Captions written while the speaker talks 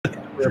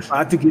We're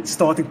about to get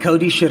started.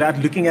 Cody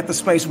Sherratt looking at the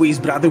space where his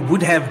brother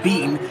would have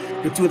been.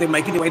 The two of them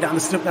making their way down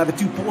the strip now. The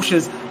two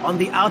Porsches. On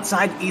the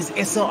outside is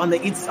Essa. On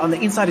the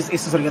inside is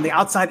Essa. Sorry, on the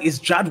outside is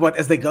Jadwat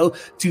as they go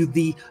to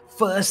the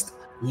first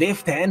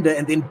left-hander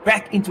and then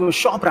back into a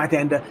sharp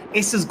right-hander.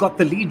 Essa's got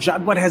the lead.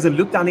 Jadwat has a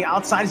look down the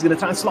outside. He's going to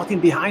try and slot in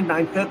behind now.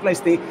 In third place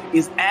there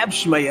is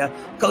Abschmeyer.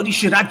 Cody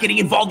Sherratt getting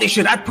involved there.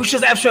 Sherratt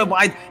pushes Abschmeyer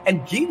wide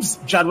and gives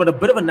Jadwat a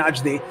bit of a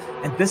nudge there.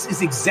 And this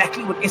is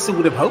exactly what Essa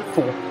would have hoped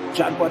for.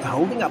 Jadwat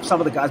holding up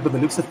some of the guys by the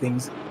looks of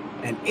things.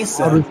 And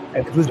Essa...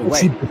 It was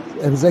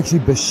actually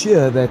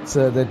Bashir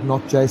that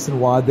knocked Jason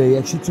wide there. He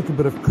actually took a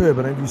bit of curb.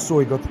 I don't know if you saw,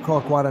 he got the car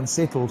quite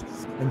unsettled.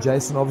 And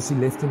Jason obviously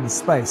left him the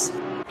space.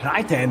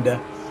 Right-hander.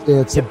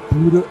 Yeah, it's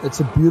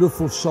a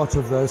beautiful shot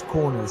of those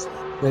corners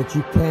that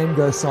you can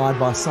go side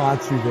by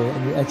side through there,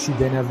 and you actually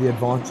then have the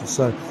advantage.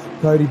 So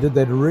Cody did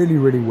that really,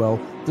 really well.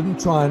 Didn't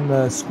try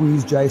and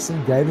squeeze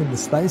Jason, gave him the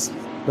space,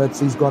 but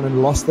he's gone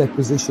and lost that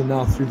position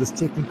now through this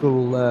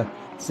technical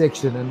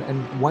section.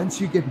 And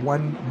once you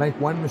make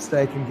one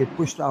mistake and get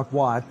pushed out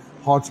wide,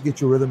 hard to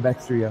get your rhythm back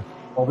through here.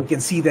 Well, we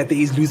can see that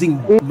he's losing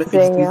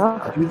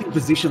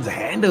positions,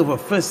 hand over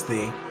fist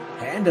there,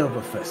 hand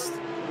over fist.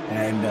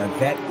 And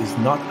that is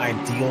not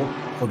ideal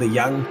for the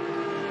young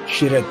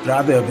Sherratt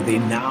brother over there,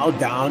 now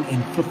down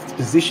in 5th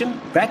position.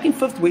 Back in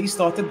 5th where he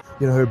started.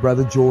 You know, her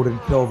brother Jordan,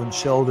 Kelvin,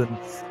 Sheldon,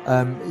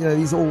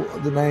 these all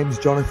the names,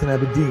 Jonathan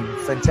Aberdeen,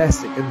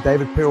 fantastic. And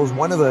David Perrell's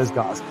one of those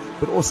guys.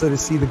 But also to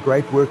see the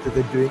great work that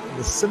they're doing in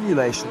the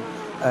simulation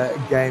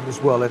game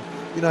as well. And,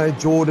 you know,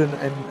 Jordan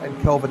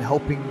and Kelvin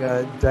helping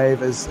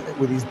Dave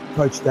with his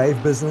Coach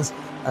Dave business,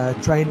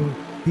 training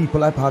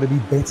people up how to be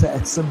better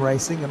at sim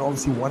racing, and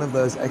obviously one of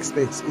those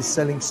aspects is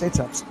selling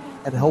setups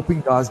and helping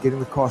guys getting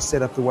the car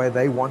set up the way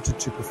they wanted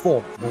to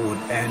perform.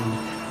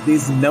 And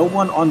there's no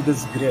one on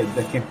this grid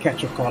that can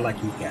catch a car like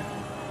he can,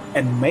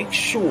 and make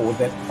sure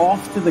that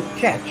after the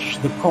catch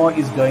the car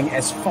is going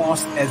as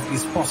fast as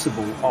is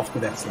possible after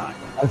that slide.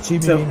 I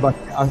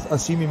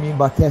assume you mean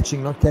by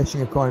catching, not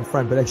catching a car in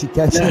front, but actually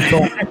catching a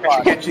car.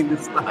 Catching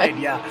the slide,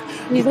 yeah.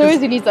 He's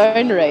always in his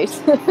own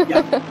race.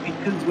 Yeah,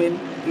 because when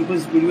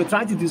we were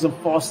trying to do some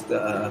fast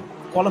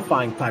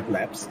qualifying type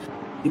laps,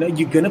 you know,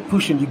 you're going to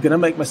push and you're going to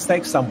make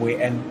mistakes somewhere.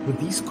 And with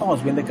these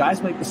cars, when the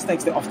guys make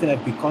mistakes, they often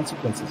have big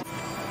consequences.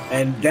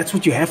 And that's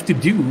what you have to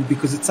do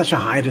because it's such a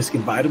high-risk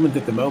environment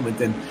at the moment.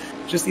 And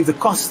just if the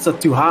costs are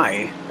too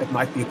high, it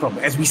might be a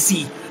problem. As we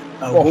see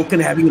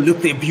Vulcan having a look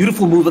there,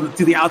 beautiful move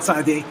to the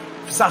outside there.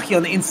 Saki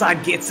on the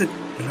inside gets it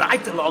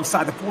right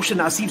alongside. The Porsche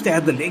now seems to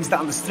have the legs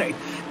down the straight.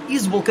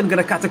 Is Vulcan going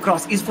to cut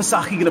across? Is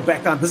Fasaki going to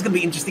back down? This is going to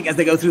be interesting as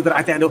they go through the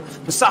right handle.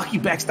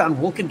 Fasaki backs down.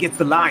 Vulcan gets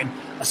the line.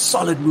 A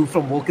solid move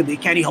from Vulcan there.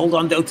 Can he hold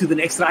on though to the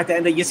next right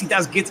hander? Yes, he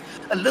does. Get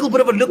a little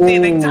bit of a look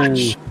there. They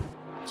touch.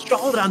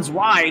 Stroll runs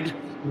wide.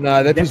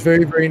 No, that was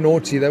very, very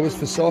naughty. That was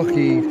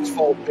Fasaki's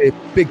fault there,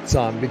 big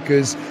time,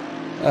 because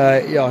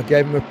I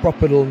gave him a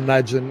proper little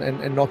nudge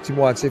and knocked him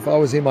wide. So if I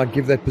was him, I'd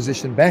give that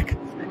position back.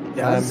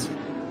 Yes.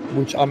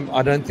 Which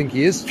I don't think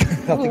he is.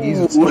 I think he's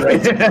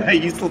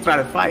He's still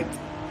trying to fight.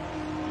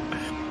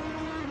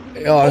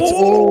 Yeah, it's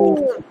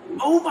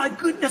oh my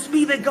goodness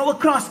me, they go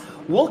across.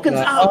 Vulcan's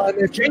out.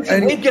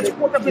 Jason Webb gets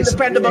caught up in the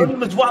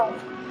pandemonium as well.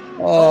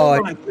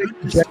 Oh my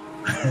goodness.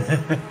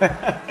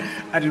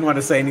 I didn't want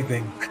to say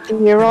anything.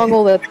 You're wrong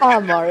all the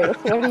time, Marius.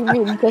 What do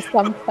you mean just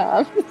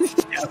sometimes?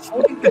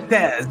 According to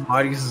Taz,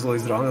 Marius is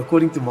always wrong.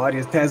 According to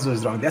Marius, Taz is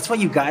always wrong. That's why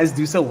you guys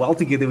do so well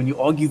together when you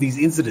argue these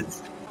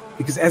incidents.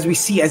 Because as we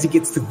see, as he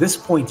gets to this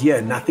point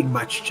here, nothing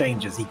much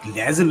changes. He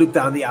has a look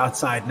down the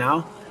outside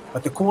now.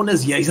 But the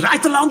corners here, he's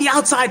right along the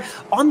outside.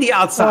 On the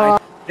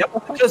outside. Yep, the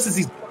closest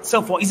he's got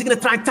so far. Is he going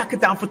to try and tuck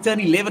it down for turn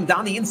 11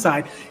 down the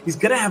inside? He's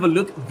going to have a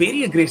look.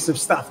 Very aggressive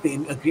stuff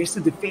then.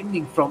 Aggressive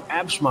defending from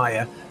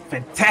Abschmeyer.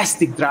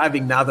 Fantastic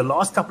driving now. The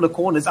last couple of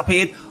corners up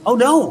ahead. Oh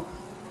no!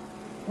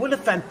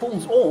 Willifant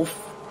pulls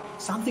off.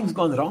 Something's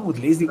gone wrong with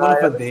Leslie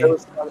Willifant there.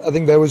 I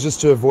think that was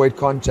just to avoid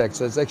contact.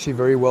 So it's actually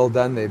very well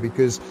done there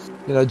because,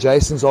 you know,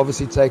 Jason's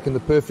obviously taken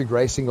the perfect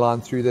racing line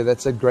through there.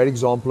 That's a great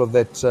example of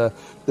that,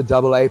 the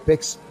double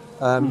apex.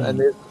 And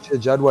there's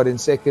Jadwat in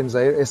seconds,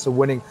 Essa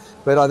winning.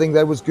 But I think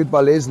that was good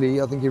by Leslie.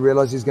 I think he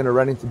realized he's going to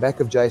run into the back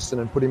of Jason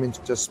and put him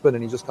into a spin,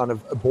 and he just kind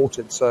of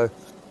aborted. So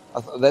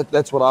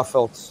that's what I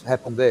felt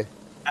happened there.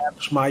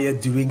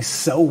 Abschmeyer doing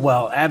so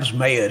well.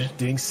 Abschmeyer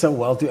doing so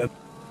well.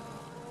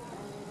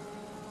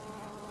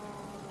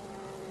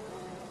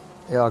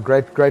 Yeah,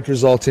 great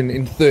result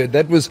in third.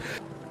 That was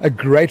a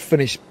great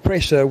finish.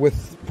 Pressure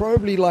with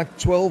probably like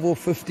 12 or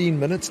 15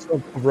 minutes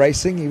of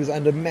racing. He was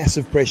under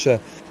massive pressure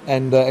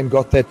and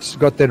got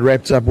that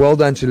wrapped up. Well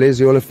done to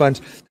Leslie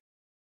Oliphant.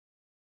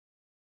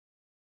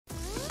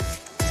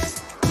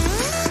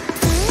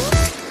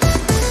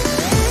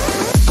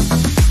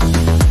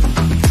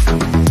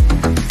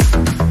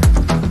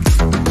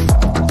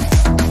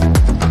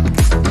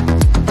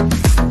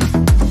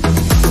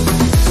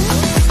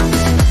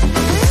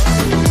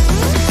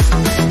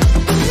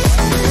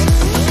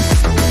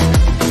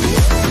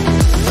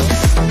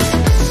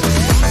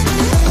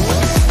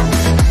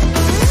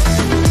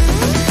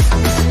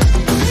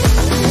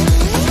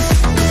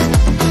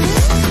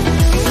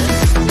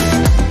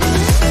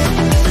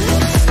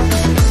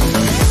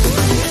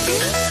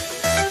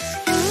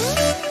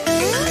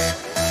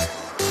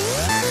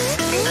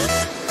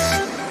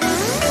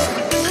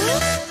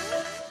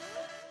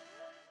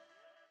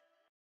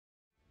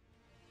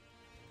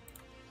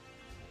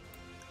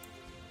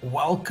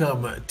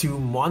 welcome to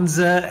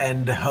Monza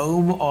and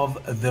home of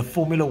the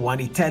Formula One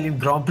Italian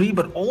Grand Prix,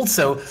 but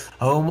also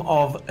home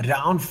of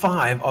round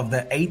 5 of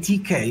the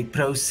ATK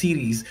Pro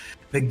Series.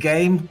 The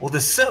game, or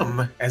the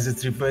sim, as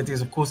it's referred to,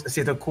 is of course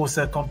Assetto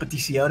Corsa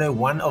Competizione,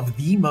 one of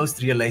the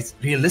most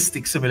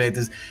realistic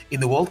simulators in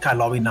the world.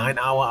 Kyalami 9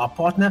 Hour, our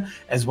partner,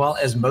 as well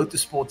as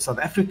Motorsport South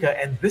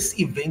Africa. And this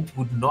event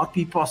would not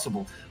be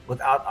possible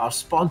without our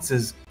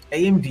sponsors,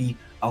 AMD,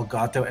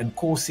 Elgato, and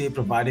Corsair,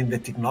 providing the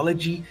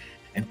technology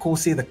and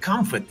Corsair the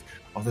comfort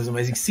of those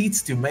amazing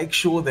seats to make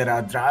sure that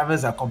our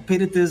drivers, our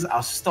competitors,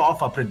 our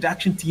staff, our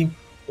production team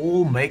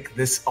all make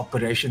this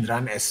operation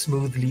run as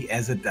smoothly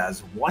as it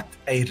does. What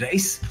a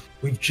race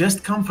we've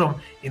just come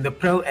from in the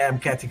Pro-Am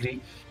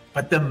category.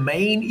 But the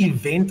main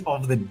event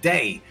of the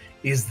day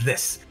is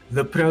this,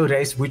 the Pro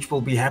race, which will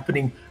be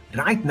happening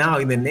right now.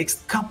 In the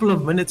next couple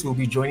of minutes, we'll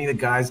be joining the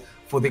guys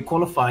for their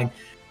qualifying.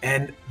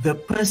 And the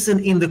person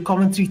in the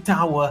commentary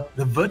tower,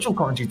 the virtual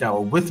commentary tower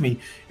with me,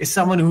 is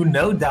someone who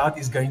no doubt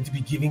is going to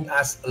be giving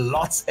us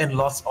lots and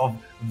lots of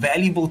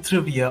valuable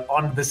trivia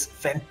on this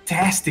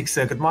fantastic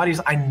circuit. Marius,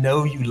 I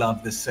know you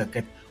love this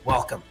circuit.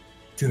 Welcome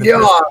to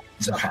the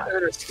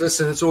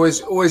Listen, it's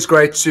always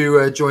great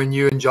to join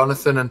you and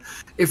Jonathan. And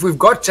if we've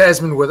got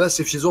Tasman with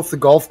us, if she's off the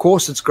golf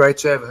course, it's great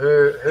to have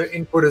her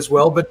input as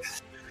well. But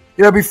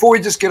you know, before we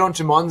just get on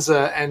to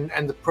Monza and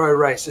the pro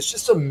race, it's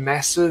just a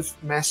massive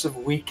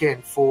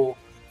weekend for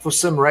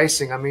sim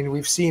racing. I mean,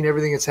 we've seen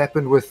everything that's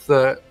happened with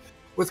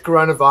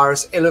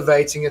coronavirus,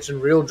 elevating it,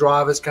 and real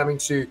drivers coming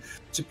to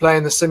play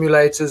in the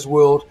simulators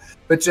world.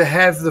 But to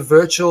have the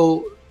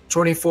virtual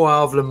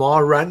 24-hour of Le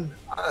Mans run,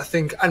 I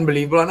think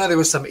unbelievable. I know there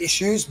were some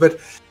issues, but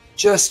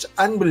just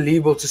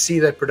unbelievable to see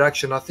that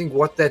production. I think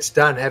what that's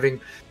done, having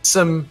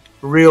sim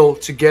real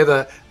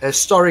together, a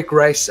historic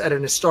race at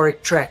an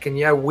historic track. And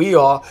yeah, we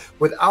are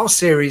with our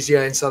series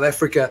here in South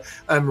Africa,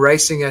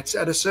 racing at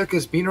a circuit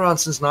that's been around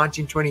since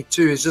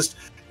 1922 is just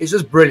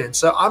brilliant.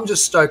 So I'm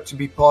just stoked to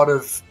be part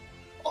of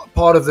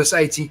this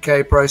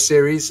ATK Pro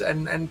Series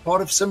and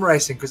part of sim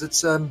racing, because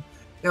it's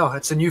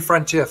it's a new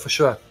frontier for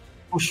sure.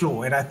 For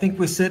sure, and I think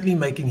we're certainly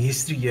making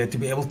history here to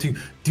be able to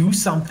do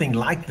something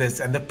like this.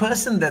 And the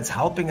person that's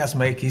helping us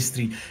make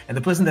history, and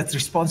the person that's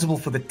responsible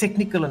for the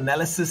technical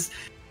analysis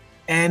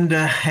and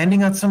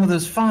handing out some of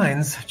those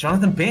fines,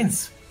 Jonathan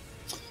Pence.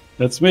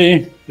 That's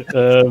me.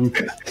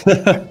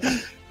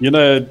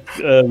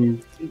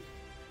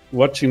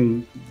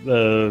 Watching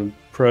the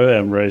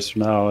Pro-Am race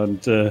now,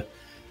 and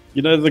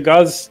the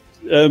guys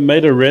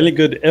made a really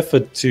good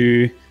effort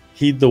to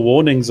heed the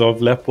warnings of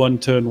lap 1,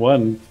 turn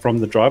 1 from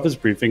the driver's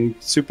briefing.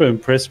 Super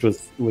impressed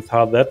with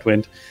how that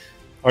went.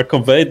 I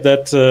conveyed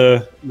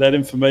that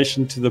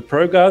information to the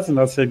pro guys, and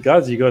I said,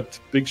 guys, you got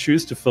big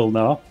shoes to fill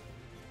now.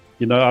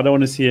 I don't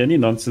want to see any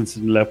nonsense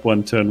in lap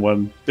 1, turn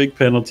 1. Big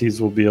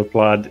penalties will be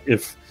applied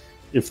if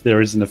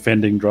there is an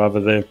offending driver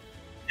there.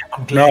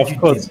 I'm glad you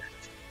did.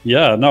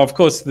 Yeah. Now, of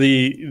course,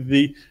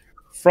 the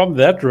from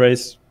that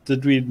race,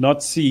 did we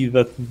not see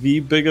that the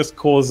biggest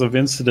cause of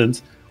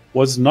incident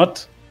was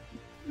not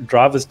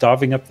drivers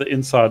diving up the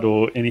inside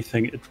or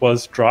anything? It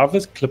was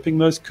drivers clipping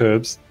those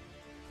curbs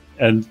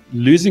and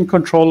losing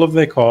control of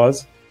their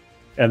cars,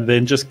 and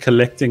then just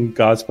collecting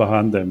guys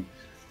behind them.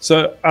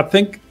 So I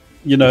think,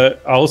 I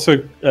also,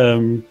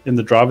 in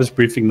the driver's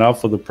briefing now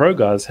for the pro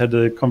guys, had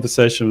a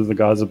conversation with the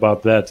guys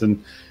about that.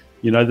 And,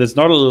 there's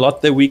not a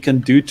lot that we can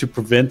do to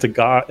prevent a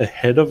guy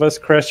ahead of us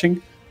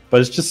crashing,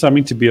 but it's just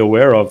something to be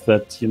aware of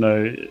that,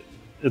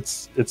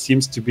 it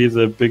seems to be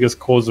the biggest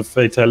cause of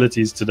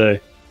fatalities today.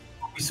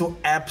 We saw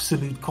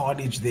absolute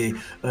carnage there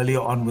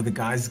earlier on with the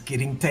guys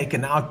getting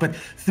taken out, but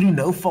through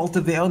no fault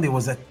of their own. There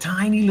was a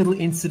tiny little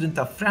incident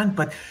up front,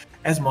 but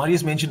as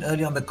Marius mentioned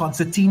earlier on, the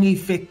concertina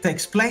effect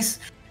takes place,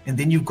 and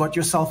then you've got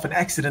yourself an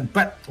accident.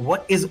 But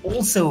what is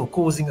also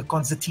causing a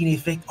concertina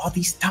effect are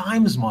these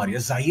times,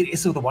 Marius. Zahir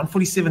Esso, the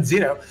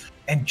 1:47.0,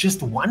 and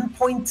just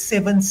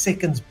 1.7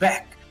 seconds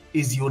back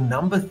is your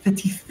number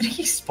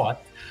 33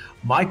 spot,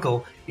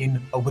 Michael,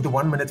 with the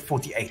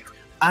 1:48.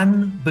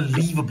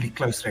 Unbelievably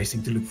close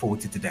racing to look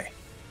forward to today.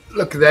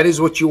 Look, that is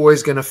what you're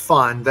always going to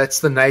find. That's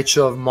the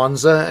nature of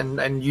Monza,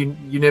 and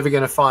you're never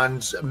going to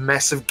find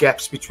massive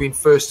gaps between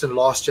first and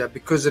last year,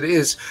 because it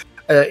is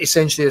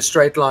essentially a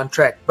straight line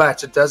track,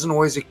 but it doesn't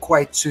always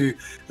equate to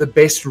the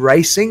best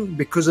racing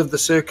because of the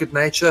circuit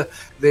nature.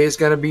 There's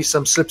going to be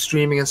some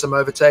slipstreaming and some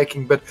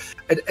overtaking, but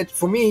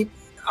for me,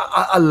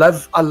 I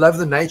love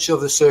the nature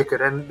of the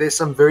circuit, and there's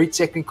some very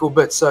technical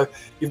bits. So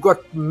you've got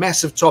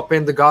massive top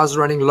end, the guys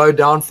are running low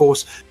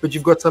downforce, but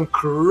you've got some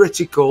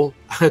critical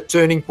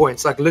turning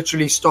points, like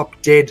literally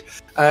stop dead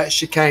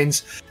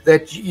chicanes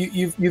that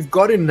you've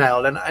got to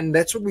nail, and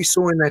that's what we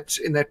saw in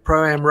that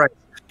Pro-Am race.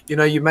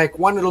 You make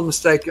one little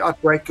mistake, you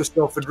outbrake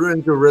yourself, it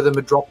ruins your rhythm,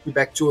 it drops you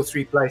back 2 or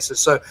 3 places.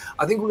 So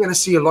I think we're going to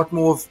see a lot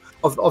more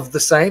of the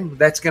same.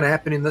 That's going to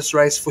happen in this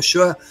race for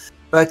sure.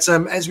 But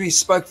as we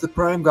spoke to the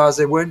Pro-Am guys,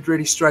 they weren't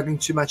really struggling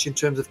too much in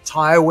terms of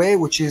tyre wear,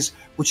 which is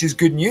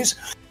good news.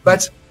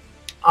 But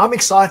I'm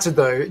excited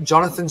though.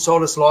 Jonathan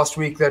told us last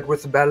week that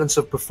with the balance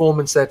of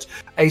performance that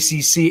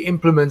ACC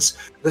implements,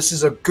 this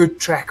is a good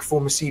track for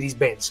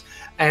Mercedes-Benz.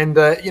 And,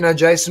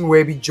 Jason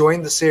Webby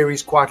joined the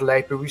series quite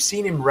late, but we've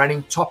seen him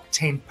running top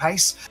 10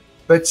 pace.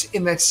 But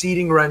in that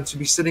seeding run, to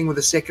be sitting with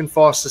the second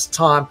fastest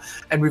time,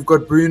 and we've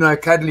got Bruno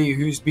Cadley,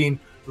 who's been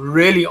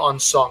really on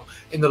song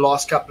in the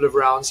last couple of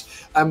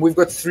rounds. We've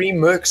got 3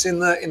 Mercs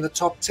in the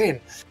top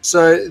 10.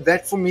 So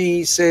that for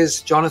me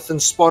says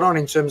Jonathan's spot on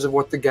in terms of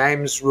what the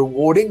game's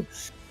rewarding.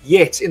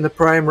 Yet in the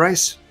Pro-Am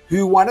race,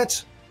 who won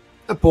it?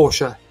 A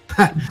Porsche.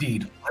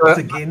 Indeed. Once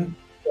again,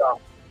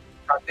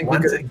 I think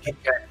once again,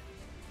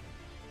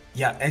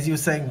 yeah, as you were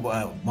saying,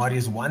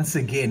 Marius, once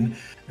again,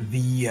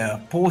 the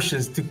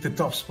Porsches took the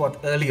top spot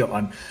earlier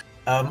on.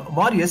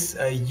 Marius,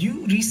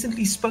 you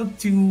recently spoke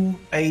to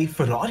a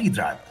Ferrari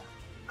driver.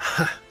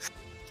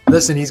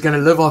 Listen, he's going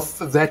to live off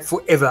of that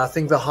forever. I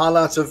think the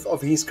highlight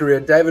of his career,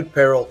 David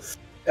Perel,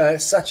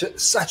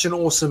 such an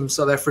awesome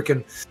South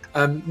African.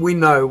 We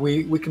know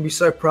we can be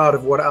so proud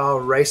of what our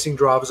racing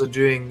drivers are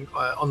doing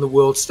on the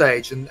world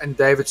stage, and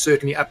David's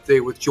certainly up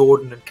there with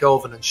Jordan and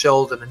Kelvin and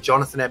Sheldon and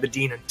Jonathan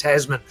Aberdeen and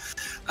Tasman,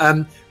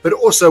 but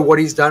also what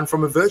he's done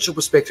from a virtual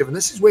perspective. And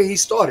this is where he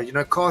started,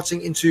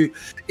 karting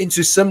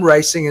into sim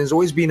racing, and has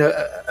always been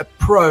a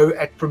pro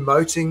at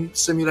promoting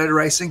simulator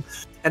racing.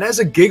 And as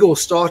a giggle,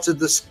 started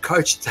this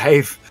Coach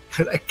Dave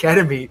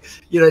Academy,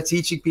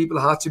 teaching people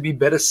how to be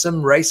better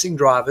sim racing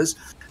drivers.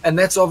 And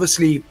that's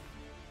obviously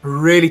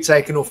really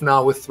taken off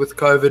now with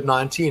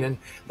COVID-19, and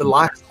the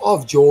likes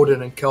of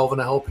Jordan and Kelvin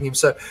are helping him.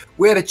 So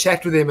we had a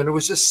chat with him, and it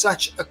was just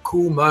such a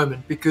cool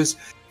moment, because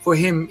for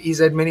him, he's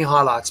had many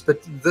highlights. But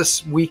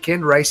this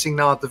weekend, racing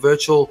now at the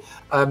virtual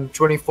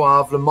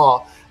 24-hour Le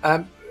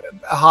Mans,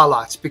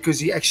 highlights, because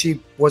he actually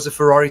was a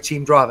Ferrari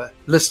team driver,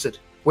 listed,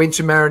 went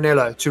to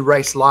Maranello to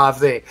race live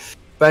there.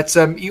 But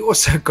he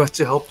also got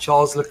to help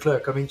Charles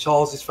Leclerc. I mean,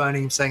 Charles is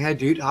phoning him saying, "Hey,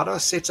 dude, how do I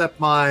set up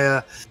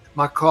my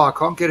car? I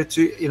can't get it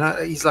to,"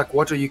 he's like,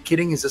 "What, are you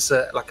kidding? Is this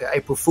like an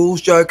April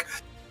Fool's joke?"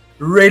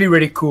 Really,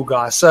 really cool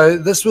guy. So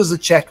this was the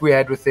chat we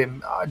had with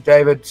him.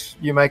 David,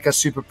 you make us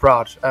super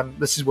proud.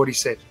 This is what he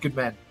said. Good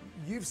man.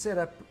 You've set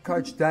up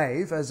Coach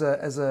Dave as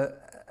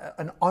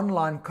an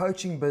online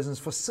coaching business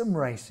for sim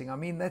racing. I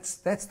mean,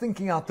 that's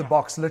thinking out the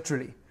box,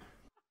 literally.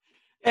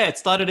 Yeah, it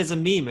started as a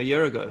meme a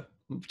year ago,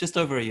 just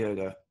over a year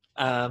ago.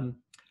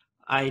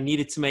 I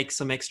needed to make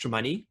some extra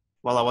money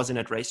while I wasn't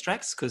at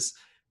racetracks, because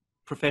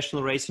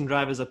professional racing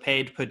drivers are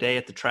paid per day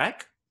at the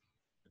track.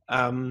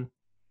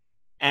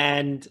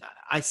 And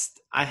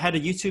I had a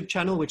YouTube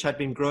channel, which I'd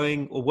been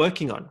growing, or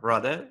working on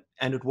rather,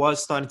 and it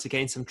was starting to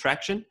gain some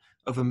traction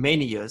over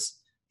many years.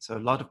 So a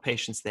lot of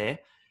patience there.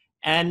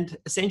 And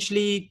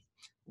essentially,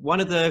 one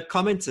of the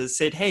commenters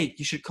said, "Hey,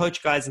 you should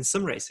coach guys in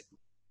sim racing."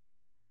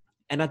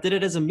 And I did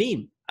it as a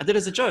meme. I did it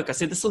as a joke. I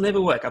said, "This will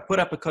never work." I put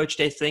up a Coach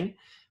Day thing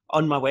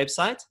on my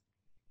website.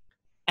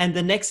 And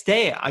the next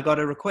day I got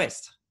a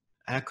request.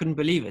 I couldn't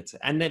believe it.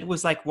 And it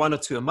was like 1 or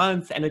 2 a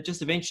month. And it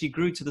just eventually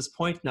grew to this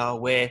point now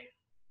where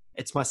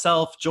it's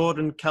myself,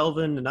 Jordan,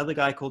 Kelvin, another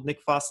guy called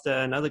Nick Foster,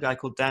 another guy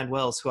called Dan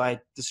Wells, who I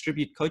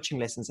distribute coaching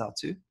lessons out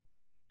to.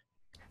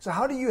 So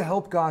how do you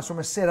help guys from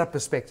a setup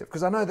perspective?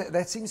 Because I know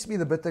that seems to be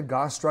the bit that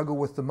guys struggle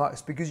with the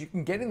most, because you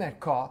can get in that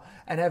car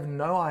and have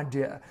no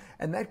idea.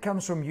 And that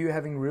comes from you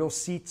having real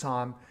seat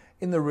time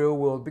in the real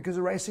world, because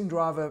a racing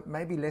driver,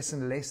 maybe less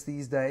and less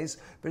these days,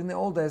 but in the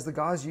old days, the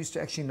guys used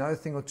to actually know a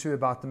thing or two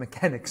about the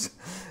mechanics.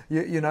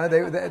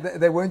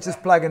 They weren't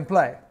just plug and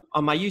play.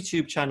 On my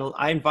YouTube channel,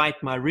 I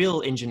invite my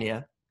real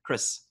engineer,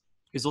 Chris,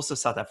 who's also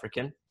South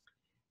African,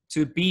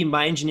 to be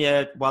my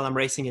engineer while I'm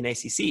racing in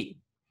ACC.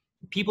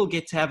 People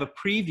get to have a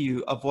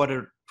preview of what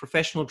a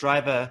professional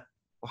driver,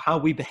 or how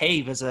we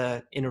behave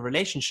in a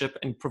relationship,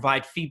 and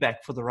provide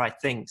feedback for the right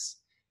things.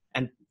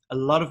 And a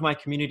lot of my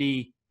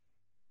community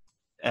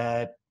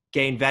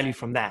gain value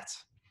from that.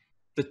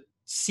 The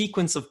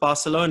sequence of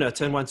Barcelona,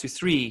 turn 1, 2,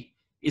 3,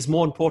 is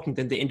more important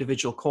than the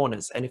individual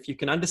corners. And if you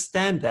can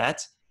understand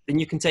that, then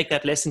you can take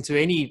that lesson to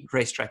any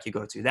racetrack you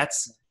go to.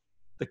 That's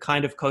the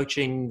kind of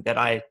coaching that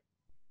I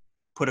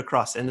put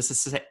across. And it's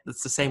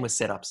the same with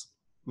setups.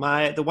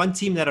 The one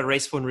team that I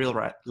race for in real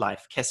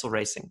life, Kessel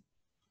Racing,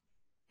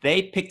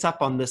 they picked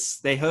up on this.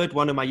 They heard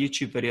one of my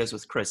YouTube videos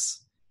with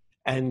Chris,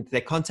 and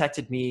they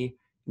contacted me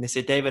and they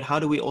said, "David, how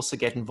do we also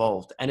get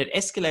involved?" And it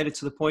escalated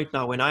to the point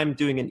now when I'm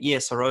doing an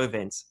ESRO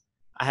event,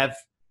 I have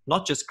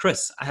not just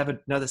Chris, I have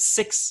another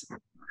 6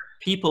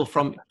 people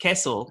from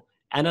Kessel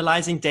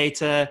analyzing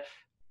data,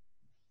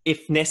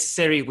 if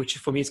necessary, which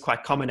for me is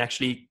quite common,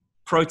 actually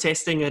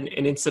protesting an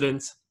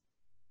incident.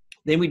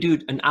 Then we do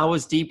an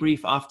hour's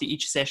debrief after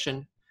each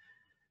session.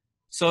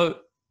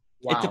 So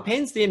Wow. It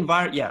depends the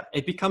environment. Yeah,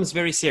 it becomes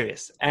very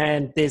serious.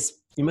 And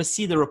you must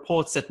see the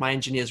reports that my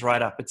engineers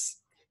write up.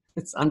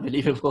 It's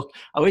unbelievable.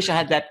 I wish I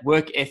had that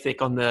work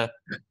ethic on the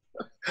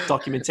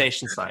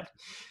documentation side.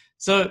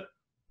 So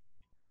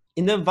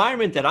in the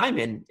environment that I'm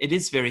in, it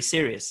is very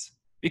serious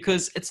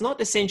because it's not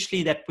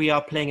essentially that we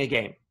are playing a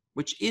game,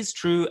 which is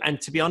true.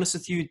 And to be honest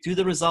with you, do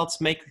the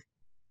results make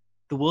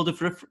the world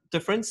of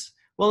difference?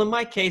 Well, in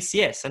my case,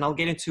 yes, and I'll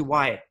get into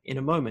why in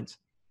a moment.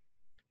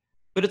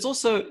 But it's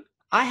also,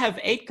 I have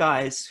 8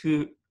 guys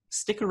who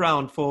stick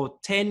around for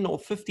 10 or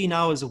 15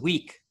 hours a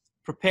week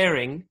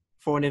preparing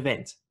for an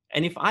event.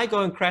 And if I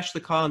go and crash the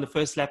car on the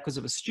first lap because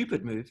of a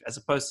stupid move, as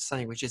opposed to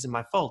something which isn't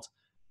my fault,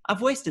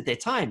 I've wasted their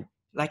time,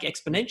 like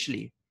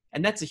exponentially.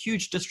 And that's a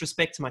huge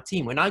disrespect to my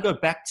team. When I go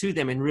back to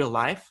them in real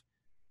life,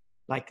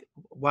 like,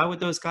 why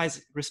would those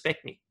guys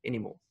respect me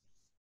anymore?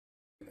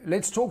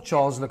 Let's talk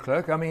Charles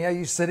Leclerc. I mean, are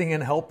you sitting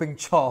and helping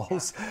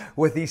Charles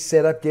with his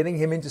setup, getting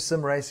him into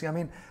sim racing? I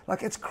mean,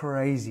 like, it's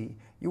crazy.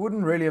 You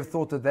wouldn't really have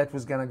thought that that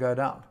was going to go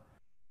down.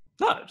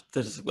 No,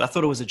 I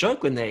thought it was a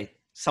joke when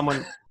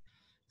someone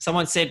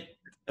said,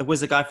 it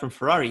was a guy from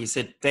Ferrari. He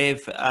said,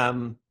 Dave,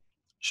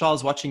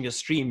 Charles watching your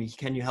stream,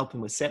 can you help him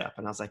with setup?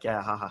 And I was like,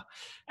 yeah, haha.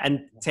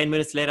 And 10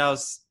 minutes later, I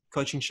was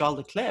coaching Charles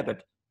Leclerc.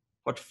 But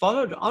what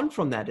followed on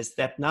from that is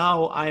that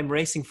now I'm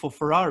racing for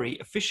Ferrari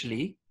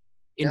officially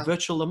in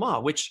virtual Le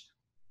Mans, which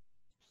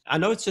I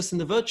know it's just in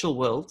the virtual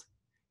world,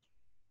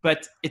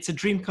 but it's a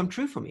dream come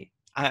true for me.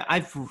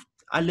 I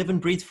live and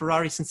breathe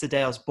Ferrari since the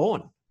day I was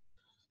born.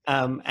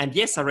 And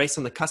yes, I race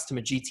on the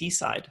customer GT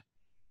side,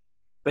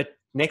 but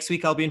next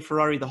week I'll be in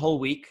Ferrari the whole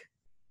week.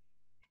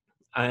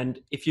 And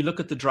if you look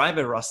at the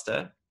driver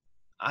roster,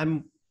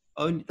 I'm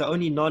the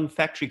only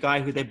non-factory guy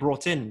who they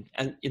brought in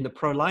the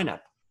pro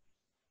lineup,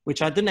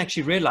 which I didn't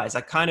actually realize.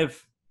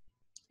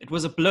 It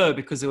was a blur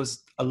because there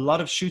was a lot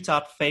of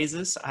shootout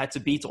phases. I had to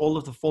beat all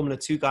of the Formula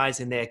 2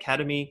 guys in their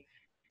academy.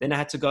 Then I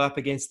had to go up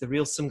against the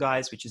real sim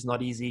guys, which is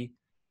not easy,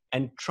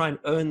 and try and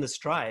earn this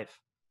drive.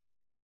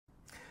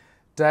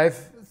 Dave,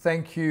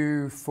 thank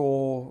you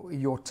for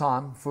your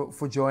time,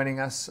 for joining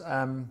us.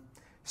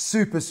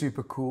 Super,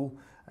 super cool.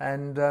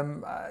 And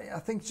I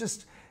think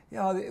just,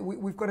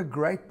 we've got a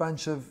great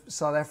bunch of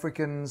South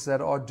Africans that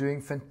are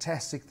doing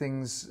fantastic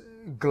things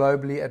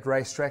globally at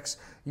racetracks.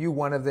 You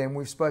one of them.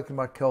 We've spoken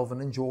about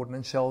Kelvin and Jordan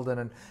and Sheldon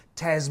and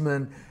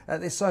Tasman.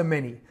 There's so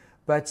many.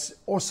 But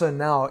also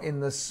now in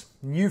this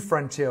new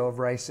frontier of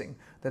racing,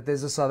 that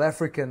there's a South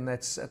African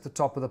that's at the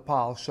top of the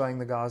pile showing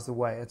the guys the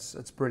way.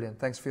 It's brilliant.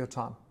 Thanks for your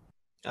time.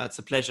 It's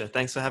a pleasure.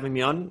 Thanks for having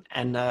me on,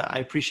 and I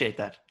appreciate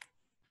that.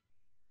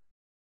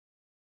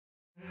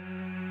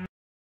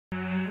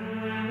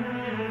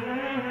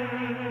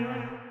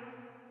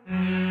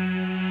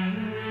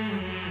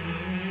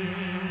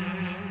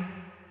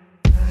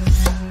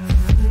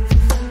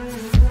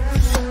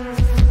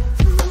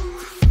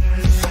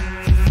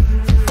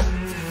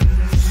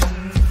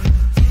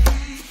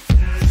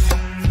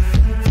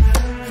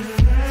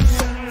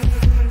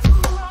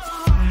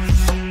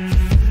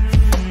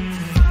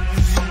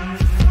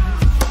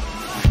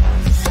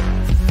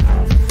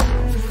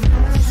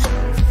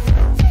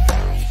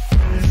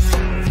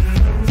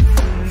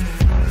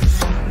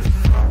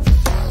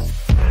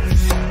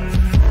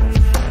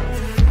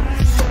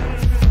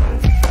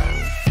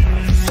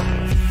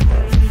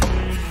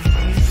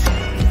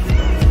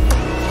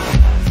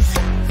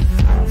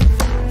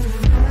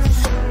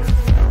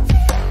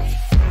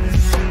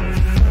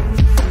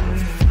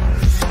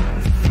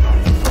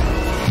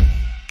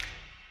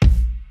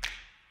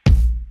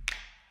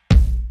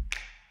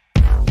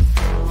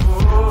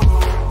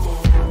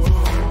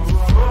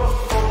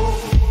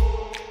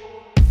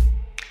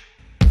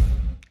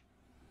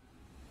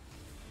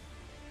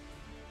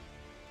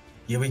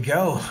 Here we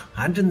go,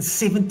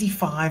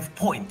 175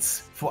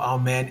 points for our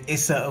man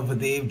Essa over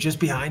there. Just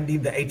behind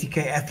him, the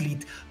ATK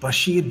athlete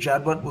Bashir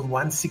Jadwat with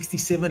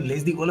 167,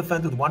 Leslie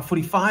Oliphant with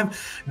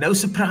 145. No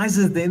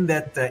surprises then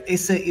that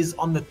Essa is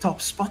on the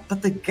top spot,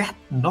 but the gap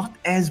not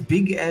as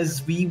big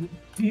as we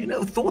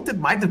thought it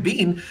might have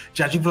been,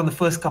 judging from the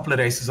first couple of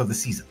races of the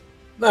season.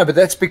 No, but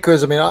that's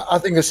because, I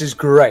think this is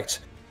great.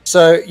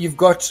 So you've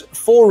got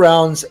 4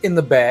 rounds in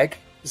the bag.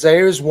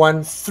 Zaire has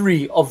won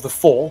 3 of the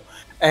 4.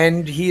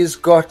 And he has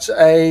got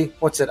a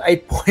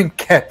 8-point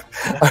cap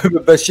over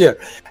Bashir.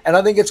 And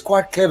I think it's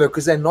quite clever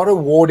because they're not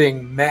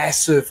awarding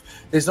massive,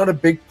 there's not a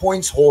big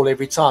points haul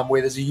every time where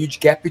there's a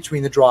huge gap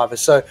between the drivers.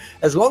 So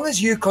as long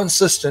as you're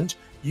consistent,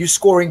 you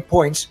scoring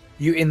points,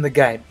 you're in the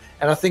game.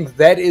 And I think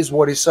that is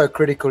what is so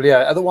critical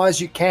here.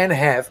 Otherwise, you can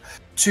have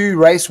 2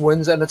 race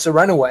wins and it's a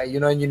runaway,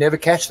 and you never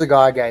catch the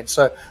guy again.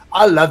 So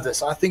I love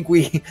this. I think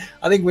we're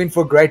in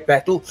for a great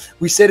battle.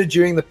 We said it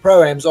during the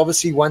Pro-Ams.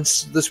 Obviously,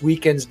 once this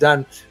weekend's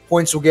done,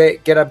 points will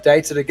get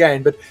updated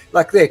again. But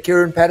like there,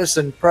 Kieran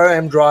Patterson,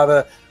 Pro-Am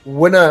driver,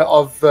 winner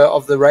of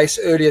the race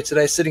earlier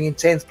today, sitting in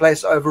 10th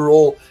place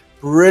overall.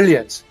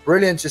 Brilliant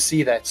to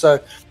see that. So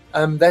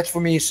that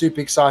for me is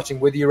super exciting.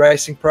 Whether you're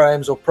racing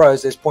Pro-Ams or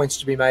pros, there's points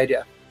to be made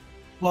here.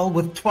 Well,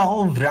 with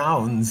 12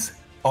 rounds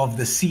of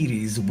the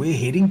series, we're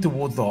heading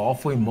towards the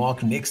halfway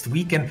mark next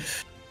week. And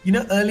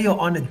earlier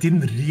on it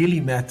didn't really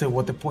matter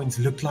what the points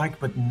looked like,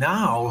 but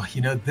now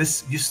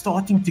you're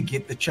starting to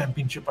get the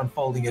championship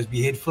unfolding as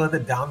we head further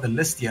down the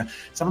list here.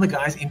 Some of the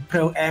guys in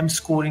Pro-Am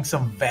scoring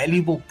some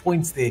valuable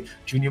points there.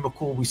 Junior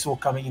McCall we saw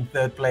coming in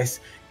 3rd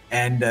place,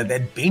 and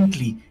that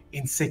Bentley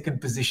in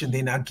 2nd position.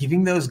 They're now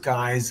giving those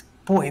guys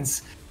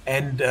points,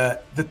 and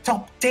the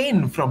top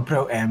 10 from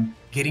Pro-Am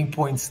getting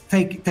points,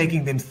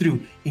 taking them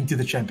through into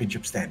the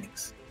championship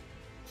standings?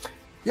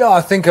 Yeah,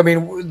 I think, I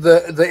mean,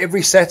 the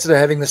every Saturday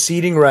having the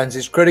seeding runs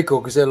is critical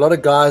because there are a lot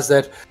of guys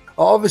that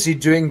are obviously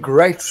doing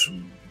great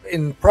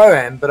in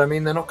Pro-Am, but I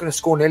mean, they're not going to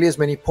score nearly as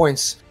many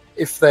points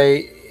if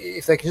they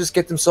can just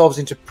get themselves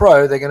into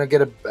Pro. They're going to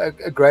get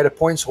a greater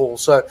points haul.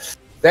 So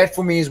that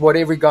for me is what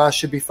every guy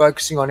should be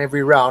focusing on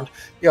every round.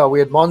 Yeah, we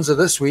had Monza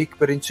this week,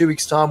 but in 2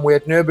 weeks' time we're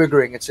at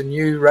Nürburgring. It's a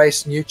new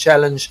race, new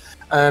challenge,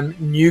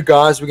 new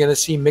guys we're going to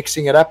see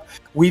mixing it up.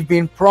 We've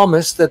been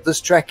promised that this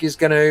track is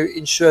going to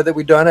ensure that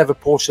we don't have a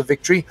Porsche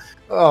victory.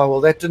 Oh,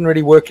 well, that didn't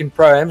really work in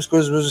Pro-Ams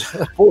because it was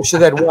a Porsche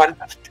that won.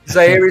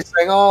 Zaire is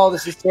saying, oh,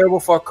 this is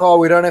terrible for our car.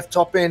 We don't have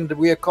top end.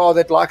 We're a car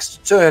that likes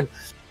to turn.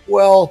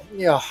 Well,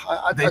 yeah,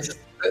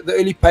 the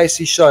early pace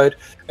he showed,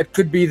 it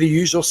could be the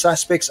usual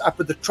suspects up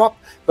at the top,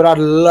 but I'd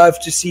love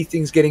to see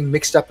things getting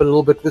mixed up a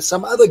little bit with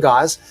some other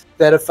guys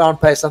that have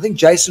found pace. I think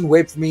Jason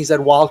Webb for me is that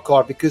wild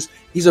card because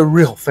he's a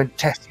real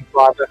fantastic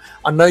driver.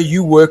 I know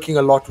you working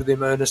a lot with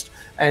him, Ernest,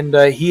 and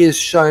he has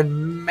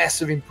shown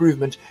massive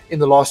improvement in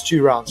the last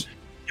 2 rounds.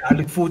 I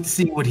look forward to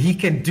seeing what he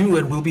can do,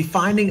 and we'll be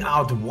finding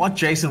out what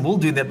Jason will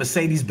do in that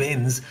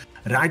Mercedes-Benz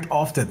right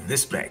after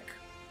this break.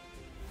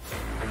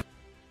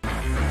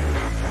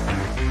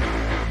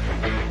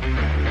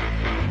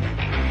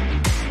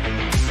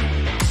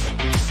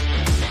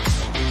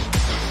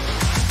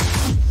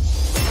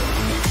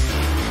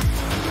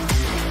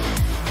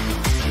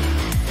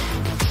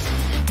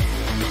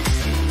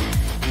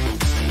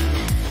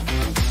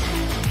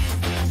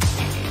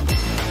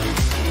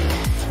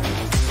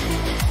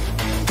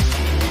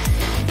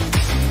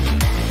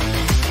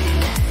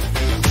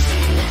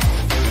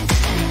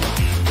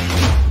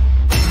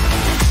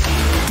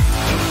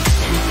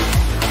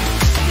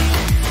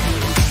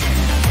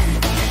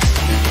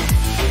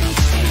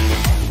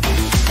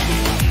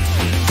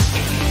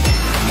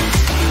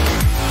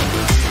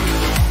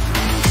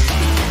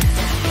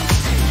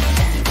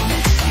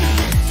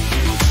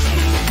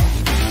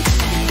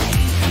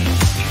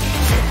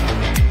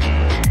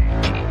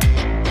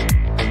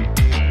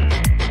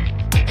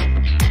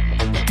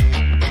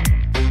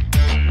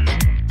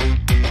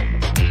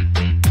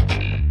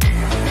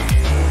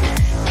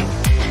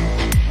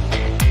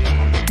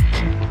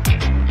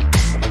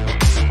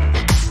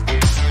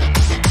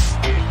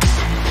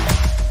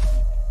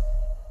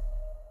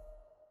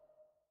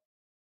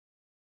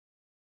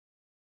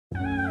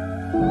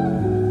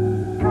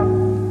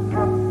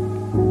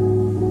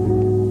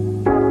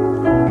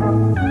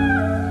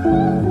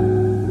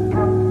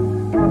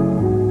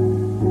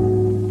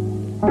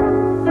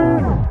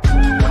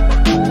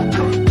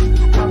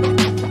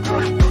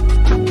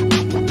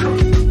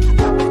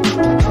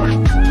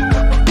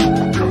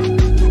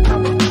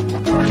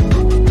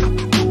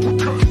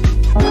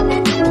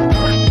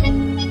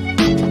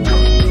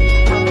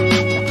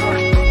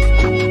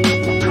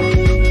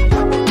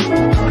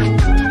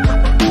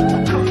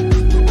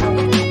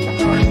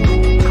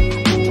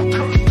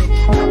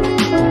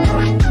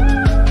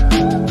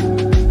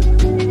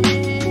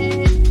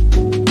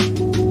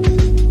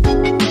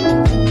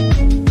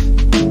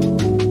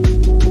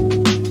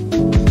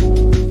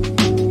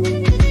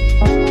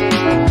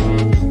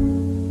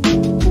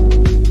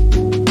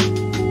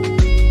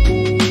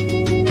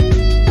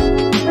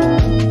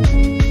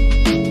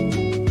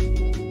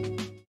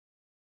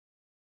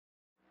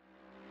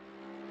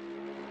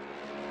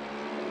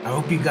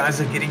 You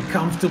guys are getting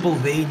comfortable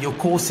there in your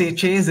Corsair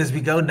chairs as we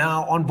go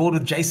now on board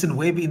with Jason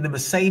Webb in the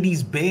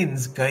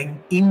Mercedes-Benz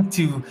going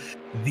into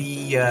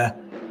the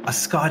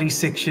Ascari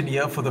section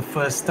here for the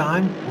first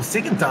time, or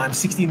second time,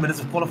 16 minutes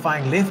of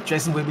qualifying left.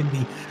 Jason Webb in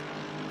the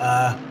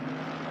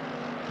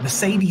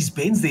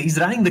Mercedes-Benz there. He's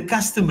running the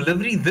custom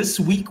livery. This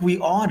week we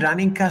are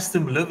running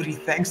custom livery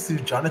thanks to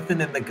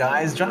Jonathan and the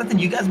guys. Jonathan,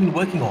 you guys have been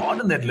working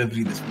hard on that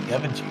livery this week,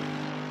 haven't you?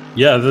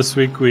 Yeah, this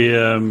week we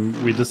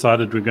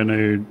decided we're going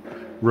to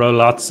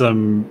roll out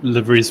some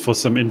liveries for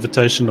some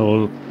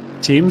invitational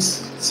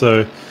teams.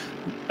 So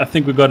I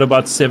think we've got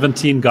about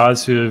 17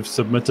 guys who have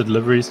submitted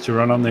liveries to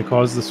run on their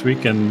cars this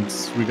week, and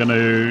we're going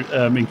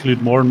to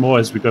include more and more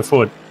as we go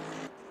forward.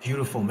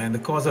 Beautiful, man. The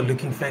cars are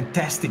looking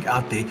fantastic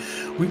out there.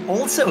 We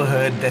also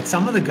heard that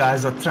some of the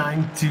guys are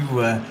trying to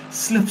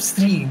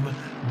slipstream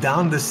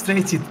down the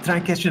straight here to try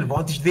and catch an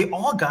advantage. There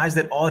are guys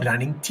that are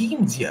running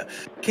teams here.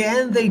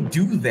 Can they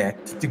do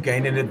that to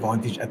gain an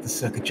advantage at the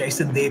circuit?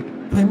 Jason, their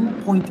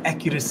pinpoint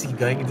accuracy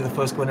going into the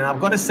first corner. And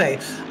I've got to say,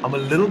 I'm a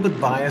little bit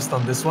biased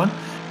on this one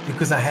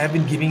because I have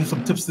been giving you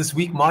some tips this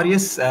week.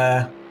 Marius, what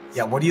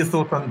are your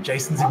thoughts on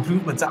Jason's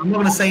improvements? I'm not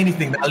going to say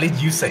anything. I'll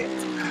let you say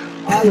it.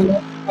 I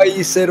love the way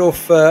you said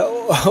off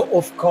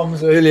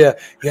comms earlier.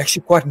 You're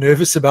actually quite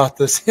nervous about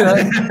this, you know.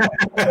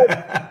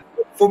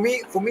 For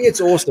me,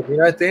 it's awesome. You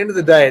know, at the end of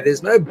the day,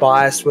 there's no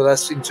bias with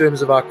us in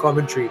terms of our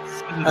commentary.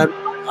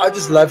 I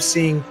just love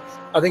seeing.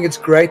 I think it's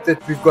great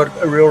that we've got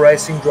a real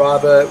racing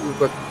driver. We've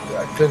got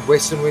Clint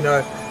Weston. We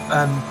know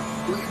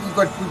we've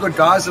got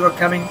guys that are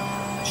coming.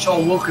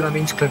 Charles Wilkin, I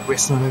mean, Clint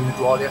Weston, I mean, as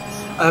well. Yeah.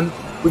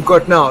 we've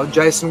got now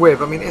Jason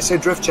Webb, I mean, SA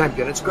Drift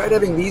champion. It's great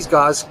having these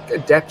guys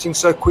adapting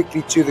so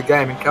quickly to the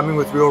game and coming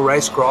with real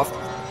racecraft.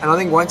 And I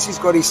think once he's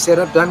got his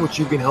setup done, which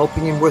you've been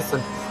helping him with,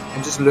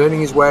 and just learning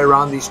his way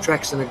around these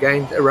tracks and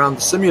again around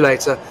the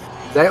simulator,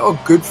 they are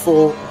good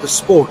for the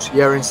sport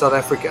here in South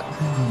Africa.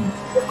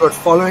 They've got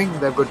following,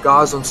 they've got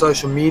guys on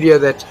social media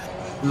that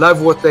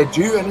love what they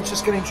do, and it's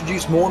just going to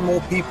introduce more and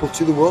more people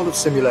to the world of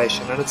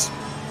simulation, and it's,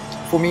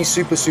 for me,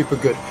 super, super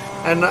good.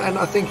 And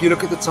I think you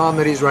look at the time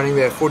that he's running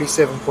there,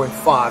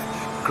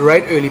 47.5,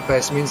 great early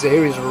pace, means the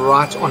hair is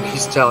right on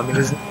his tail. I mean,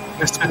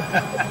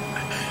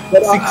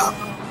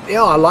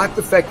 yeah, I like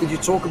the fact that you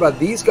talk about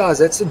these guys.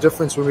 That's the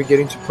difference when we get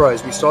into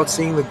pros. We start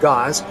seeing the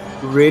guys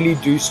really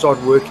do start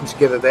working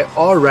together. They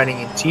are running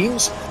in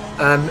teams,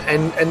 and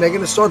they're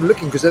going to start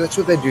looking, because that's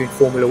what they do in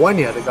Formula One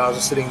here. The guys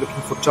are sitting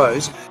looking for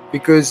toes,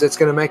 because it's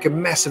going to make a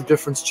massive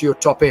difference to your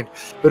top end.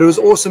 But it was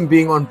awesome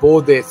being on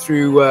board there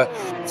through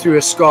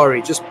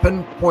Ascari. Just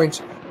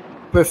pinpoint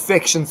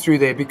perfection through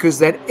there, because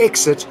that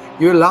exit,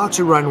 you're allowed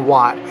to run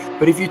wide.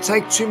 But if you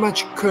take too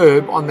much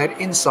curb on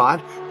that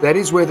inside, that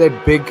is where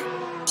that big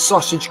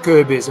sausage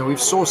curb is, and we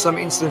saw some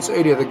incidents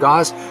earlier. The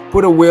guys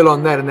put a wheel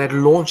on that, and that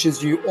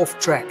launches you off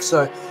track.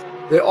 So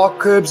there are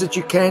curbs that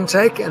you can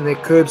take, and there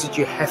are curbs that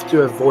you have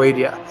to avoid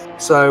here.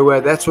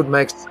 So that's what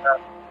makes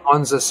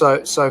Monza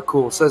so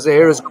cool. So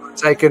Zahir has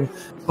taken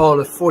pole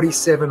of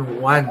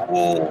 47.1.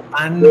 Oh,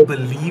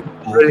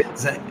 unbelievable.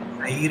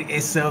 Zahir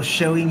Essa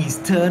showing his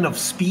turn of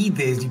speed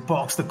there as he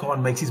parks the car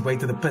and makes his way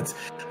to the pits.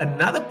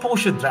 Another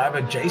Porsche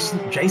driver, Jason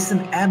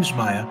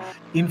Absmeyer,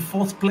 in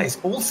 4th place,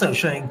 also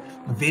showing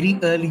very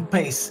early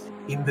pace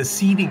in the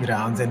seeding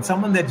rounds, and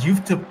someone that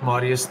you've tipped,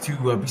 Marius,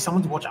 to be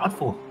someone to watch out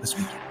for this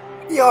weekend.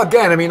 Yeah,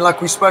 again, I mean,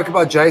 like we spoke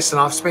about Jason,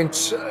 I've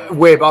spent a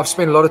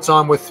lot of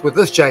time with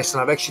this Jason.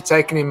 I've actually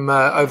taken him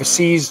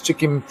overseas,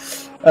 took him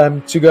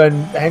to go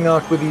and hang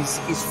out with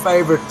his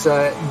favorite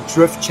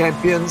drift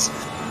champions,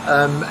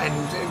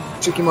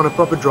 and took him on a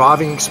proper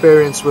driving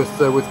experience with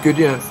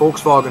Goodyear and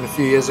Volkswagen a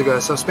few years ago.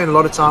 So I've spent a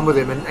lot of time with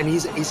him, and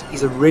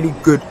he's a really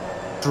good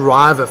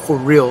driver for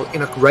real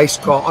in a race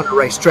car on a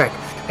racetrack,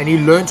 and he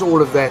learned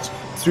all of that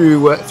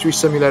through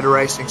simulator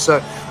racing.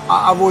 So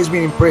I've always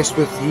been impressed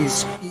with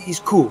he's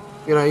cool.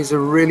 You know, he's a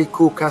really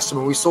cool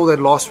customer. We saw that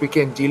last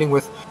weekend, dealing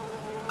with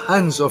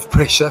tons of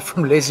pressure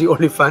from Leslie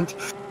Oliphant,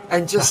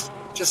 and just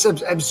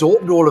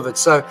absorbed all of it.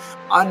 So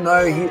I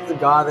know he's the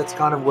guy that's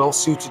kind of well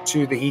suited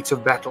to the heat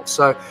of battle.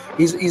 So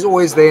he's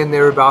always there and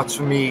thereabouts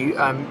for me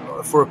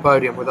for a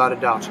podium, without a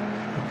doubt.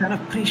 The kind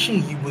of pressure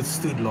he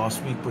withstood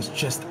last week was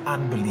just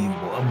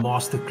unbelievable. A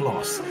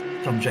masterclass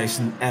from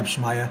Jason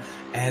Absmeyer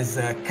as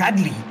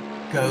Cuddly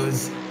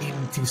goes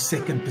into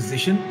 2nd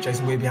position.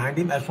 Jason way behind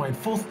him, Absmeyer in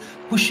 4th,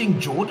 pushing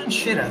Jordan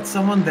Sherratt,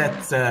 someone that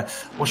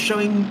was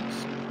showing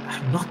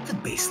not the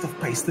best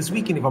of pace this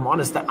weekend, if I'm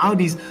honest. The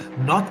Audi's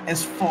not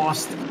as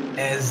fast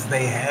as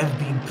they have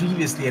been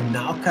previously, and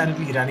now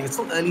currently running. It's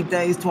still early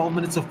days, 12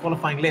 minutes of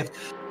qualifying left,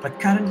 but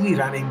currently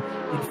running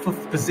in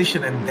 5th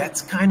position, and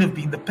that's kind of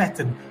been the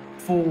pattern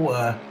for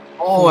the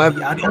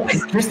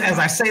Audi. Just as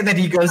I say that,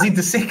 he goes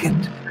into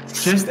 2nd.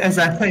 Just as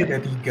I say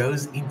that, he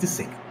goes into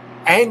 2nd.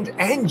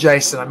 And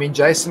Jason, I mean,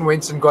 Jason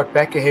went and got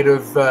back ahead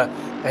of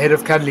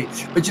Cuddly.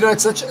 But you know,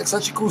 it's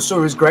such a cool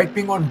story. It was great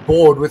being on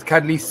board with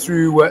Cuddly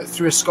through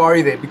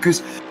Ascari there,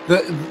 because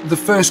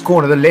the first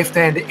corner, the left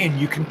hand in,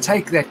 you can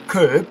take that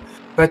curb,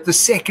 but the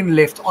second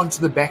left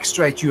onto the back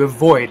straight you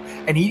avoid.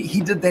 And he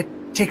did that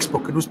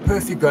textbook. It was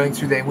perfect going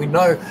through there. And we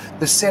know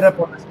the setup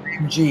on this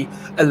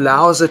AMG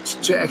allows it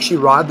to actually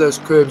ride those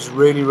curbs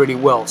really, really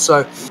well.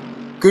 So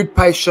good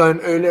pace shown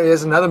earlier.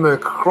 There's another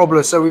Merc,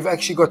 Krobler. So we've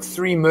actually got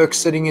 3 Mercs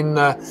sitting in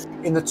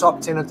the top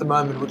 10 at the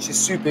moment, which is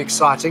super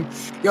exciting.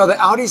 Yeah, the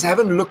Audis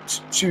haven't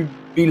looked to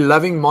be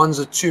loving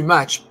Monza too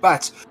much,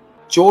 but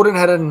Jordan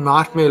had a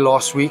nightmare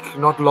last week,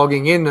 not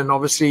logging in, and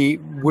obviously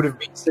would have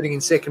been sitting in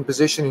 2nd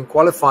position in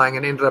qualifying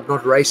and ended up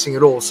not racing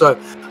at all. So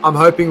I'm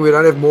hoping we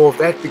don't have more of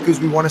that, because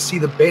we want to see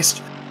the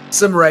best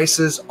sim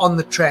racers on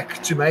the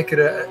track to make it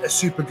a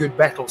super good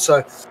battle.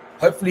 So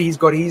hopefully he's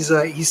got his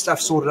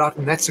stuff sorted out,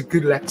 and that's a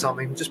good lap time.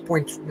 I mean, just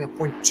point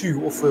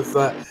 2 off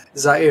of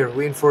Zaire.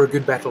 We're in for a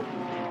good battle.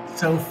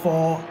 So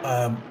far,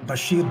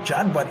 Bashir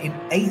Jadwat in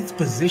 8th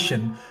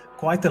position,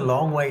 quite a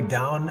long way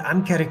down,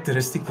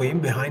 uncharacteristic for him.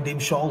 Behind him,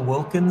 Charles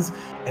Wilkins,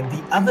 and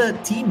the other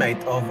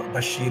teammate of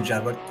Bashir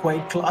Jadwat,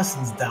 Quade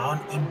Claessen's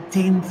down in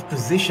 10th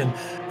position.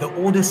 The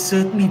order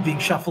certainly being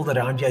shuffled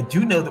around here. I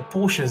do know the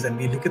Porsches, and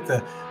we look at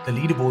the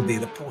leaderboard there,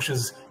 the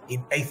Porsches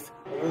in 8th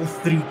all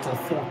through till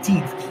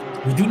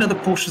 14th. We do know the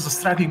Porsches are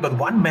struggling, but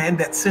one man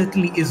that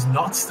certainly is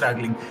not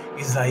struggling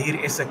is Zahir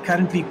Essa,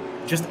 currently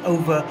just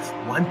over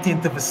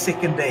 1/10 of a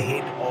second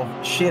ahead of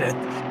Sherratt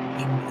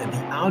in the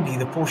Audi,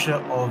 the Porsche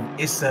of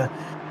Essa.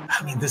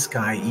 I mean, this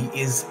guy,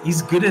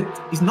 he's good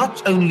at, he's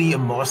not only a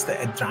master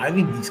at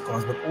driving these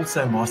cars, but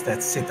also a master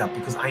at setup,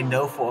 because I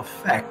know for a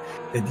fact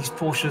that these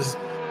Porsches,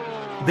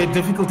 they're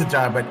difficult to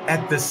drive, but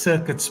at the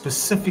circuit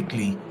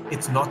specifically,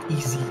 it's not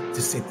easy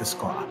to set this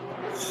car up.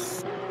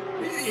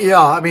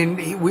 Yeah, I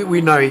mean,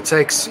 we know he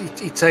takes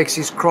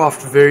his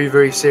craft very,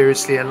 very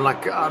seriously, and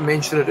like I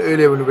mentioned it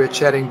earlier when we were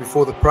chatting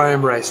before the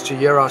Pro-Am race, to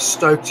hear how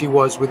stoked he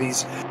was with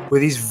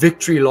his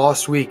victory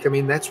last week. I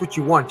mean, that's what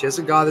you want. As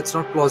a guy that's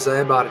not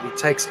blasé about it, he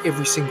takes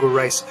every single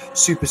race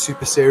super,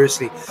 super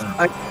seriously.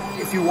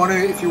 If you want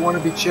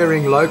to be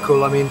cheering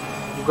local, I mean,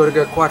 you've got to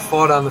go quite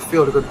far down the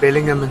field. You've got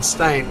Bellingham and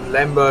Steyn,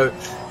 Lambo,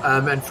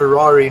 and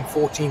Ferrari in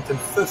 14th and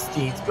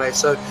 15th place.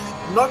 So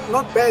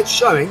not bad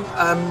showing.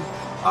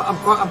 I'm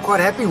quite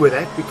happy with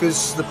that,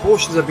 because the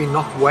Porsches have been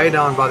knocked way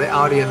down by the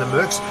Audi and the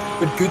Mercs,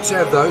 but good to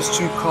have those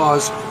two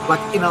cars like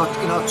in our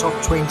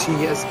top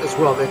 20 as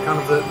well. They're kind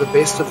of the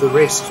best of the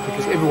rest,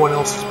 because everyone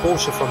else is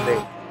Porsche from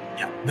there.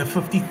 Yeah, the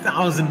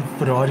 50,000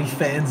 Ferrari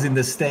fans in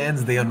the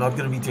stands, they are not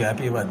going to be too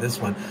happy about this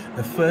one.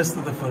 The first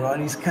of the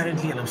Ferraris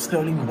currently, and I'm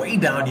scrolling way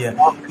down here,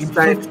 in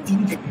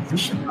 15th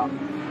position.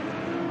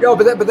 Yeah,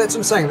 but that's what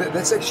I'm saying.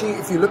 That's actually,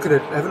 if you look at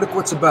it, have a look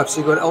what's above. So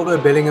you've got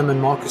Aldo Bellingham and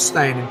Marcus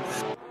Steyn,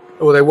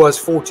 or they was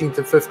 14th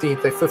and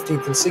 15th, they're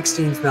 15th and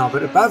 16th now,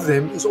 but above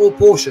them is all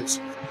Porsches.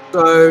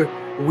 So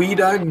we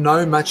don't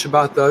know much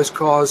about those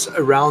cars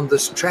around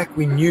this track.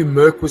 We knew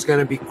Merc was going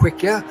to be quick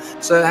here.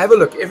 So have a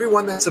look.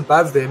 Everyone that's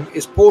above them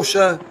is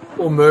Porsche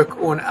or Merc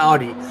or an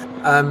Audi.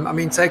 I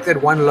mean, take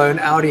that one lone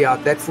Audi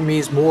out. That for me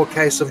is more a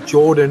case of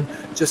Jordan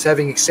just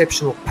having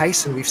exceptional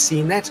pace, and we've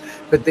seen that.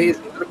 But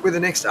look where the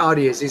next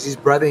Audi is his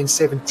brother in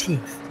 17th.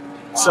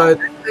 Wow. So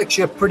that's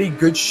actually a pretty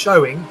good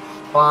showing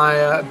by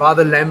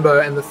the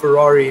Lambo and the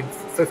Ferrari in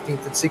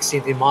 15th and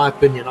 16th, in my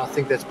opinion. I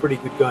think that's pretty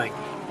good going.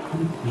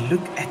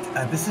 Look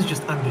at this is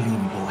just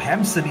unbelievable.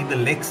 Hampson in the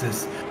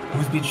Lexus,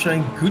 who's been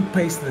showing good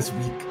pace this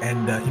week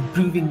and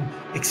improving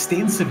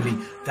extensively,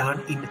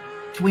 down in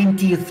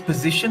 20th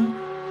position,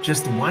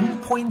 just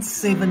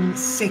 1.7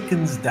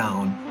 seconds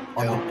down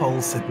on the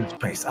pole sitters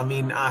pace. I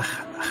mean,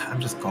 I'm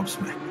just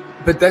gobsmacked.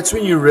 But that's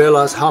when you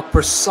realize how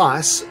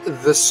precise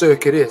this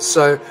circuit is.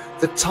 So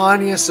the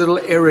tiniest little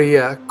error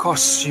here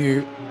costs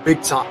you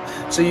big time.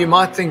 So you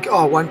might think,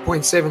 oh,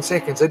 1.7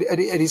 seconds. It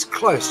is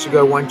close to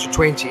go 1 to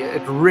 20.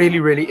 It really,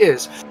 really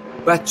is.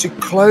 But to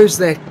close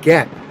that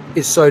gap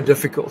is so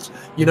difficult.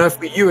 You know,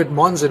 for you at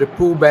Monza to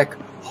pull back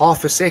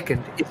half a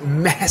second is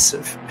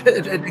massive.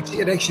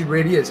 It actually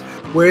really is.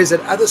 Whereas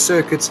at other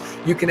circuits,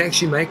 you can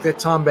actually make that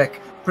time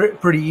back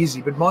pretty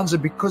easy. But Monza,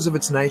 because of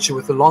its nature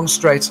with the long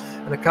straights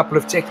and a couple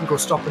of technical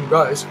stop and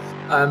goes,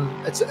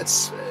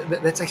 that's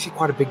actually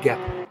quite a big gap.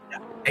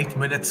 8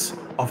 minutes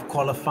of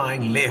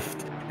qualifying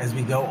left as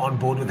we go on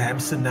board with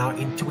Hampson now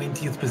in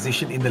 20th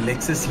position in the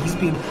Lexus. He's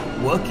been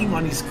working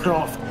on his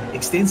craft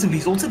extensively.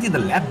 He's also did the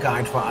lap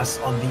guide for us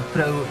on the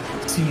Pro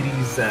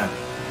Series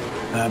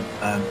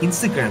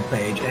Instagram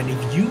page, and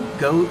if you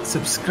go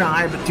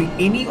subscribe to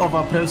any of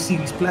our Pro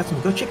Series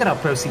platforms, go check out our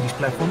Pro Series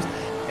platforms,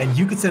 and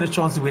you could stand a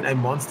chance to win a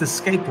monster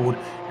skateboard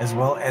as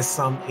well as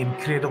some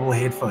incredible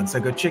headphones. So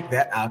go check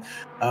that out.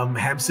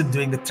 Hampson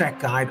doing the track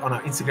guide on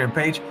our Instagram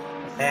page.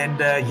 And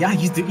yeah,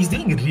 he's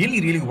doing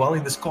really, really well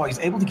in this car. He's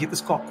able to get this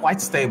car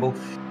quite stable,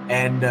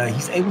 and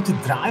he's able to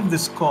drive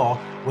this car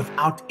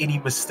without any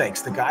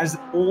mistakes. The guys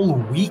all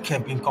week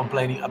have been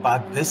complaining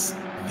about this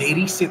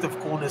very set of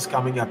corners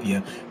coming up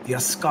here. The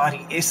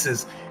Ascari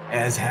S's,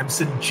 as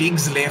Hampson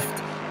jigs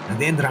left and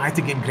then right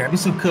again, grabbing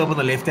some curb on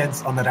the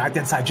right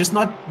hand side, just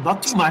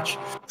not too much,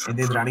 and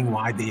then running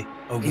wide there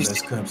over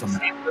those curbs on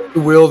the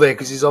wheel there,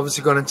 because he's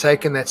obviously gone and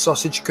taken that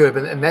sausage curb,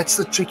 and that's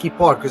the tricky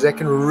part, because that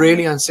can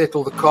really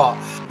unsettle the car.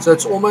 So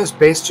it's almost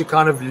best to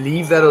kind of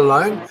leave that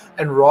alone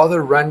and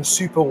rather run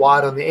super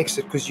wide on the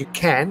exit, because you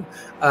can.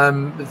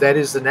 That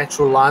is the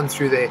natural line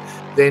through there,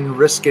 then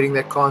risk getting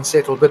that car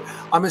unsettled. But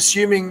I'm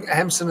assuming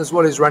Hampson as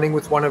well is running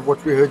with one of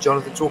what we heard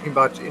Jonathan talking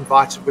about,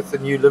 invited with the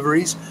new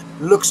liveries.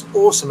 Looks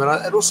awesome,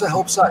 and it also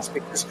helps us,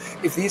 because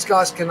if these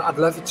guys can, I'd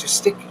love it to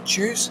stick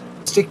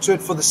to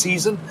it for the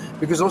season,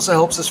 because it also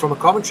helps us from a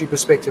commentary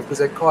perspective, because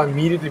that car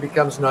immediately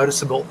becomes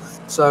noticeable.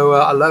 So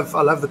I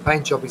love the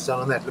paint job he's done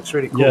on that. Looks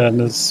really cool. Yeah,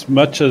 and as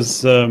much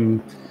as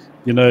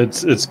you know,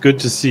 it's good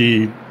to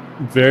see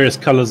various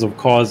colors of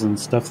cars and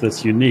stuff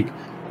that's unique.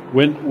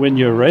 When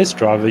you're a race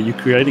driver, you're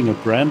creating a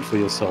brand for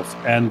yourself,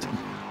 and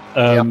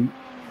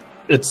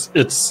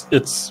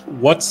it's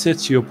what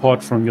sets you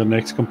apart from your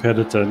next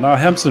competitor. Now,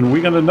 Hampson,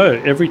 we're going to know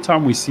every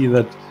time we see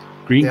that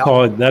green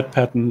car, that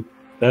pattern,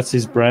 that's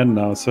his brand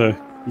now. So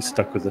he's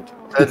stuck with it.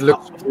 That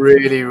looks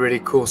really,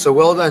 really cool. So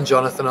well done,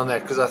 Jonathan, on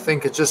that, because I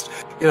think it's just,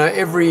 you know,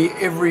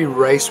 every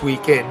race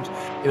weekend,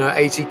 you know,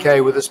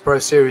 ATK with this Pro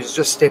Series is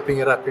just stepping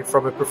it up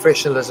from a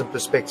professionalism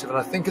perspective. And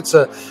I think it's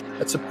a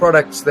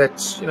product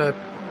that, you know,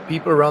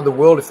 people around the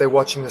world, if they're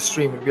watching the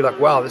stream, would be like,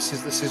 wow, this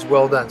is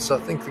well done. So I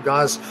think the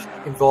guys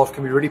involved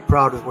can be really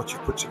proud of what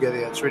you've put together.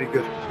 It's really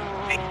good.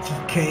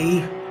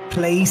 ATK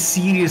play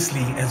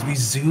seriously as we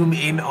zoom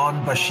in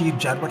on Bashir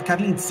Jadwat,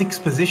 currently in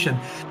 6th position.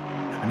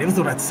 I never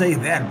thought I'd say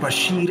that.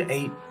 Bashir,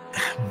 a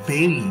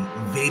very,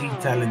 very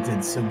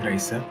talented sim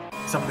racer,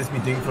 someone that's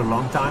been doing it for a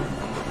long time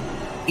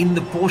in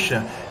the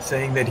Porsche,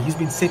 saying that he's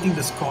been setting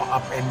this car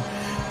up and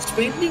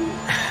spending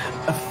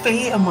a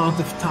fair amount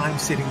of time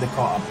setting the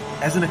car up.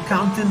 As an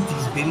accountant,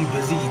 he's very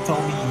busy. He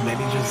told me he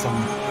manages some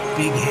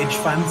big hedge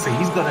funds, so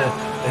he's got a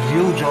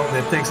real job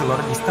that takes a lot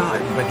of his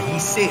time. But he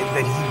said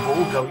that he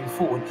will, going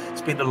forward,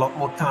 spend a lot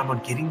more time on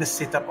getting the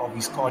setup of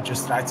his car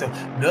just right. So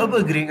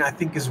Nürburgring, I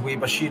think, is where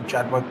Bashir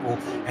Jadwat will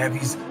have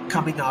his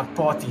coming out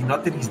party.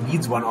 Not that he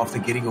needs one after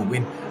getting a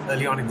win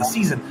early on in the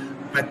season,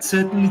 but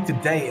certainly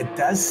today it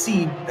does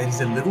seem that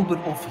he's a little bit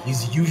off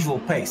his usual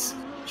pace,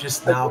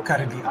 just now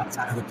currently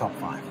outside of the top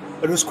 5.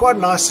 It was quite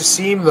nice to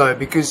see him, though,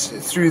 because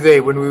through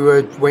there, when we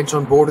went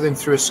on board with him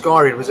through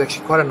Ascari, it was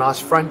actually quite a nice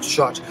front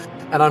shot.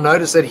 And I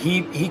noticed that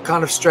he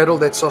kind of straddled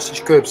that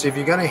sausage curb. So if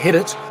you're going to hit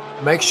it,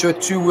 make sure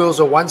 2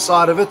 wheels are one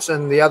side of it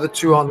and the other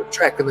 2 on the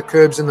track and the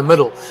curb's in the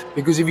middle.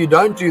 Because if you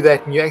don't do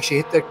that and you actually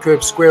hit that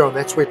curb square on,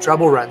 that's where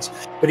trouble runs.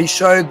 But he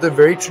showed the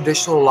very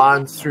traditional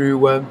line through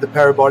the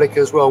parabolic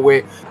as well,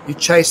 where you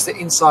chase the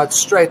inside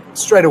straight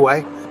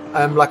away.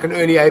 Like an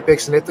early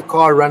apex, and let the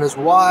car run as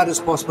wide as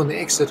possible on the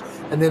exit,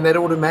 and then that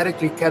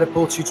automatically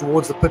catapults you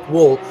towards the pit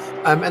wall.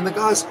 And the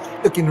guys,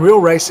 look, in real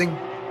racing,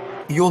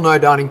 you'll know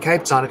down in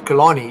Cape Town at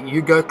Kyalami,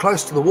 you go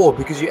close to the wall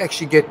because you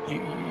actually get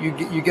you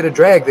get a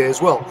drag there as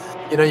well.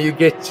 You know, you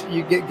get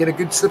a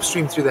good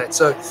slipstream through that.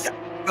 So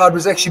it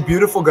was actually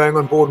beautiful going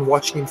on board and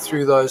watching him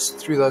through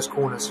those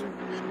corners.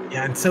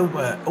 Yeah, and so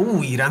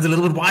he runs a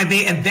little bit wide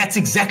there, and that's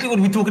exactly what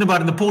we're talking about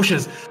in the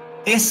Porsches.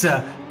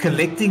 Essa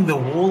collecting the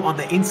wall on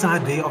the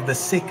inside there of the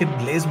second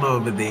Lesmo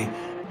over there,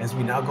 as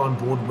we now go on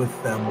board with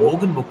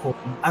Morgan McCall,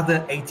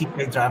 other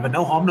ATK driver.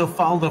 No harm, no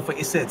foul though for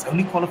Essa. It's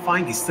only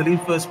qualifying. He's still in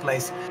first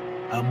place.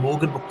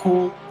 Morgan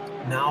McCall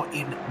now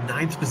in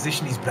 9th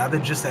position. His brother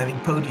just having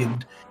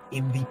podiumed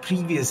in the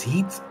previous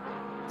heat.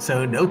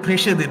 So no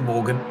pressure then,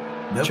 Morgan.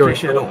 No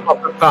pressure at all.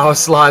 Proper power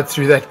slide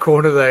through that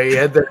corner there. He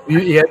had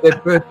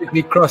that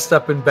perfectly crossed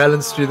up and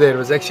balanced through there. It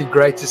was actually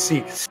great to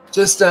see.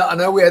 Just I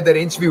know we had that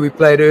interview we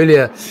played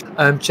earlier,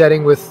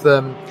 chatting with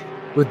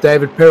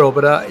David Perel,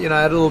 but I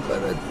had a little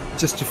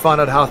just to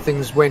find out how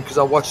things went, because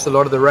I watched a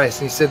lot of the race,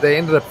 and he said they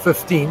ended up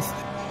 15th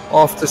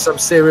after some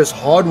serious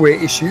hardware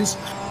issues.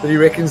 But he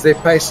reckons their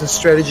pace and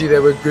strategy, they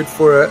were good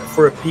for a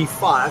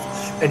P5,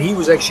 and he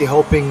was actually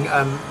helping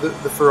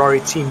the Ferrari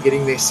team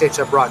getting their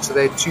setup right. So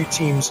they had 2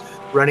 teams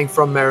running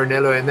from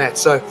Maranello and that.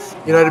 So,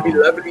 it'd be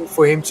lovely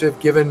for him to have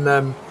given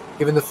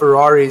the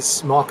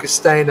Ferraris, Marcus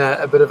Steiner,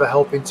 a bit of a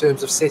help in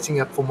terms of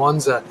setting up for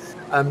Monza.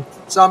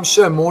 So I'm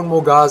sure more and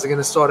more guys are going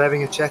to start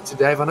having a chat to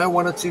Dave. I know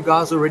 1 or 2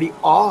 guys already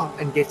are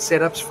and get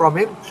setups from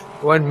him.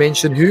 I won't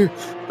mention who,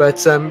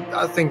 but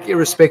I think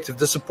irrespective,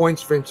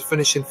 disappointed for him to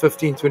finish in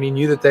 15th when he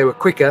knew that they were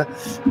quicker.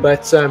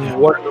 But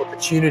what an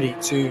opportunity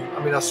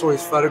I saw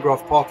his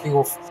photograph parking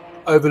off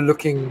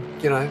overlooking,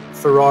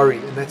 Ferrari,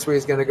 and that's where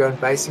he's going to go and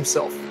base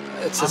himself.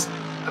 It's just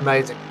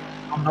amazing.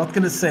 I'm not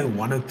going to say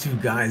 1 or 2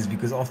 guys,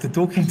 because after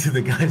talking to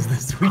the guys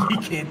this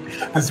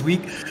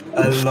week,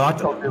 a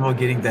lot of them are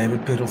getting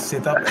David Perel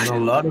set up, and a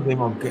lot of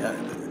them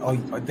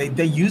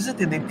they use it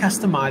and then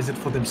customize it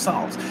for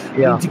themselves.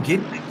 Yeah. To get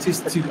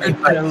access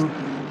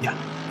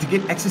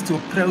to a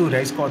pro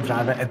race car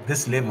driver at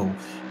this level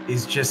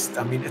is just,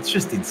 it's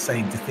just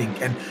insane to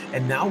think.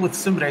 And now with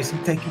sim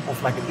racing taking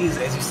off like it is,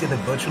 as you said, the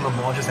virtual Le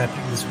Mans is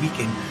happening this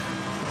weekend,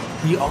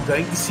 we are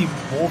going to see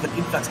more of an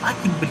influx. I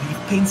couldn't believe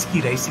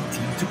Penske Racing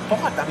Team took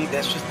part.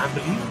 That's just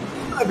unbelievable.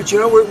 No, but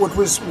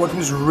what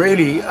was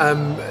really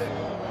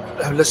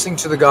listening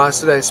to the guys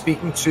today,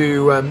 speaking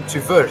to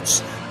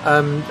Wirtz,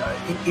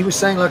 he was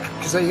saying,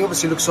 because he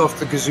obviously looks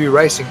after Gazoo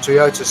Racing,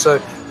 Toyota, so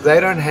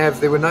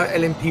there were no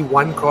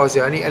LMP1 cars,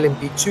 there were only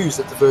LMP2s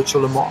at the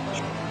virtual Le Mans.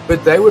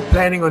 But they were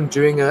planning on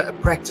doing a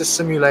practice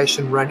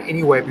simulation run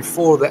anyway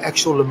before the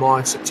actual Le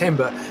Mans in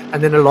September.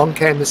 And then along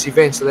came this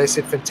event. So they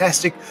said,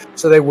 fantastic.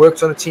 So they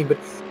worked on a team. But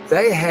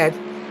they had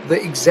the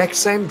exact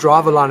same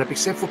driver lineup,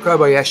 except for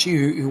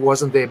Kobayashi, who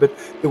wasn't there. But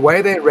the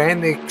way they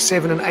ran their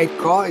 7 and 8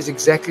 car is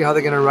exactly how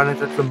they're going to run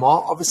it at Le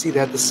Mans. Obviously, they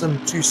had the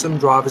 2 sim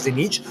drivers in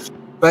each.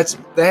 But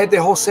they had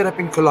their whole setup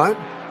in Cologne.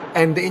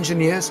 And the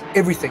engineers,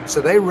 everything.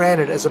 So they ran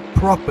it as a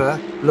proper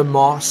Le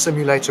Mans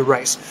simulator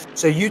race.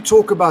 So you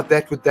talk about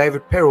that with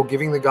David Perel,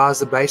 giving the guys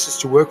the basis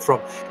to work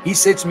from. He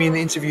said to me in the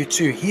interview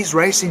too, his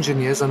race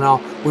engineers are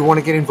now, we want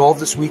to get involved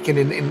this weekend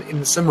in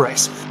the sim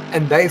race.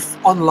 And they've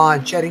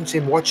online chatting to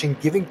him, watching,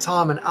 giving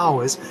time and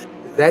hours.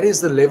 That is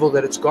the level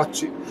that it's got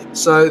to.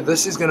 So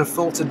this is going to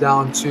filter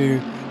down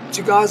to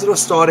guys that are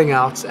starting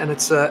out, and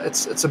it's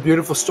a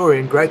beautiful story,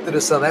 and great that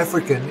a South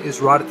African is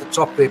right at the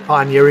top there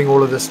pioneering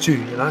all of this too,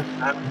 I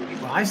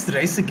used to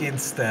race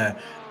against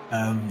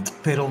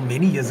Perel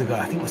many years ago.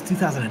 I think it was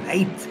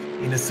 2008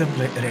 in a sim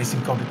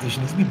racing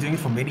competition. He's been doing it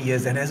for many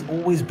years and has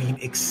always been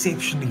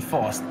exceptionally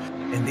fast,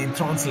 and then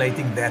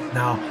translating that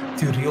now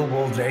to real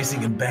world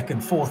racing and back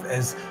and forth.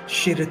 As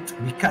Sherritt,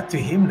 we cut to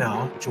him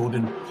now,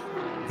 Jordan,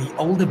 the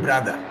older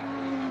brother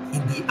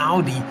in the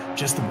Audi,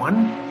 just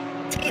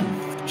 1/10,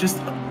 just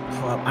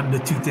under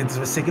 2/10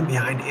 of a second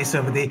behind S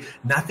over there.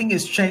 Nothing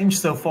has changed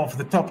so far for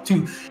the top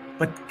 2.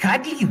 But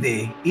Cuddly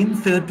there in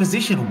third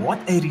position. What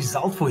a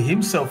result for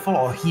him so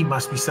far. He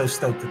must be so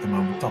stoked at the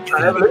moment. Top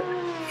three.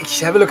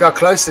 Have a look how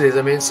close it is.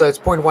 I mean, so it's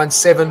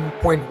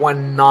 0.17,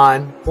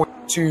 0.19,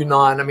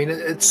 0.29. I mean,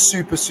 it's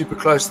super, super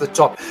close to the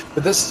top.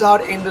 But this is how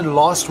it ended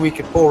last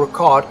week at Paul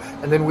Ricard.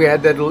 And then we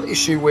had that little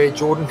issue where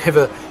Jordan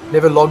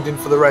never logged in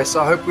for the race.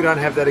 So I hope we don't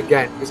have that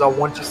again, because I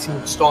want to see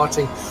him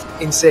starting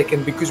in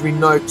second, because we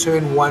know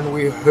turn one,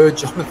 we heard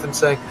Jonathan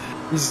saying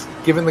he's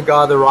given the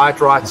guy the right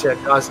here.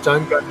 Guys,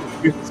 don't go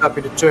this up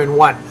into turn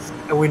one.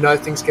 And we know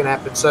things can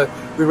happen. So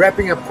we're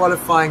wrapping up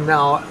qualifying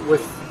now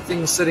with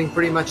things sitting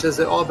pretty much as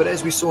they are. But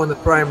as we saw in the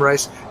Pro-Am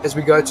race, as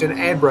we go to an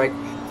ad break,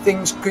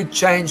 things could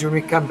change when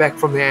we come back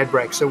from the ad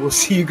break. So we'll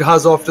see you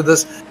guys after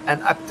this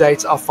and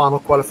update our final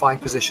qualifying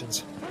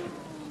positions.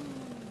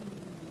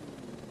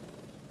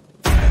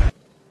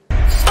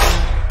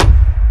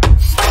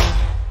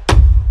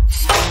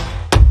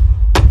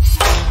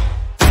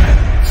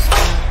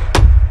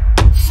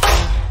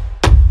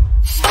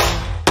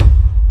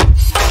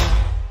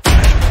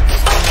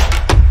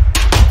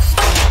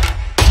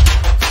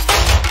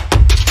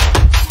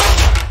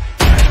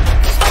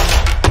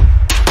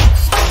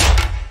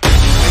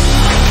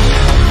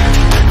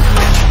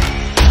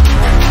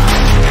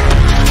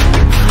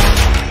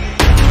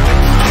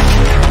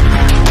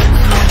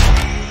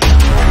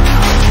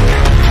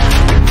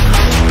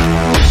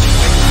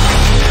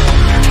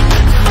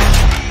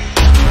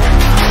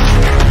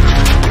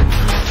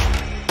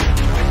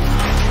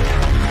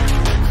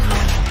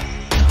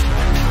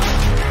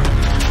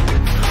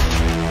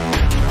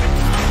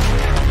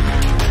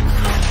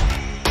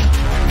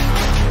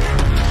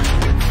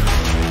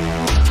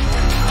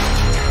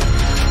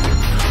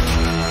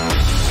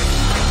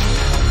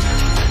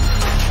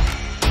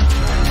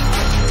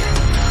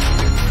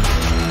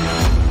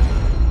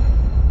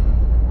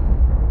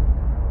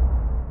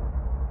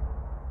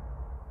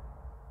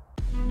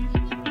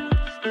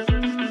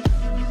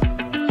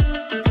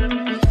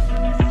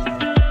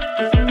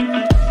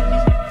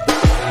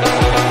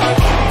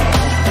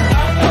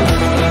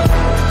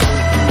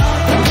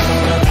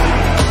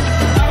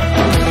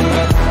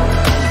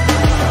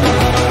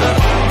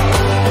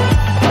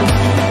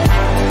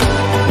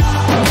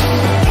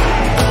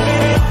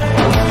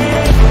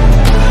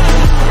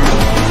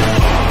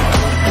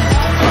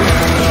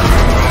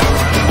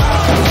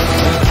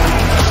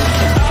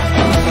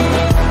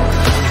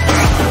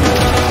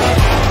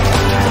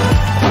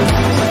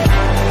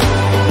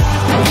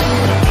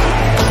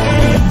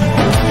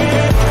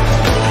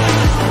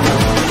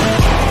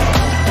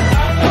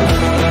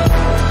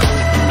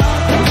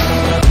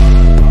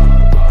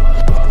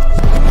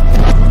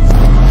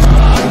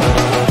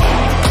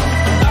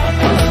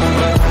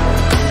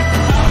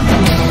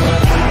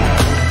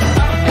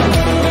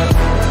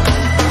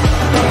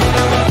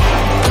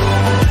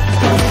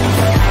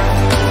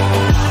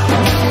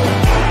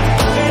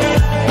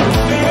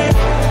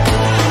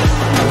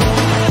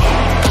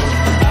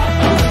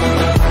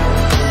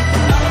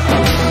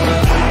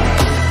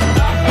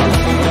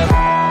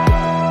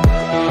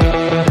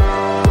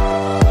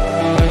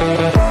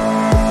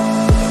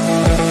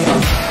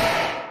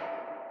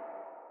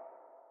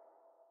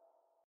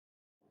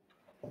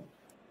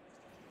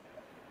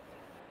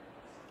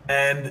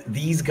 And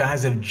these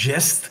guys have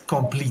just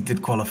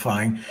completed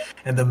qualifying.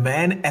 And the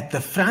man at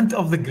the front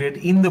of the grid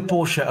in the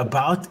Porsche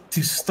about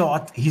to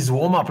start his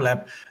warm-up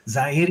lap,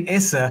 Zahir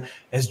Essa,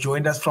 has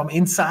joined us from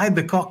inside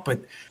the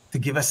cockpit to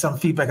give us some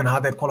feedback on how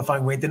that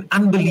qualifying went. An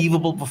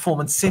unbelievable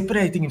performance,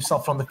 separating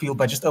himself from the field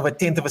by just over a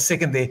tenth of a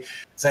second there.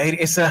 Zahir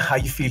Essa, how are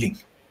you feeling?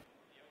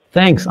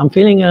 Thanks. I'm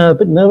feeling a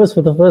bit nervous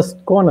for the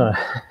first corner.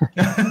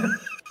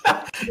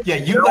 Yeah,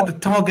 you've got the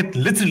target,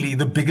 literally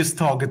the biggest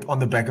target on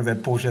the back of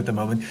that Porsche at the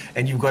moment,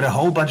 and you've got a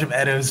whole bunch of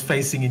arrows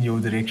facing in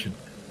your direction.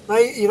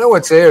 Hey, you know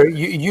what's there?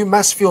 You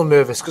must feel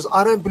nervous, because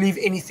I don't believe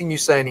anything you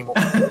say anymore.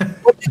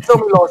 What did you tell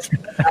me last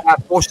week?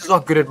 Porsche's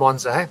not good at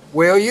Monza, eh?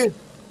 Where are you?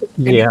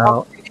 Any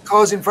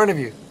cars in front of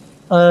you?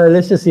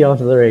 Let's just see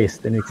after the race,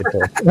 then we can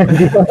talk.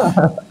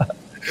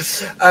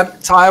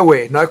 Tire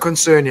wear, no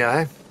concern here,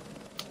 eh?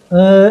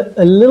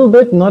 A little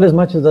bit, not as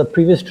much as the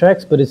previous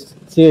tracks, but it's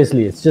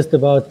just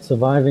about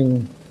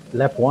surviving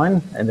lap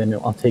one, and then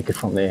I'll take it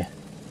from there.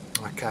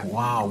 Okay.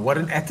 Wow, what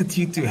an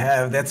attitude to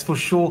have. That's for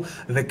sure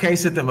the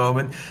case at the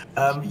moment.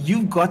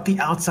 You've got the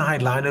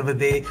outside line over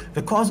there.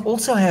 The cars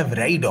also have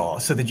radar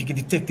so that you can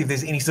detect if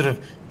there's any sort of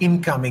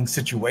incoming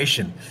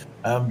situation.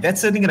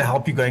 That's certainly going to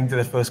help you going to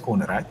the first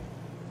corner, right?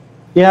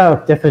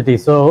 Yeah, definitely.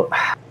 So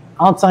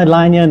outside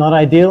line here, not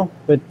ideal,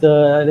 but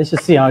let's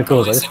just see how it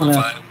goes. I just want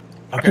to...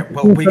 Okay,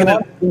 well, we're going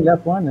to...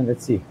 lap one, and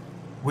let's see.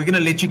 We're going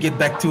to let you get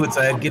back to it,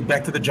 Zahir, get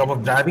back to the job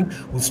of driving.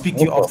 We'll speak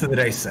to you after the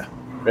race, sir.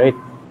 Great.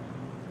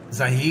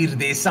 Zahir,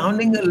 they're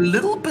sounding a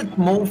little bit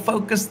more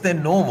focused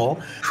than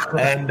normal,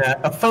 and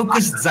a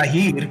focused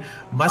Zahir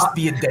must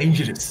be a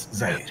dangerous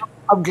Zahir.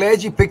 I'm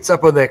glad you picked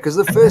up on that, because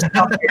the first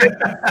time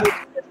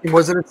he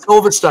was at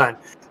Silverstone,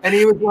 and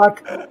he was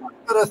like,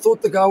 but I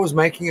thought the guy was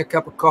making a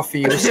cup of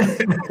coffee.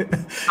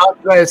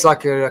 It's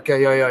like,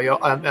 okay, yeah.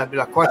 I'm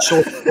like quite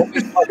short.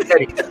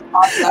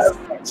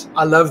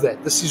 I love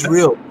that. This is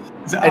real.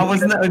 So I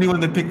wasn't the only one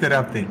that picked it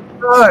up then.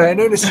 No, I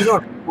noticed you're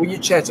not. When you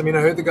chat, I mean,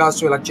 I heard the guys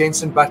talk like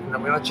Jensen Button. I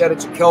mean, I chatted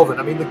to Kelvin.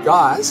 I mean, the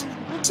guys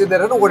said they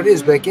don't know what it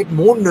is, but they get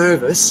more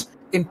nervous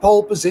in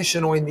pole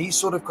position or in these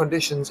sort of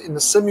conditions in the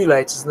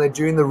simulators than they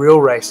do in the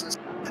real races.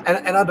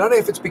 And I don't know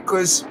if it's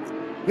because,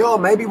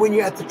 maybe when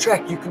you're at the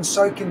track, you can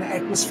soak in the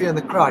atmosphere and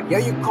the crowd. Yeah,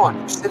 you can't.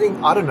 You're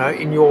sitting, I don't know,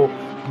 in your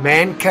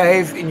man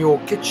cave, in your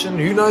kitchen,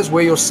 who knows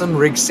where your sim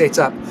rig's set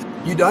up.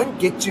 You don't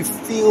get to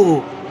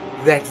feel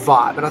that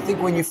vibe. And I think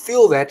when you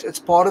feel that, it's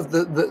part of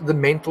the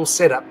mental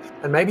setup.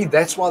 And maybe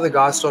that's why the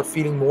guys start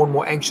feeling more and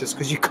more anxious,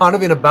 because you're kind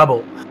of in a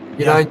bubble.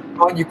 You know,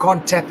 you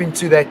can't tap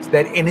into that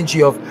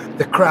energy of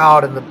the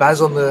crowd and the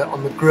buzz on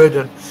the grid,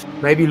 and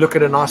maybe look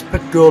at a nice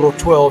pit girl or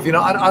 12. You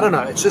know, I don't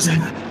know. It's just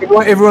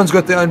everyone's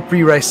got their own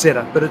pre-race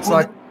setup, but it's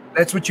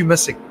that's what you're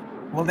missing.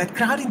 Well, that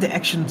crowd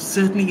interaction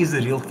certainly is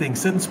a real thing.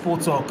 Certain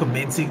sports are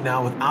commencing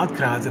now without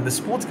crowds, and the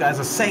sports guys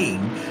are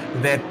saying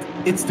that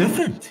it's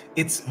different.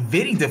 It's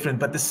very different.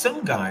 But the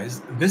sim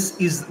guys, this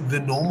is the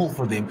normal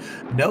for them.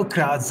 No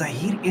crowds.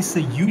 Zahir is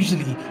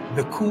usually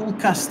the cool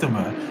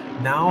customer.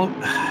 Now,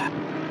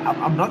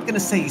 I'm not going to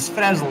say he's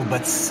frazzled,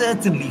 but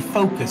certainly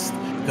focused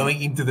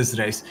going into this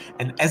race.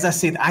 And as I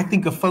said, I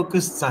think a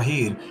focused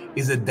Zahir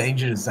is a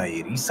dangerous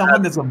Zahir. He's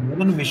someone that's got more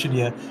on a mission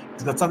here.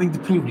 He's got something to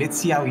prove. Let's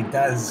see how he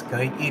does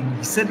going in.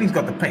 He certainly's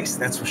got the pace,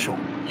 that's for sure.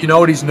 You know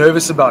what he's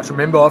nervous about?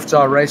 Remember after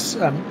our race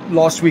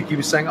last week, he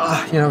was saying,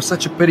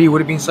 such a pity. It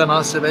would have been so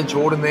nice to have had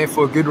Jordan there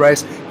for a good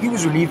race. He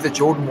was relieved that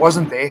Jordan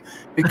wasn't there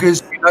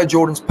because we know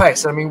Jordan's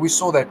pace. I mean, we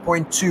saw that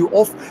 0.2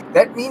 off.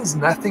 That means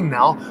nothing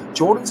now.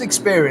 Jordan's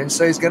experience,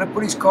 so he's going to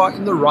put his car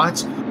in the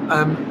right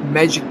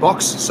magic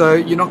box. So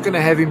you're not going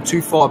to have him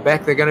too far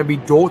back. They're going to be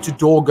door to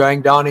door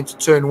going down into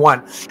turn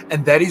 1.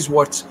 And that is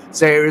what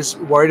Zahir is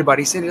worried about.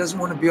 He said he doesn't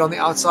want to be on the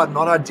outside.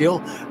 Not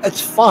ideal.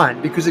 It's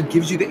fine because it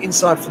gives you the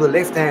inside for the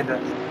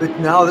left-hander. But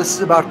now this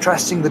is about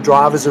trusting the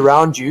drivers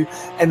around you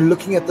and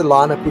looking at the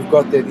lineup we've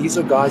got there. These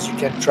are guys you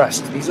can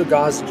trust. These are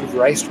guys that you've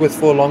raced with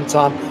for a long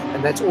time.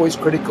 And that's always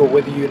critical,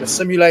 whether you're in a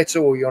simulator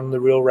or you're on the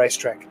real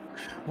racetrack.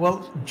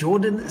 Well,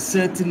 Jordan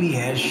certainly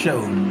has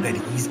shown that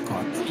he's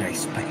got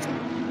race pace.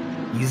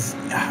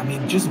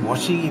 Just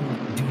watching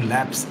him do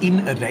laps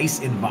in a race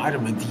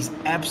environment, he's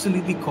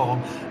absolutely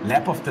calm,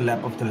 lap after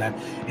lap after lap,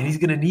 and he's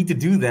going to need to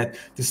do that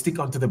to stick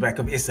onto the back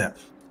of Essa.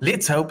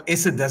 Let's hope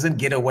Essa doesn't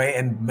get away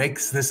and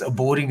makes this a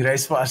boring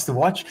race for us to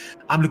watch.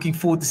 I'm looking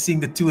forward to seeing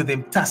the two of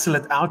them tussle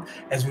it out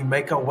as we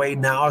make our way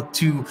now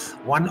to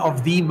one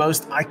of the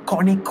most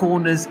iconic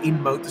corners in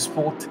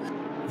motorsport,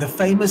 the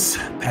famous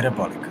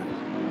Parabolic.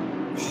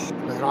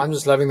 I'm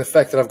just loving the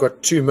fact that I've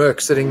got two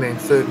Mercs sitting there in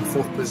 3rd and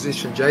 4th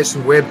position.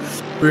 Jason Webb,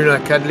 Bruno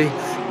Cadley.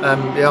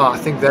 I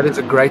think that is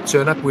a great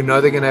turn-up. We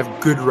know they're going to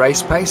have good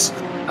race pace.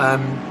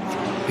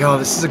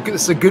 This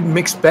is a good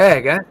mixed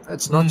bag.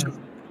 It's not just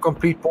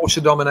complete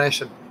Porsche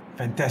domination.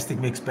 Fantastic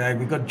mixed bag.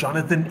 We've got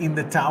Jonathan in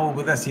the tower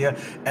with us here.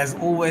 As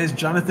always,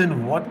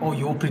 Jonathan, what are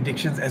your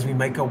predictions as we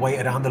make our way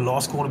around the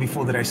last corner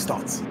before the race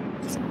starts?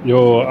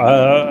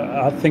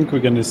 I think we're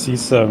going to see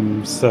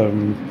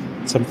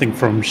something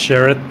from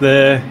Sherritt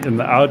there in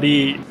the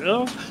Audi.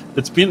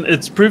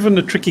 It's proven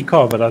a tricky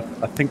car, but I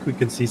think we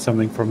can see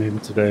something from him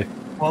today.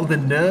 Well, the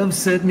nerves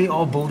certainly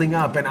are building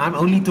up, and I'm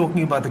only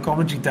talking about the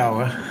commentary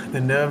tower.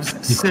 The nerves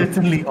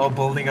certainly are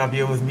building up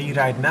here with me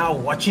right now.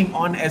 Watching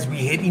on as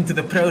we head into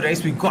the pro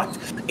race, we've got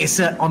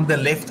Essa on the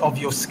left of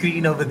your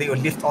screen over there, or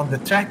left on the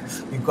track.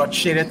 We've got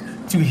Sherritt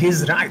to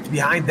his right.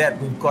 Behind that,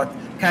 we've got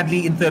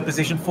Cadley in 3rd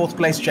position, 4th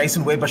place,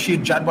 Jason Webb,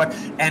 Bashir Jadwat,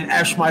 and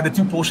Ashmai, the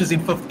two Porsches in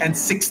 5th and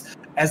 6th.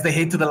 As they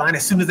head to the line,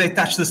 as soon as they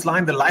touch this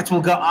line, the lights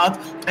will go out,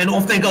 and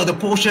off they go. The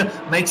Porsche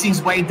makes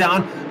his way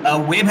down.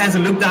 Webb has a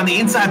look down the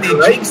inside there,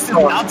 Jinx to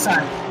the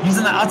outside,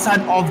 using the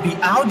outside of the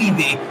Audi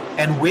there,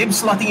 and Webb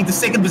slotting into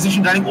 2nd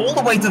position, running all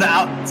the way to the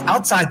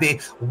outside there.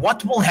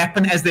 What will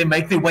happen as they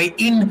make their way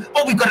in?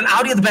 Oh, we've got an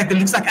Audi at the back that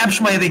looks like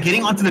Abschmeyer. They're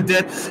getting onto the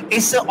dirt.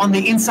 Essa on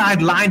the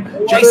inside line.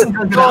 Jason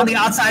goes around the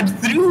outside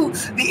through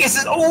the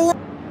Essa. Oh!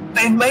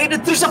 They've made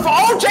it through so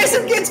far. Oh,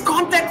 Jason gets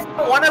contact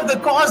from one of the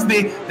cars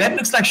there. That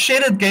looks like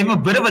Sherritt gave him a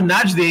bit of a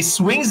nudge there,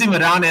 swings him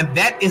around, and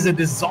that is a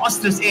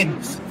disastrous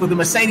end for the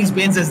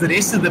Mercedes-Benz as the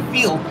rest of the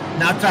field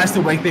now tries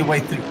to work their way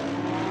through.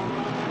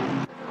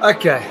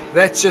 Okay,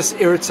 that just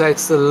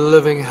irritates the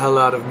living hell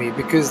out of me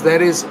because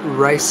that is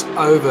race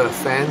over,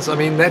 fans. I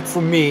mean, that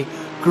for me,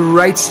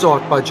 great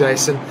start by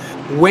Jason.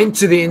 Went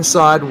to the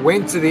inside,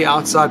 went to the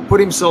outside,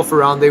 put himself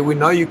around there. We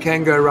know you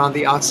can go around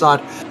the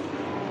outside.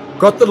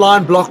 Got the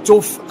line blocked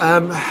off.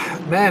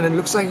 Man, it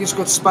looks like he just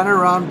got spun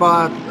around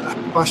by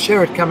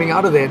Sherritt coming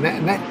out of there.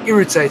 And that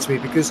irritates me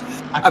because...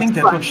 I think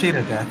that was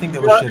Sherritt there. I think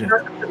that was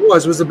Sherritt.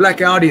 It was the black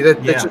Audi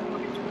that just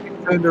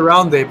turned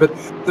around there. But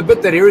the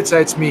bit that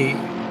irritates me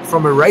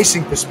from a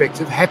racing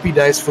perspective, happy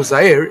days for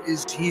Zahir,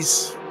 is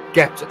he's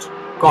gapped it.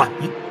 Gone.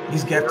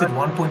 He's gapped at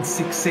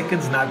 1.6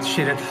 seconds now to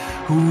Sherrod,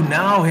 who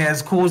now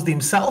has caused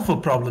himself a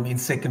problem in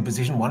second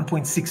position,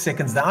 1.6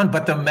 seconds down.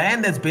 But the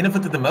man that's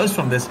benefited the most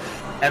from this,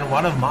 and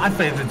one of my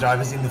favorite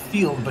drivers in the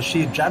field,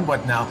 Bashir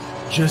Jadwat, now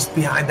just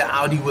behind the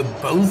Audi with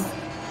both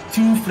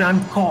two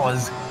front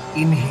cars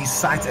in his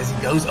sights as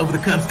he goes over the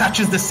curbs,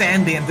 touches the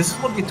sand there. And this is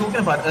what we're talking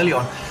about earlier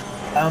on.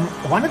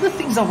 One of the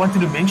things I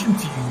wanted to mention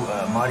to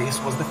you, Marius,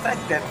 was the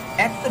fact that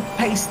at the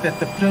pace that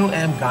the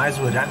Pro-Am guys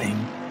were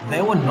running,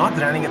 they were not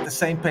running at the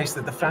same pace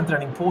that the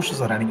front-running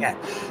Porsches are running at.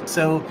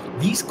 So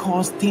these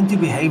cars tend to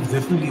behave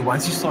differently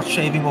once you start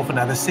shaving off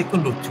another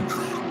second or two.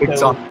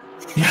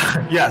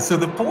 Yeah. So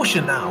the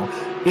Porsche now,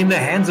 in the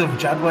hands of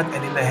Jadwat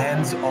and in the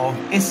hands of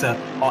Essa,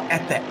 are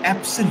at the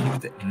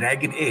absolute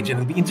ragged edge. And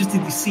it'll be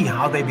interesting to see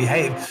how they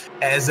behave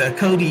as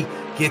Cody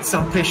gets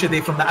some pressure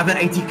there from the other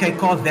ATK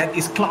car. That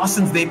is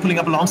Claessen's there pulling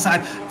up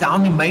alongside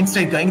down the main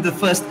straight, going to the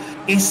first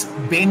S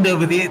bend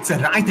over there. It's a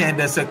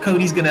right-hander, so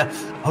Cody's going to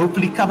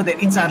hopefully cover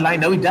that inside line.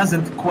 No, he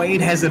doesn't.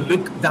 Quaid has a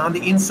look down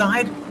the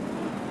inside,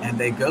 and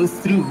they go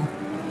through.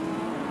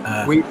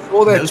 We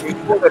saw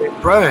that in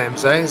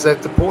Pro-Ams, is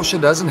that the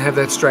Porsche doesn't have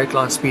that straight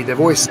line speed. They've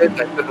always said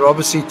that, but it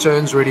obviously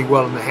turns really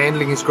well, and the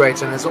handling is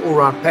great, and as an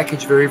all-round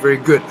package, very, very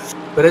good.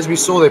 But as we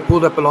saw, they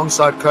pulled up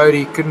alongside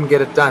Cody, couldn't get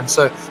it done.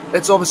 So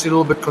that's obviously a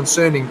little bit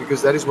concerning,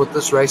 because that is what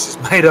this race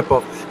is made up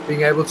of,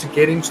 being able to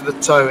get into the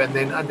toe and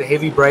then under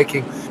heavy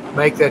braking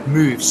make that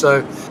move.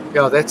 So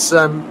yeah, that's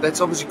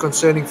obviously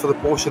concerning for the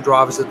Porsche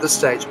drivers at this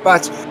stage.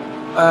 But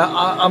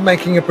I'm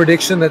making a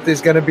prediction that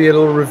there's going to be a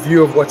little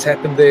review of what's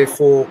happened there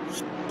for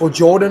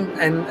Jordan,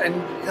 and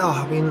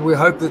I mean, we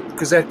hope that,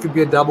 because that could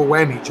be a double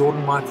whammy.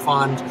 Jordan might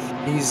find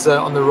he's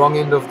on the wrong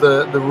end of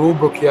the rule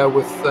book here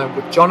with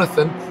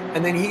Jonathan,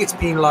 and then he gets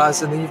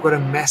penalized, and then you've got a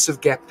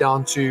massive gap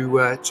down to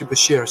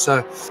Bashir. So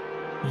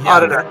yeah, I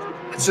don't know,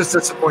 it's just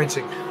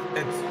disappointing.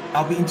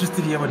 I'll be interested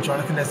to hear what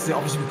Jonathan has to say.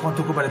 Obviously, we can't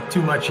talk about it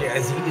too much here,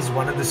 as he is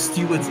one of the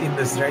stewards in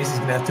this race. He's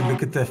going to have to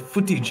look at the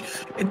footage.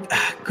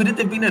 Could it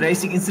have been a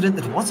racing incident?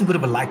 It was a bit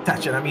of a light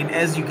touch. And I mean,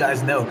 as you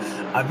guys know,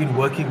 I've been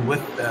working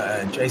with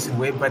Jason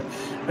Webb, but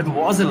it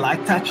was a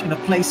light touch in a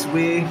place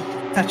where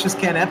touches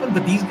can happen.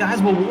 But these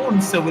guys were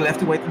warned, so we'll have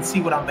to wait and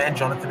see what our man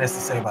Jonathan has to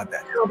say about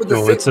that.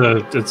 No, it's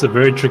a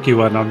very tricky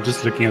one. I'm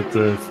just looking at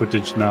the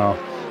footage now.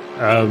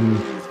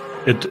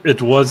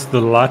 It was the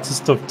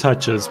lightest of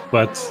touches,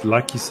 but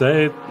like you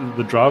say,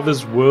 the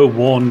drivers were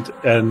warned,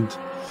 and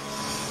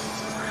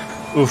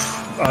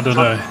I don't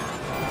know.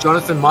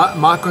 Jonathan,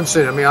 my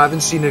concern, I mean, I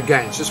haven't seen it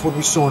again. It's just what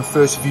we saw on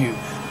first view.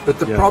 But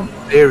the problem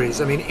there is,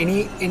 I mean,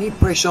 any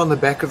pressure on the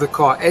back of the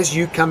car, as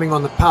you coming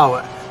on the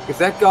power, if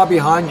that guy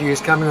behind you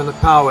is coming on the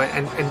power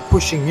and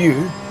pushing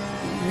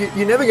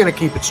you're never going to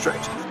keep it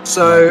straight.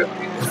 So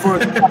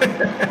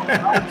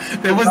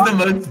that was the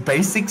most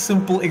basic,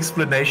 simple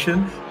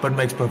explanation, but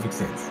makes perfect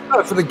sense.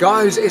 No, for the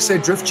guy who's SA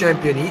Drift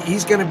champion,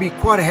 he's going to be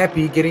quite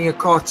happy getting a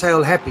car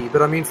tail happy.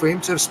 But I mean, for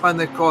him to have spun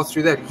that car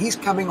through that, he's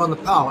coming on the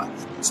power.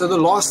 So the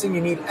last thing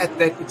you need at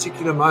that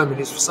particular moment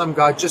is for some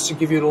guy just to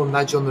give you a little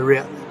nudge on the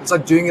rear. It's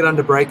like doing it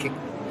under braking.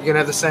 You're going to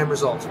have the same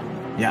result.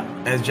 Yeah,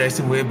 as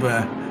Jason Webb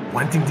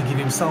wanting to give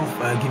himself,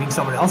 giving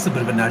someone else a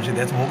bit of a nudge.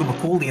 That's Morgan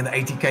McCauley in the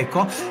ATK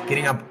car,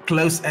 getting up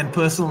close and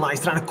personal. He's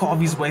trying to carve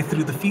his way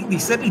through the field. He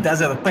certainly does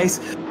have a pace,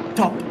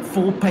 top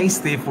 4 pace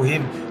there for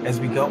him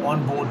as we go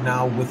on board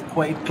now with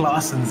Quaid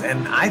Claessen's.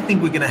 And I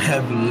think we're going to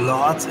have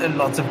lots and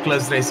lots of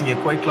close racing here.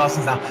 Quaid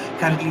Claessen's now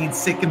currently in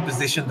second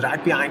position,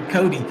 right behind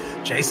Cody.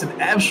 Jason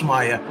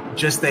Abschmeyer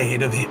just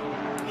ahead of him.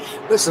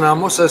 Listen,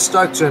 I'm also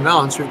stoked to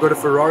announce we've got a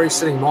Ferrari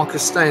sitting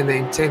Marcus Steyn there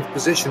in 10th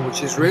position,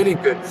 which is really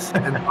good,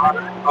 and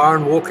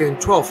Aaron Walker in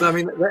 12th. I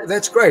mean,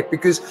 that's great,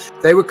 because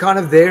they were kind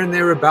of there and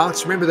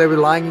thereabouts. Remember, they were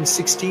lying in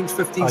 16th,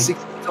 15th,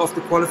 16th after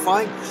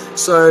qualifying.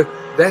 So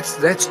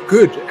that's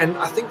good, and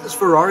I think this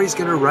Ferrari is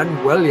going to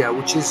run well here,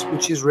 which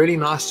is really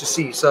nice to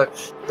see. So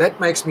that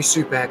makes me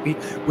super happy.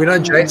 We know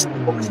Jason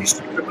obviously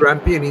super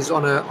grumpy, and he's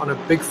on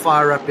a big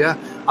fire up here.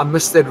 I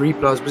missed that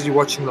replay. I was busy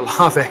watching the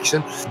live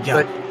action.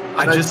 Yeah. But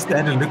I just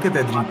had a look at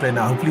that replay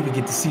now. Hopefully we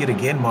get to see it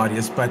again,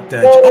 Marius. But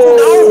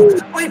oh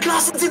no! Quaid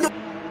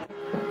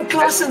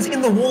Claessen's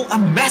in the wall. A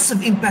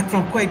massive impact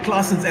from Quaid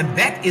Claessen's, and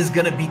that is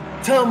going to be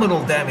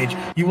terminal damage.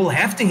 You will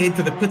have to head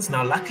to the pits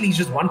now. Luckily, he's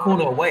just one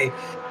corner away,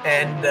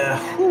 and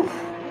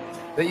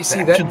you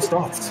see the action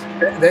starts.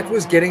 That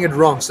was getting it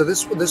wrong. So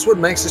this what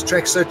makes this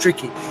track so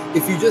tricky.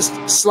 If you just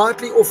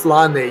slightly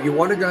offline there, you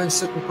want to go and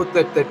sit and put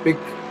that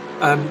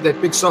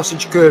big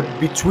sausage curb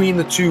between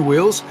the two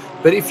wheels.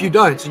 But if you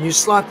don't, and you're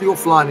slightly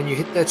offline and you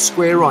hit that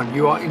square on,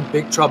 you are in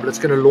big trouble. It's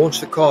going to launch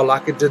the car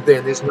like it did there,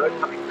 and there's no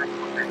coming back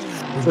from that.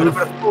 So we've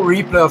got a full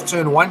replay of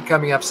turn 1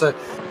 coming up. So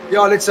yeah,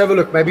 let's have a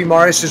look. Maybe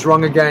Marius is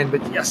wrong again,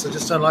 but yes, I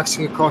just don't like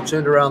seeing a car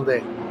turned around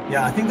there.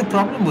 Yeah, I think the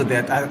problem with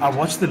that, I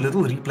watched the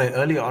little replay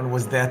earlier on,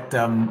 was that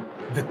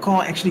the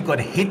car actually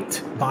got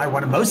hit by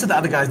one. Most of the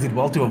other guys did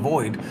well to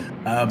avoid,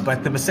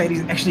 but the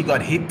Mercedes actually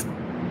got hit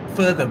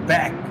further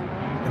back.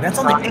 And that's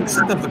on the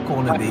exit of the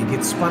corner there. You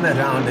get spun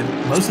around,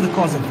 and most of the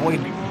cars avoid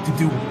to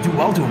do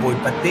well to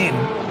avoid, but then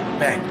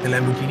bang, the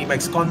Lamborghini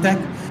makes contact.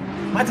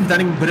 might have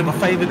done him a bit of a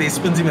favor there,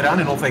 spins him around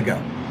and off they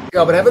go.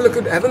 Yeah, but have a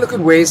look at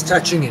where he's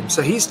touching him.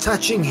 So he's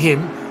touching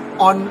him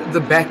on the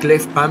back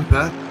left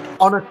bumper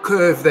on a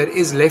curve that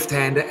is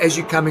left-hander as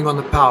you're coming on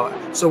the power.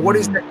 So what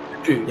is that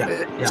going to do?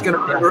 It's going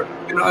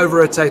to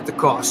over-rotate the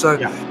car. So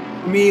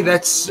for me,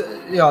 that's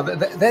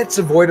that's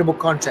avoidable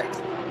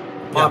contact.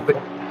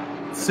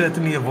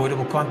 Certainly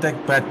avoidable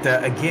contact, but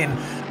again,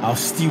 our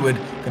steward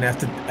gonna have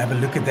to have a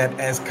look at that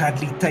as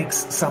Cuddly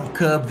takes some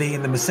curb there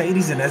in the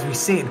Mercedes. And as we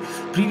said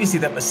previously,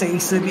 that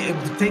Mercedes certainly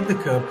able to take the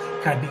curb.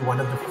 Cuddly, one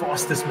of the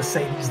fastest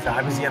Mercedes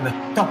drivers here, and the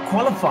top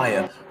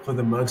qualifier for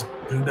the Mercs.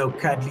 Bruno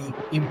Cuddly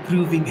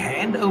improving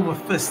hand over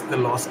fist the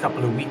last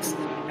couple of weeks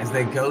as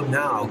they go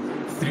now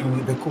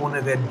through the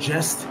corner that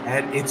just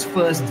had its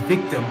first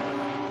victim.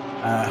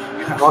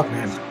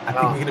 Man, I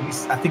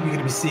think we're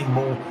gonna be seeing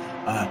more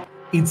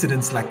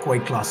incidents like Koi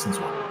Klaassen's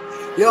one.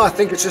 Yeah, I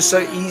think it's just so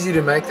easy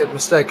to make that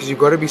mistake because you've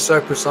got to be so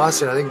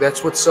precise, and I think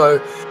that's what's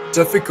so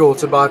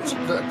difficult about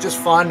just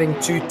finding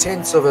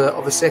 0.2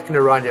 of a second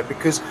around here,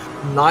 because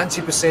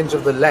 90%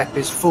 of the lap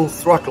is full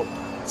throttle.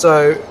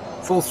 So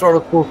full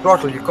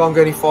throttle, you can't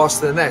go any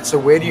faster than that. So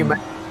where do you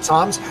make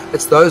times?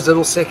 It's those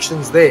little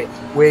sections there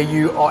where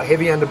you are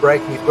heavy under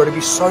braking. You've got to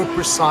be so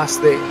precise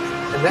there,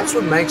 and that's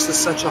what makes this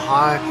such a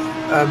high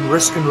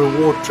risk and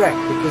reward track,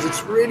 because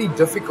it's really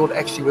difficult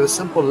actually with a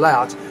simple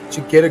layout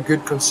to get a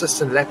good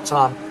consistent lap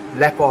time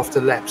lap after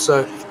lap.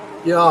 So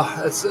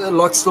yeah, it's a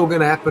lot still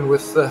going to happen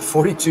with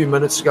 42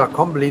 minutes to go. I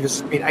can't believe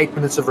it's been 8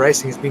 minutes of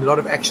racing. There's been a lot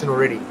of action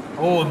already.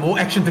 Oh, more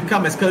action to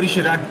come as Cody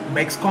Sherrod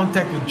makes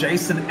contact with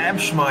Jason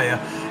Abschmeyer,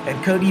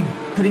 and Cody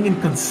putting in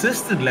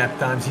consistent lap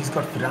times. He's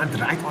got Ferrand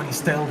right on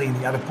his tail there in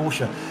the other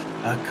Porsche.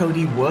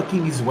 Cody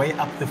working his way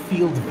up the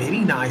field very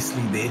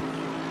nicely there,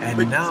 and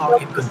now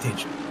in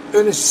contention.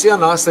 Ernest, see how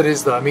nice that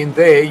is though. I mean,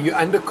 there you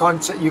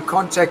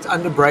contact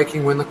under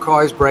braking when the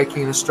car is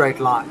braking in a straight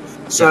line.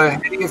 So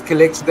had he have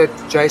collected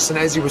that Jason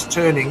as he was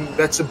turning,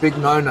 that's a big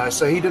no-no.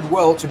 So he did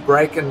well to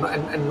brake and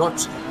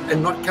not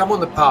come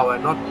on the power,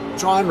 not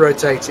try and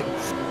rotate him.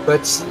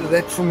 But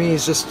that for me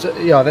is just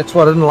that's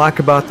what I didn't like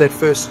about that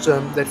first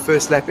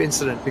lap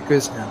incident,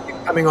 because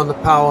coming on the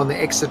power on the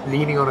exit,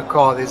 leaning on a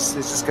car, there's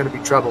just going to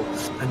be trouble.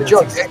 And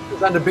John is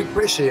under big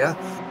pressure here.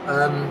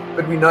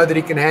 But we know that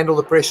he can handle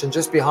the pressure. And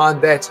just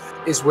behind that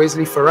is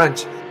Wesley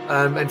Ferrand,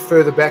 and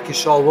further back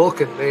is Charles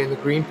Wilkin there in the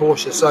green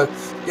Porsche. So,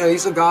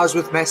 these are guys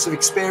with massive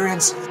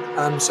experience.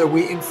 So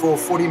we're in for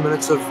 40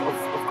 minutes of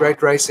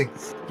great racing.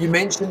 You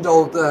mentioned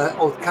old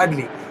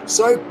Cuddly.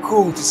 So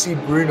cool to see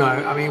Bruno.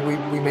 I mean,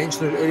 we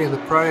mentioned it earlier in the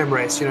Pro-Am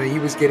race. He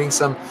was getting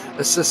some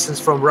assistance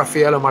from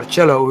Raffaello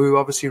Marcello, who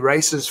obviously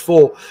races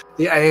for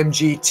the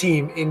AMG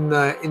team in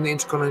the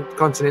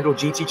Intercontinental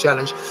GT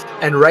Challenge,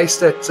 and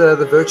raced at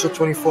the virtual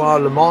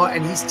 24-hour Le Mans,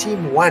 and his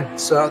team won.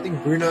 So I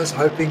think Bruno's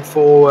hoping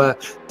for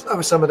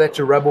some of that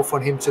to rub off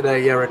on him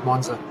today here at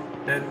Monza.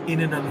 And in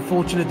an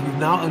unfortunate, we've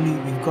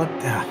got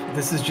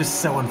this is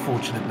just so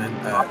unfortunate, man.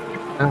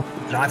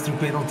 Drive-through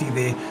penalty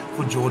there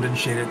for Jordan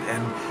Sherrod,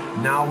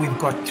 and now we've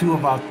got two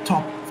of our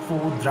top 4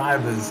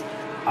 drivers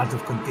out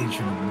of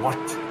contention. What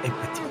a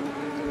pity.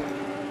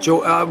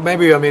 Joe,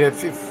 maybe, I mean,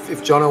 if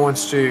Jono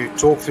wants to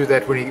talk through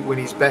that when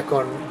he's back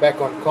on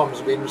comms,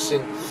 it'll be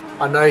interesting.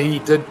 I know he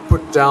did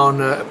put down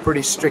a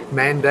pretty strict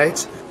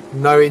mandate.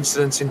 No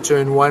incidents in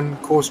turn 1,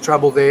 caused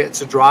trouble there.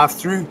 It's a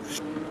drive-through.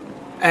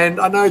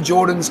 And I know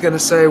Jordan's going to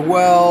say,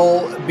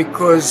 well,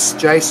 because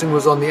Jason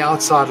was on the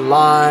outside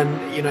line,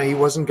 he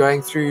wasn't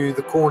going through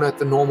the corner at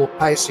the normal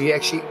pace, so he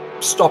actually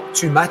stopped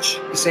too much,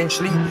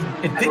 essentially.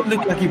 It did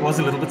look like he was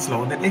a little bit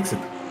slow on that exit.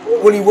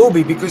 Well, he will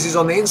be, because he's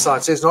on the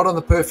inside, so he's not on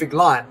the perfect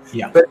line.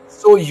 Yeah. But it's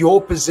still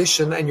your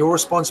position and your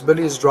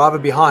responsibility as driver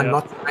behind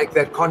not to make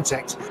that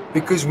contact,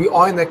 because we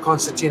are in that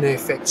concertina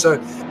effect. So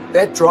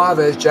that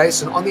driver, as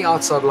Jason, on the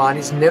outside line,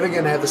 is never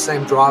going to have the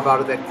same drive out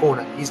of that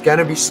corner. He's going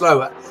to be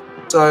slower.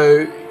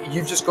 So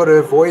you've just got to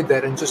avoid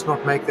that and just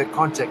not make that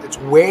contact. It's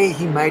where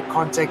he made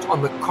contact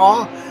on the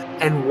car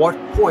and what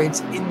point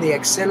in the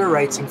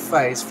accelerating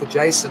phase for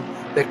Jason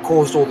that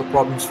caused all the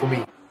problems for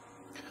me.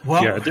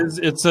 Well, yeah,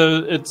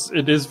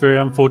 it is very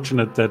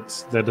unfortunate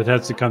that it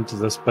had to come to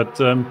this, but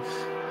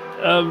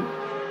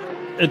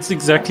it's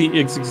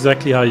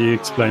exactly how you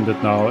explained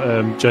it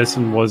now.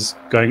 Jason was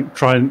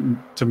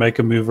trying to make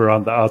a move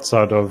around the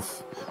outside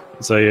of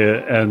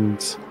Zaire,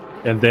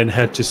 and then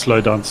had to slow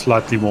down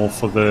slightly more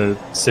for the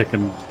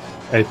second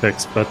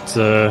apex. But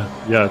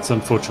it's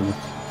unfortunate.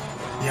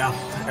 Yeah,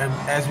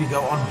 as we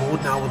go on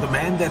board now with the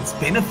man that's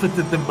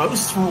benefited the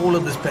most from all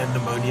of this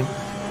pandemonium,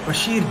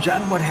 Bashir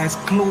Jadwat has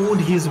clawed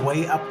his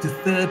way up to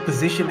 3rd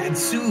position and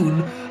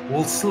soon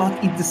will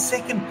slot into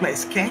 2nd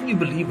place. Can you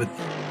believe it?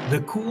 The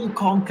cool,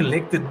 calm,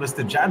 collected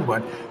Mr.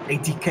 Jadwat,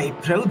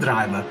 ATK Pro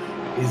driver,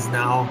 is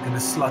now going to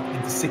slot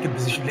into 2nd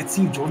position. Let's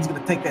see if Jordan's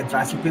going to take that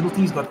drive-through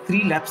penalty. He's got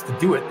 3 laps to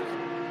do it.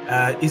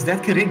 Is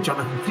that correct,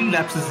 Jonathan? 3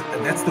 laps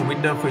that's the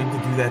window for him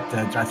to do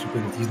that drive-through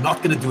penalty. He's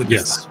not going to do it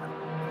this time.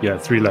 Yeah,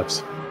 3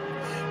 laps.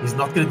 He's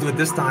not going to do it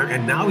this time,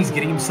 and now he's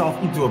getting himself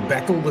into a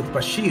battle with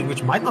Bashir,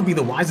 which might not be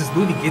the wisest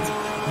move. He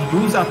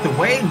moves out the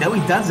way. No,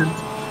 he doesn't.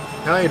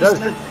 No, he does.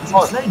 Is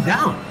he slowing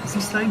down? Is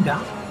he slowing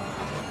down?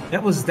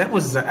 That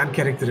was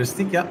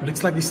uncharacteristic. Yeah,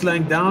 looks like he's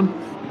slowing down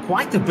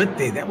quite a bit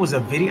there. That was a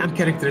very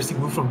uncharacteristic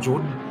move from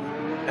Jordan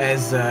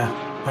as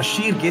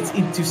Bashir gets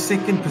into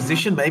second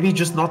position, maybe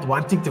just not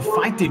wanting to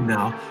fight him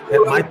now.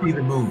 That might be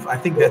the move. I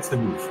think that's the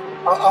move.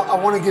 I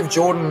want to give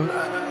Jordan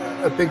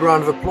a big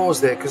round of applause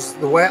there, because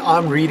the way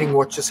I'm reading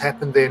what just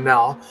happened there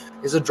now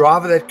is a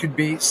driver that could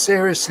be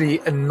seriously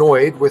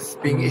annoyed with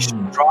being issued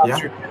a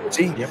drive-through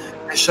penalty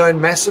has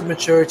shown massive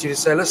maturity to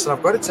say, listen,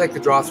 I've got to take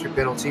the drive-through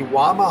penalty.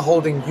 Why am I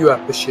holding you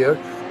up, Bashir?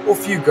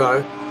 Off you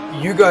go.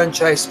 You go and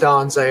chase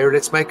down Zaire.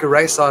 Let's make a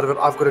race out of it.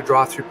 I've got a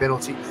drive-through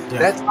penalty.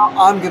 That's how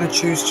I'm going to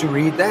choose to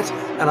read that.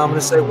 And I'm going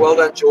to say, well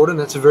done, Jordan.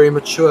 That's a very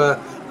mature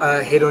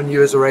head on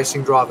you as a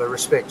racing driver.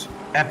 Respect.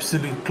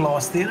 Absolute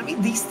class there. I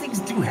mean, these things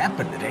do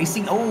happen. The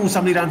racing,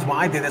 somebody runs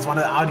wide there. That's one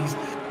of the Audis.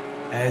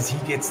 As he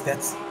gets,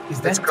 that's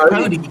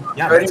Cody.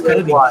 Yeah, that's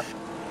Cody.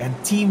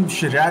 And Team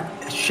Sherrod,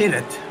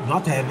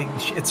 not having,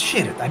 it's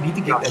Sherrod. I need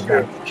to get that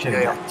right.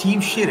 Sherrod.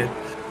 Team Sherrod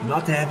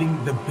not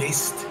having the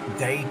best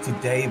day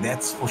today,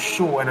 that's for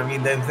sure. And I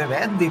mean, they've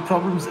had their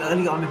problems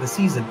early on in the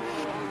season.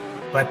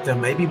 But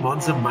maybe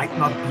Monza might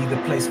not be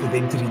the place for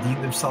them to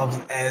redeem themselves,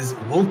 as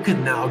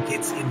Wilken now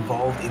gets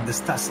involved in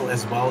this tussle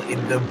as well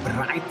in the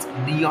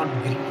bright neon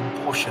green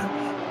Porsche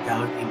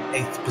down in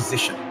 8th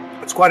position.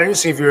 It's quite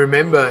interesting. If you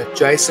remember,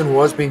 Jason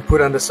was being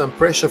put under some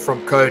pressure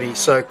from Cody.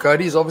 So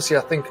Cody's obviously,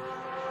 I think,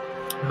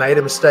 made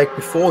a mistake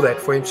before that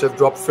for him to have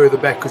dropped further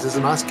back, because there's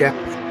a nice gap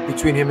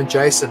between him and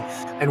Jason.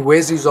 And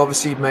Wesley's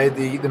obviously made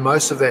the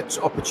most of that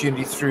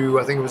opportunity through,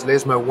 I think it was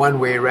Lesmo 1,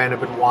 where he ran a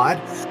bit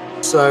wide.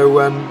 So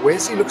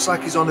Wesley looks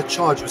like he's on a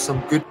charge with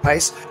some good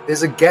pace.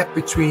 There's a gap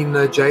between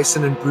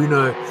Jason and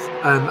Bruno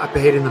up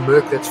ahead in the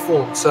Merc that's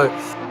formed. So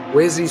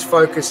Wesley's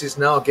focus is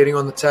now getting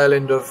on the tail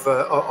end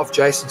of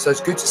Jason. So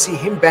it's good to see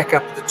him back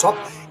up at the top.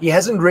 He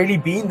hasn't really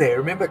been there.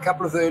 Remember a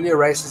couple of the earlier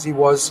races he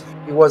was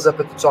up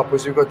at the top,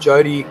 as we've got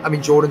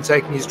Jordan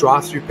taking his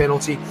drive-through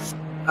penalty.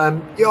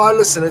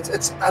 Listen,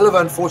 it's hell of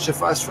unfortunate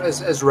for us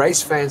as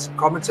race fans and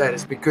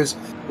commentators, because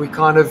we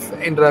kind of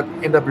end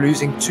up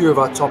losing two of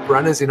our top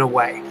runners in a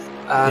way.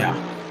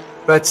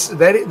 But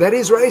that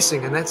is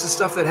racing, and that's the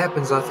stuff that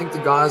happens. I think the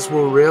guys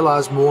will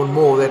realize more and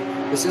more that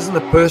this isn't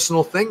a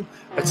personal thing.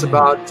 It's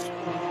about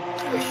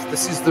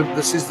this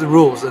is the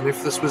rules, and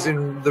if this was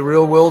in the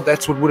real world,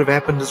 that's what would have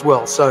happened as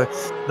well. So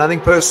nothing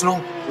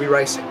personal. We're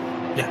racing.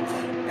 Yeah,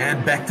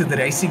 and back to the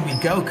racing we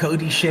go.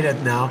 Cody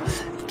Sherrod now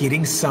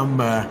getting some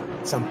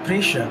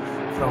pressure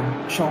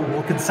from Charles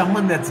Wilken,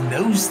 someone that's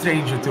no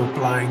stranger to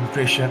applying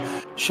pressure.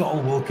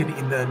 Charles Wilken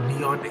in the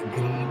neon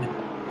green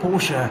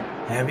Porsche,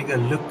 having a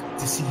look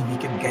to see if he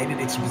can gain an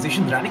extra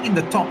position, running in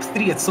the top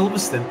 3 at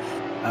Silverstone.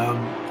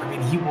 I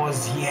mean,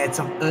 he had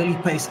some early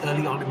pace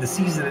early on in the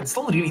season, and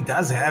still really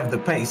does have the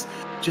pace,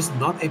 just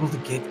not able to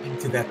get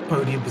into that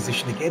podium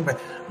position again. But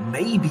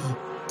maybe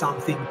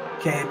something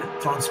can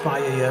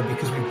transpire here,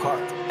 because we've got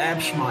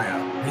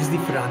Abschmeyer, Wesley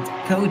Front,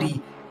 Cody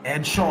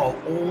and Charles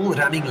all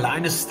running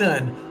line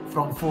astern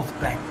from 4th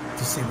back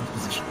to 7th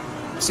position.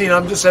 See,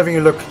 I'm just having a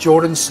look.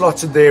 Jordan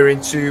slotted there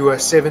into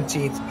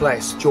 17th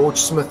place. George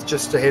Smith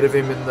just ahead of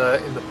him in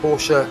the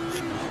Porsche.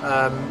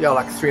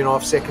 Like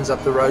 3.5 seconds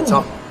up the road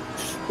top.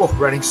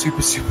 Running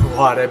super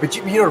wide. But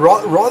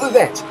rather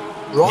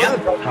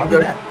go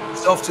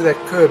yourself to that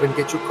curb and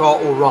get your car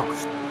all wrong.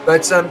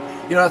 But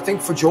I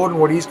think for Jordan,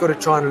 what he's got to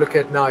try and look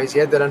at now is he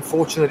had that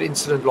unfortunate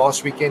incident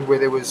last weekend where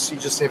he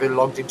just never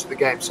logged into the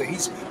game. So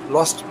he's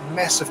lost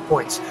massive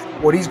points.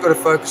 What he's got to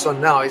focus on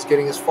now is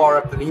getting as far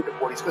up the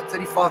leaderboard. He's got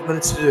 35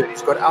 minutes to do it.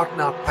 He's got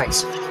out-and-out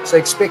pace. So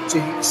expect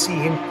to see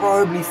him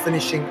probably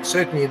finishing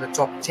certainly in the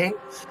top 10,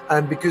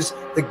 because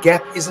the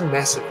gap isn't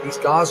massive. These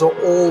guys are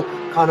all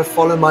kind of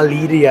follow my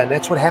leader here, and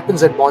that's what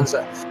happens at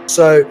Monza.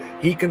 So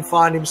he can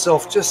find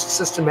himself just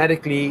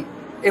systematically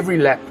every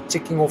lap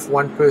ticking off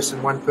one person,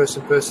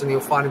 he'll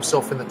find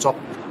himself in the top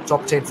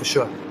 10 for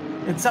sure.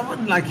 And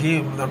someone like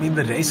him, I mean,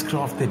 the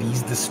racecraft that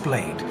he's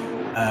displayed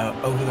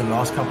over the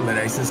last couple of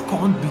races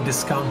can't be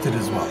discounted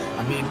as well.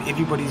 I mean,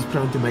 everybody's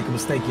prone to make a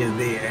mistake here and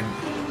there,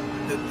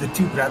 and the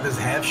two brothers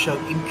have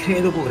shown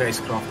incredible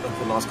racecraft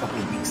over the last couple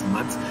of weeks and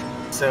months.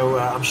 So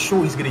I'm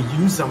sure he's going to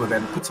use some of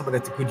that and put some of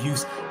that to good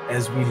use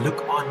as we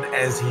look on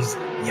as his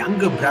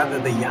younger brother,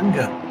 the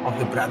younger of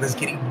the brothers,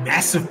 getting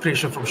massive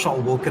pressure from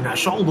Charles Wilken. Now,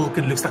 Charles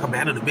Wilken looks like a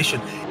man on a mission.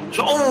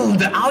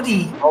 The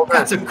Audi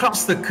cuts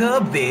across the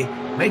curb there,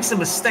 makes a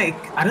mistake.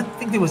 I don't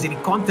think there was any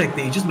contact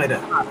there. He just made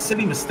a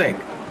silly mistake.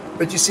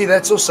 But you see,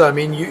 that's also, I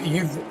mean,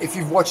 if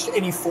you've watched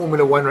any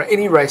Formula One or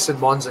any race at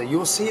Monza,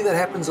 you'll see that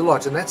happens a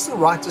lot, and that's the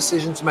right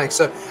decision to make.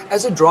 So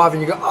as a driver,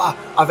 you go,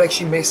 I've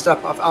actually messed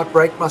up, I've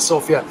outbraked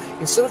myself here.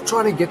 Instead of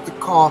trying to get the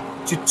car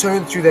to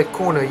turn through that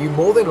corner, you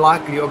more than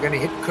likely are going to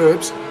hit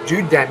curbs,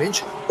 do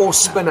damage, or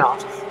spin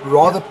out.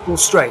 Rather pull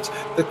straight.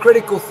 The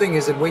critical thing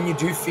is that when you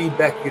do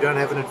feedback, you don't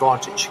have an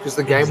advantage, because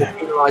the game will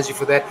penalize you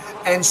for that,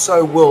 and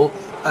so will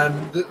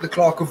the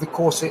clerk of the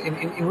course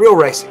in real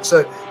racing.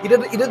 So he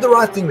did the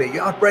right thing there.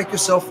 You outbrake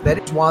yourself. That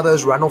is why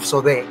those runoffs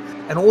are there.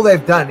 And all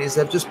they've done is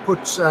they've just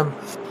put some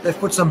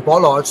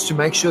bollards to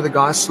make sure the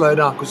guys slow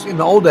down. Because in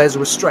the old days it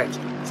was straight.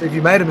 So if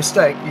you made a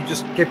mistake, you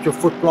just kept your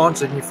foot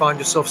planted and you find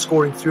yourself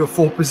scoring 3 or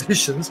 4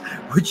 positions,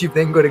 which you've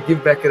then got to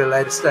give back at a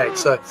later stage.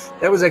 So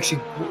that was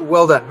actually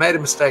well done. Made a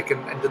mistake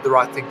and did the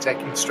right thing,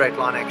 taking straight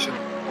line action.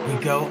 We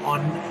go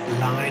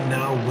online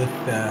now with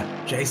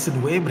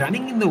Jason Webb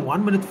running in the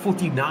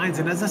 1:49s.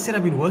 And as I said,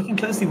 I've been working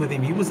closely with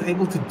him. He was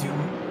able to do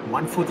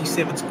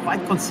 1:47s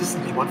quite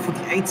consistently,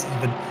 1:48s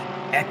even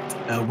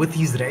with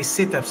his race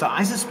setup. So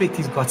I suspect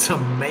he's got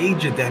some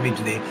major damage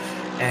there.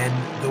 And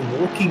the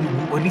walking,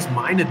 or at least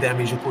minor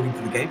damage according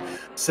to the game.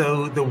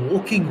 So the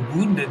walking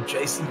wounded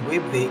Jason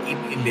Webb there in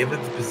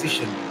 11th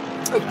position.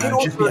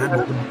 Just behind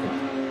Morgan.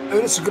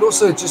 It could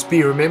also just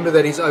be, remember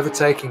that he's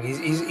overtaking.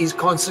 He's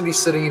constantly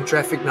sitting in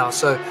traffic now.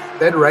 So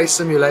that race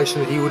simulation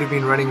that he would have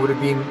been running would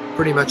have been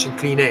pretty much in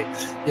clean air.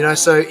 You know,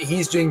 so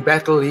he's doing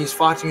battle. He's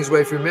fighting his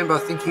way. If you remember, I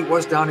think he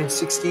was down in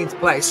 16th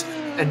place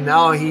and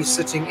now he's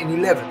sitting in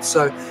 11th.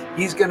 So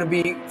he's going to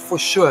be for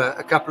sure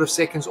a couple of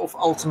seconds off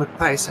ultimate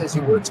pace as he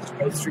works his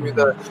way through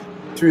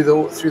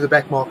the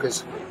back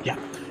markers. Yeah,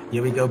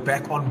 here we go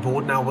back on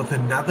board now with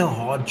another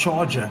hard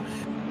charger,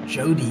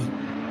 Jody.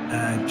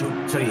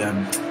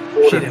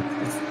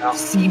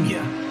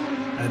 Senior,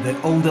 the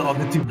older of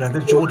the two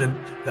brothers, Jordan,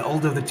 the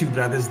older of the two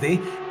brothers there,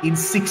 in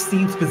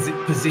 16th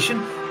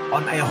position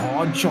on a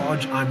hard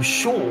charge. I'm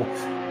sure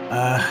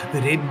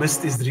the red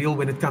mist is real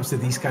when it comes to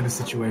these kind of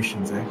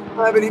situations. Eh?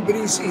 No, but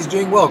he's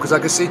doing well because,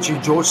 like I said to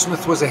you, George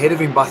Smith was ahead of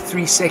him by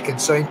 3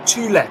 seconds. So in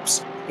 2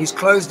 laps, he's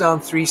closed down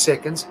 3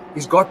 seconds.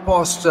 He's got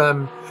past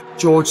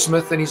George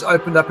Smith and he's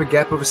opened up a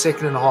gap of 1.5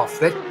 seconds.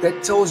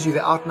 That tells you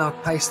the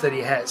out-and-out pace that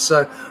he has.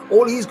 So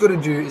all he's got to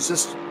do is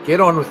just get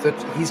on with it.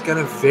 He's going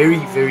to very,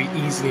 very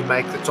easily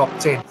make the top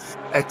 10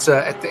 at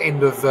the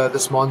end of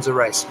this Monza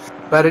race.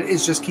 But it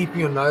is just keeping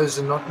your nose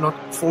and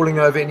not falling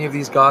over any of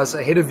these guys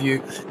ahead of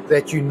you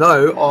that you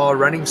know are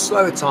running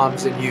slower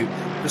times than you.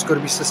 You've just got to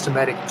be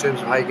systematic in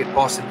terms of how you get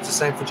past them. It's the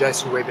same for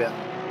Jason Webb here.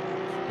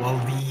 Well,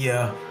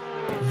 the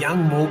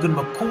young Morgan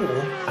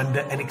McCall under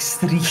an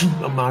extreme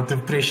amount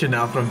of pressure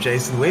now from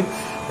Jason Webb.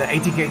 The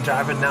ATK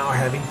driver now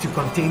having to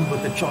contend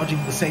with the charging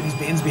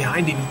Mercedes-Benz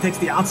behind him. He takes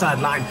the outside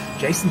line.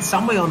 Jason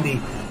somewhere on the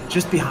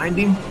just behind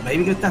him.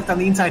 Maybe get tucked on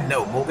the inside.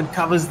 No, Morgan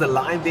covers the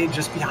line there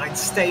just behind,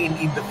 staying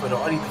in the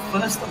Ferrari, the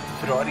first of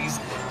the Ferraris.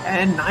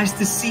 And nice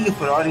to see a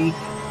Ferrari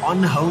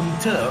on home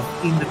turf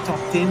in the top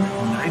 10,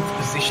 9th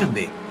position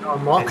there.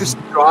 Marcus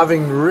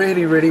driving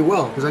really, really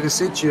well. Because like I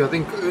said to you, I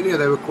think earlier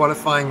they were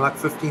qualifying like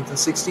 15th and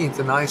 16th,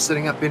 and now he's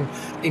sitting up in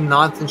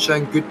 9th and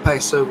showing good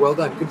pace. So well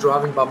done. Good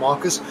driving by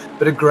Marcus.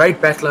 But a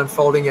great battle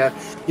unfolding here.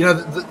 You know,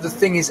 the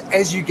thing is,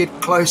 as you get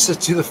closer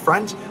to the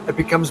front, it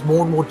becomes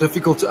more and more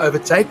difficult to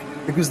overtake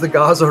because the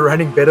guys are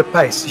running better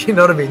pace. You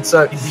know what I mean?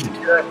 So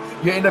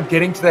you end up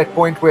getting to that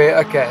point where,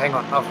 okay, hang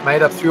on, I've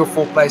made up 3 or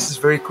 4 places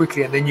very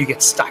quickly, and then you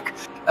get stuck.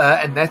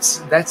 And that's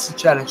the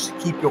challenge, to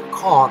keep your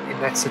calm in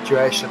that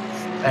situation.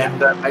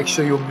 And make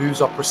sure your moves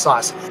are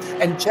precise.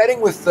 And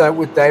chatting with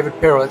David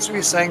Perrell, that's what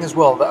you're saying as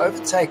well. The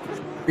overtake,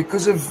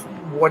 because of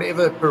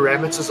whatever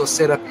parameters are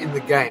set up in the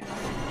game,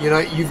 you know,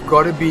 you've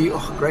got to be,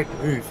 great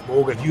move,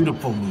 Morgan.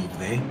 Beautiful move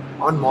there.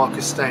 On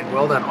Marcus Steyn,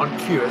 well done. On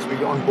cue, as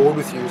we're on board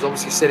with you, he's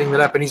obviously setting that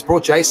up, and he's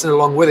brought Jason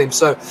along with him.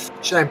 So,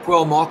 shame,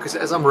 poor Marcus,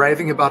 as I'm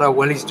raving about how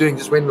well he's doing,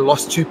 just went and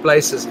lost 2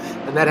 places.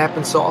 And that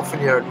happens so often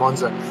here at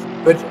Monza.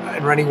 But,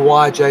 and running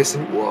wide,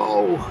 Jason,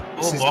 whoa.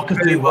 Marcus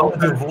doing well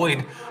to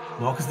avoid.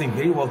 Marcus doing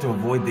very well to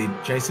avoid the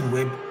Jason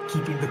Webb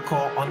keeping the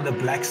car on the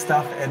black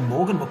stuff, and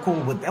Morgan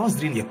McCall, that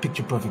was really a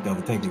picture-perfect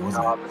overtake,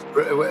 wasn't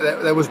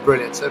it? That was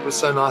brilliant. That was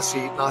so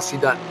nicely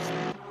done.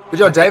 But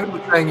yeah, David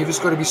was saying you've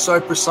just got to be so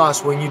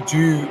precise when you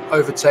do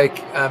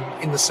overtake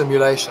in the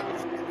simulation,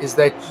 is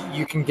that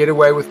you can get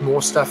away with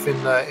more stuff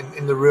in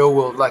the real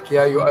world. Like, you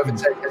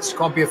overtake, it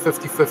can't be a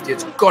 50-50.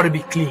 It's got to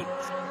be clean.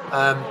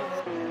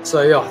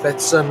 So yeah, that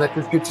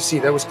was good to see.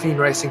 That was clean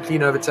racing,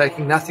 clean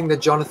overtaking, nothing that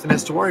Jonathan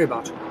has to worry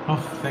about. Oh,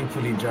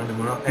 thankfully, Jonathan.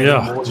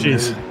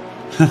 Jeez.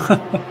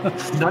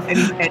 Not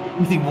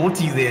anything more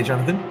to you there,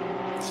 Jonathan?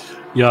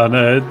 Yeah,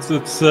 no,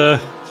 it's oh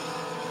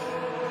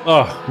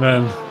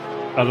man,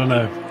 I don't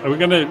know. Are we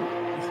gonna?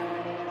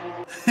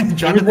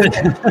 Jonathan,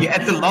 you're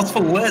at the loss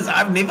for words.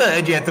 I've never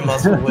heard you at the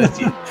loss for words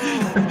yet.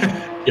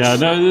 Yeah,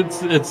 no,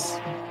 it's.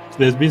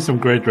 There's been some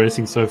great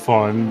racing so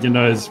far, and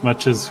as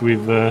much as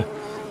we've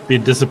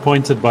been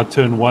disappointed by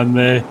turn 1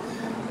 there,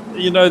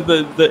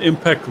 the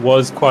impact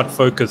was quite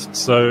focused.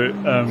 So,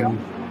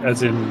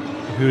 as in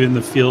who in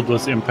the field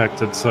was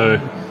impacted. So,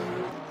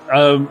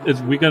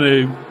 we're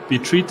going to be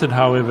treated,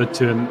 however,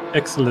 to an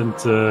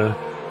excellent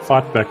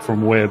fight back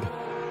from Webb.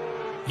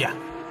 Yeah,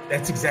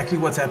 that's exactly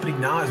what's happening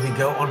now as we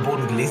go on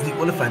board with Leslie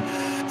Oliphant,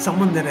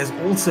 someone that has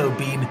also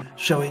been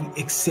showing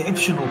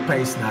exceptional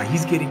pace now.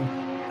 He's getting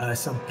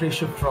some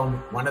pressure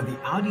from one of the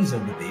Audis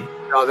over there.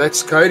 No,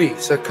 that's Cody.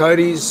 So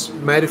Cody's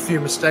made a few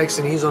mistakes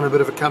and he's on a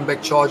bit of a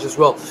comeback charge as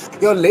well.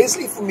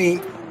 Leslie, for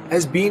me,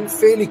 has been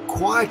fairly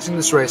quiet in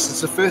this race. It's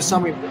the first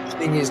time we're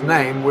mentioning his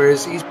name,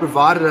 whereas he's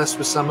provided us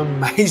with some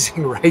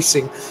amazing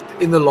racing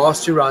in the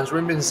last 2 rounds.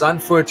 Remember in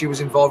Zandvoort, he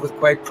was involved with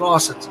Quade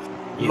Claessens.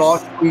 Yes.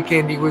 Last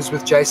weekend, he was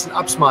with Jason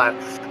Upsmeyer.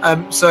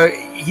 So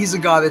he's a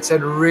guy that's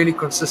had really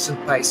consistent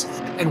pace.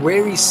 And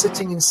where he's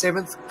sitting in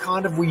 7th,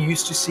 kind of we're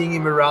used to seeing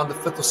him around the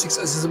 5th or 6th.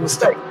 This is a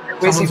mistake.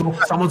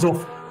 Someone's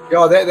off.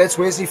 Yeah, that's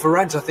Wesley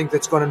Ferrand, I think,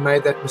 that's gone and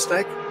made that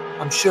mistake.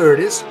 I'm sure it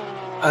is.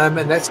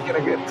 And that's going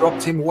to get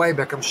dropped him way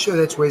back. I'm sure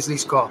that's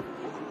Wesley's car.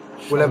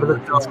 We'll have a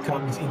look.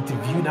 Comes into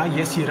view now.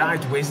 Yes, you're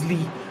right. Wesley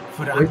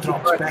Ferrand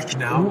drops back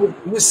now.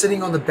 He was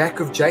sitting on the back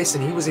of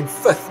Jason. He was in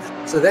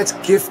 5th. So that's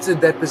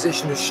gifted that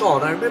position to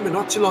Charles. I remember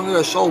not too long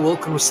ago, Charles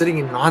Wilkin was sitting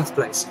in 9th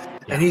place.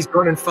 And he's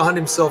gone and found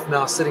himself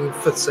now sitting in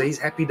 5th. So he's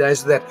happy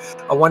days with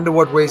that. I wonder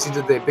what Wesley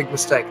did there. Big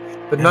mistake.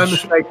 But no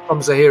mistake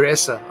from Zahir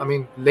Essa. I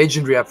mean,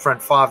 legendary up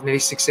front. 5, nearly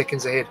 6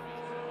 seconds ahead.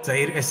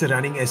 Zahir Essa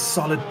running a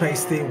solid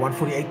pace there.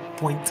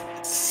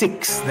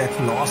 148.6 that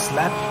last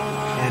lap.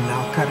 And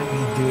now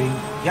currently doing,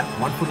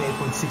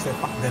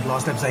 148.6 that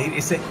last lap. Zahir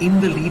Essa in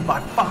the lead by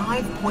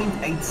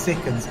 5.8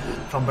 seconds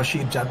from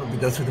Bashir Jadwal. We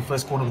go through the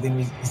first corner, but then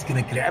he's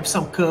going to grab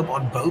some curb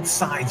on both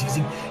sides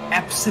using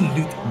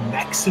absolute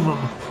maximum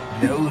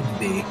load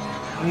there.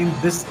 I mean,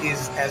 this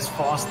is as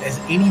fast as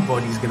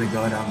anybody's going to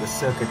go around the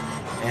circuit.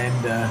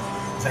 And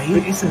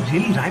Zahir Essa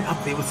really right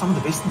up there with some of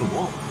the best in the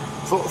world.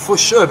 For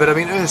sure, but I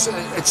mean,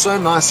 it's so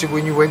nice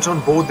when you went on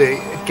board there,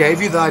 it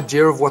gave you the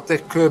idea of what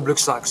that curb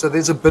looks like. So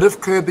there's a bit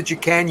of curb that you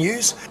can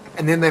use,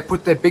 and then they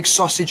put that big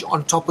sausage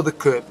on top of the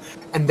curb,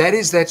 and that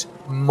is that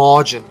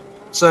margin.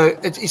 So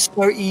it is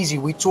so easy.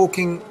 We're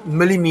talking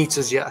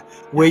millimeters here,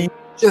 where you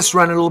just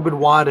run a little bit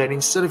wider, and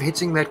instead of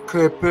hitting that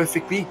curb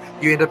perfectly,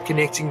 you end up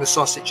connecting the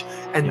sausage,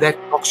 and that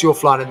knocks you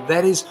offline. And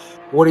that is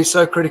what is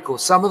so critical.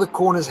 Some of the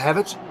corners have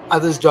it,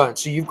 others don't.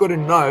 So you've got to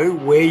know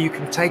where you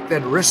can take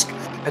that risk,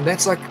 and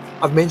that's like,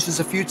 I've mentioned this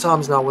a few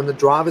times now, when the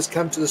drivers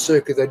come to the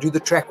circuit, they do the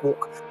track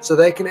walk, so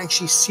they can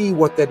actually see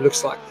what that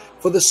looks like.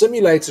 For the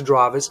simulator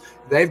drivers,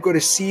 they've got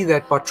to see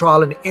that by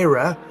trial and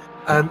error.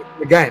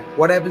 Again,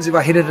 what happens if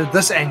I hit it at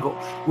this angle?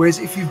 Whereas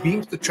if you've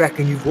been to the track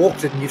and you've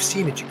walked it and you've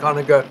seen it, you kind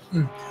of go,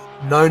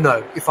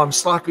 no. If I'm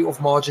slightly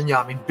off margin,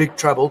 I'm in big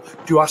trouble.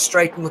 Do I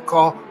straighten the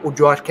car or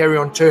do I carry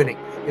on turning?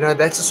 You know,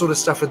 that's the sort of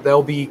stuff that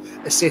they'll be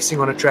assessing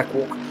on a track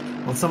walk.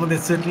 Well, someone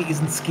that certainly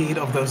isn't scared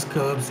of those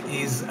curves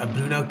is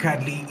Bruno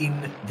Cadley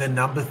in the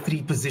number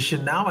 3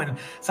 position now, and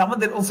someone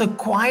that also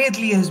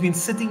quietly has been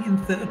sitting in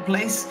 3rd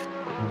place.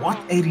 What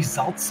a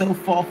result so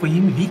far for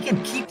him. If he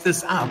can keep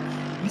this up,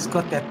 he's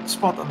got that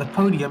spot on the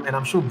podium, and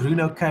I'm sure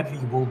Bruno Cadley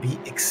will be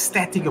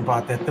ecstatic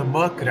about that. The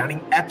Merc running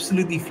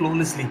absolutely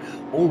flawlessly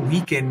all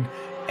weekend,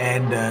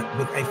 and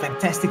with a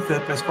fantastic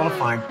 3rd place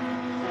qualifying,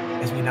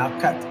 as we now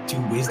cut to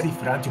Wesley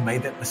Ferrand, who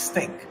made that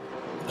mistake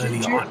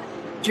early on.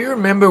 Do you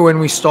remember when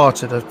we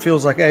started? It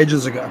feels like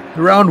ages ago.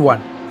 Round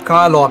 1,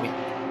 Kyalami.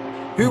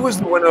 Who was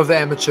the winner of the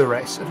amateur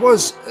race? It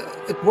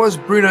was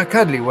Bruno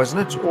Cadley,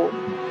 wasn't it? Or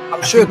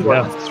I'm sure it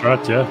was. Yeah, that's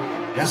right.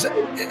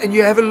 Yeah. And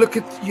you have a look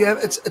at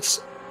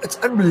it's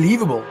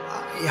unbelievable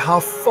how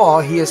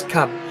far he has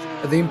come.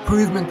 The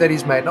improvement that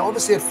he's made. Now,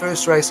 obviously, at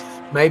first race,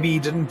 maybe he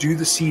didn't do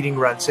the seeding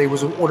run, so he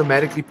was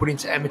automatically put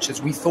into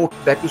amateurs. We thought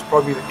that was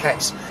probably the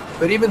case.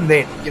 But even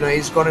then, you know,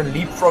 he's got a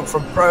leapfrog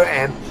from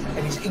Pro-Am,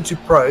 and he's into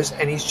pros,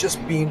 and he's just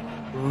been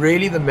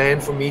really the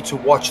man for me to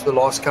watch the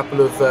last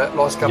couple of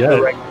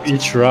races.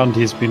 Each round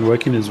he's been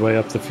working his way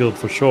up the field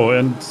for sure.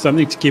 And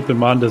something to keep in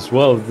mind as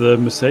well, the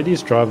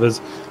Mercedes drivers,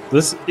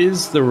 this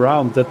is the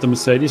round that the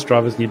Mercedes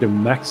drivers need to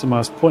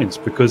maximize points,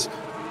 because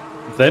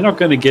they're not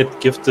going to get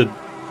gifted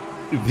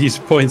these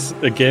points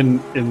again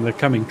in the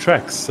coming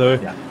tracks. So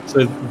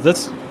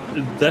that's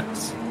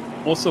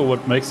also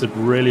what makes it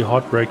really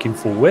heartbreaking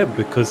for Webb,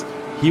 because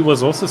he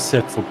was also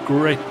set for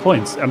great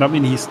points, and I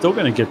mean he's still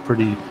going to get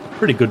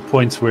pretty good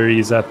points where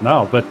he's at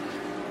now. But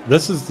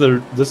this is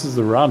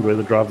the round where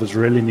the drivers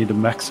really need to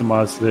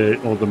maximize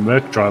the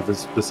Merc drivers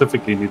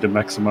specifically need to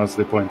maximize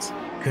their points.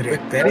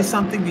 Correct. That is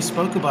something we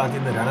spoke about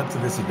in the run-up to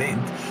this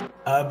event.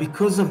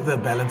 Because of the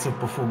balance of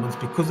performance,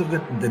 because of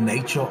the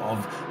nature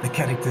of the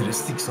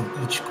characteristics of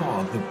each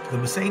car, the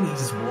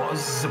Mercedes was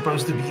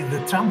supposed to be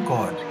the trump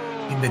card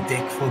in the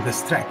deck for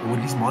this track, or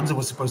at least Monza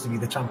was supposed to be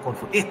the trump card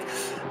for it.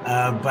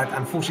 But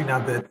unfortunately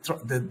now,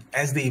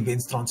 as the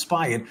events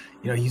transpired,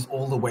 you know, he's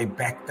all the way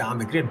back down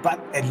the grid. But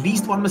at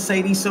least one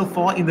Mercedes so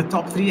far in the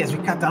top 3 as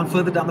we cut down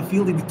further down the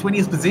field in the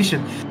 20th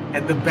position.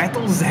 And the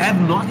battles have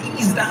not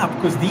eased up,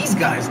 because these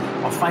guys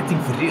are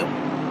fighting for real.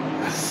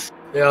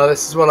 Yeah,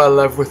 this is what I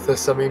love with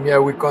this. I mean,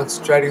 we're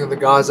concentrating on the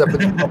guys up at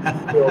the top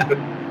of the field, but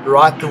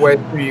right the way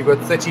through, you've got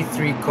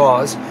 33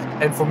 cars.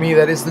 And for me,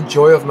 that is the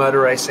joy of motor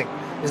racing,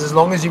 is as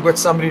long as you've got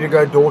somebody to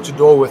go door to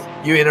door with,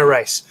 you're in a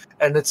race.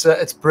 And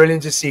it's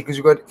brilliant to see, because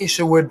you've got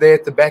Isherwood there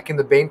at the back in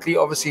the Bentley,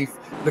 obviously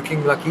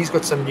looking like he's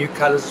got some new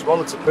colors as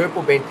well. It's a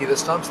purple Bentley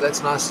this time, so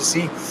that's nice to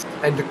see.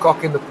 And De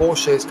Kock in the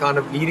Porsche is kind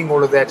of leading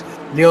all of that.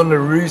 Leon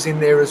LaRue's in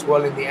there as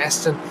well in the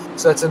Aston.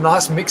 So it's a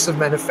nice mix of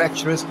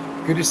manufacturers.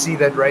 Good to see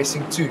that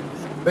racing too.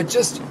 But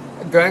just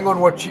going on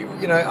what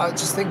you know, I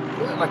just think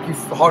like you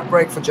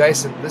heartbreak for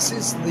Jason. This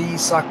is the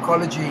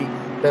psychology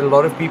that a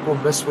lot of people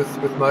miss with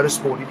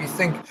motorsport. If you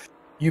think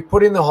you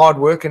put in the hard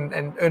work,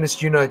 and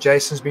Ernest, you know,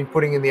 Jason's been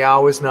putting in the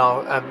hours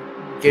now,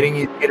 getting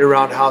his head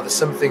around how the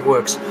sim thing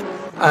works.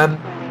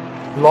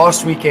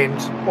 Last weekend,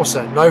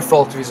 also no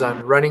fault of his own,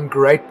 running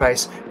great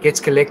pace, gets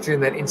collected in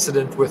that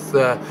incident with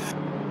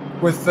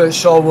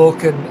Charles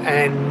Wilkin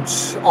and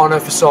Arno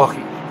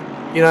Fasaki.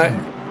 You know,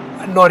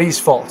 not his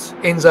fault.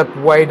 Ends up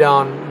way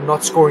down,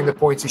 not scoring the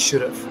points he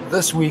should have.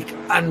 This week,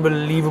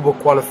 unbelievable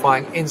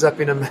qualifying, ends up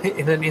in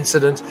an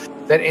incident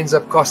that ends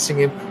up costing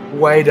him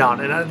way down.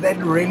 And that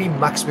really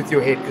mucks with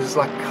your head, because it's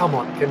like, come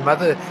on,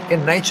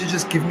 can nature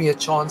just give me a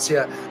chance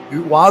here?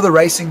 Why are the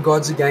racing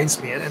gods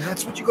against me? And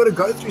that's what you got to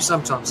go through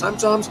sometimes.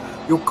 Sometimes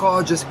your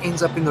car just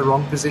ends up in the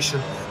wrong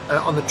position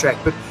on the track.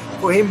 But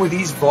for him, with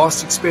his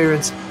vast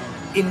experience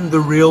in the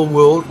real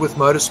world with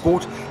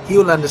motorsport,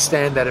 he'll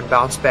understand that and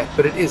bounce back.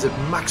 But it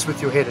mucks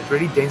with your head. It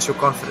really dents your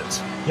confidence.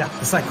 Yeah,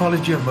 the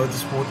psychology of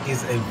motorsport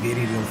is a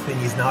very real thing.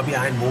 He's now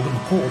behind Morgan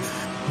McCall,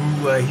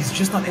 who he's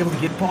just not able to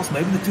get past.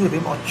 Maybe the two of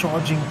them are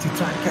charging to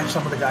try and catch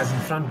some of the guys in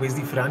front.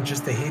 Wesley Ferrand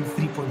just ahead,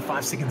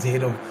 3.5 seconds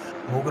ahead of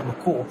Morgan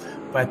McCall.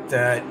 But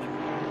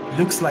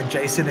looks like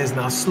Jason is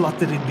now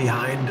slotted in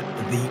behind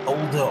the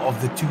older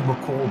of the two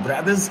McCall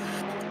brothers.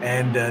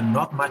 And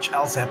not much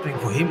else happening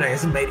for him. Now, he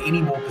hasn't made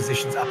any more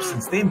positions up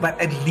since then, but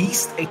at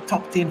least a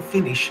top 10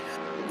 finish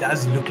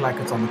does look like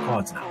it's on the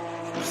cards now.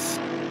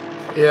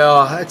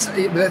 Yeah,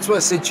 that's what I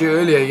said to you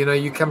earlier. You know,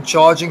 you come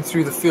charging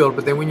through the field,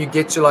 but then when you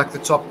get to like the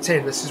top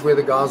 10, this is where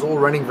the guys are all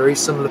running very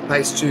similar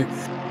pace to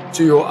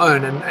your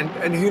own.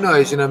 And who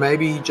knows, you know,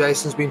 maybe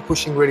Jason's been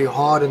pushing really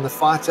hard in the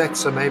fight act,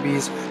 so maybe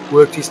he's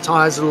worked his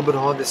tires a little bit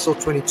hard. There's still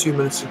 22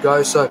 minutes to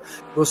go, so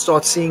we'll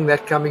start seeing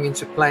that coming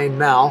into play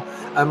now.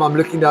 I'm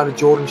looking down at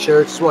Jordan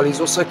Sherritt as well. He's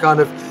also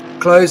kind of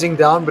closing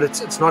down, but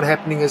it's not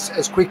happening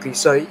as quickly,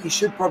 so he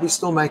should probably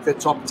still make that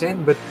top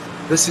 10. But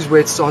this is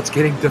where it starts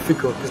getting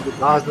difficult, because the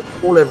guys that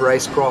all have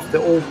racecraft, they're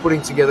all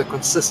putting together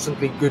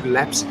consistently good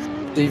laps,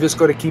 so you've just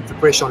got to keep the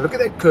pressure on. Look at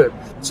that curb.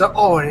 So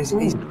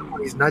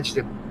he's nudged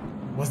him.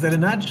 Was that a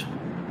nudge?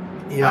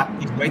 Yeah,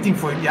 he's waiting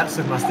for him. Yeah,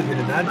 so it must have been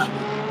a nudge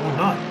or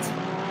not.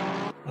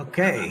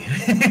 Okay.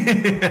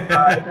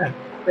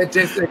 It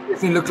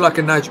definitely looked like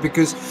a nudge,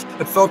 because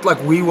it felt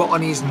like we were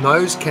on his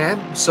nose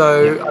cam.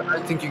 So yeah. I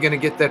don't think you're going to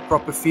get that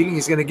proper feeling.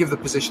 He's going to give the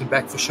position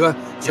back for sure.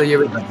 So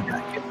we're going to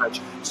get a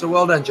nudge. So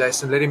well done,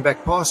 Jason. Let him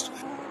back past.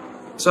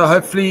 So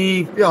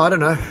hopefully, I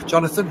don't know,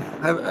 Jonathan,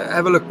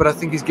 have a look. But I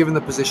think he's given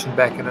the position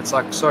back, and it's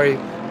like, sorry,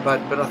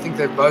 but I think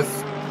they're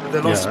lost.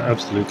 Yeah,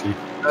 absolutely.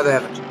 No, they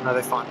haven't. No,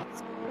 they're fine.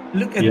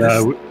 Look at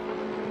this.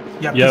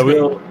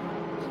 We'll.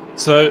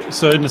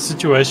 So in a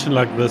situation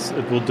like this,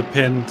 it will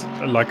depend.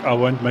 Like, I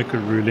won't make a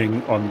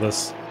ruling on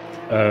this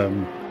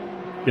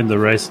in the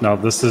race now.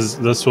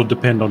 This will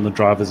depend on the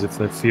drivers if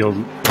they feel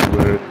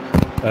they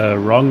were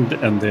wronged,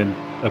 and then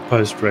a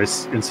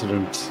post-race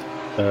incident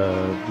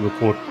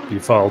report be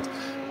filed.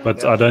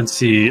 But I don't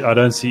see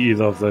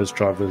either of those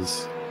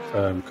drivers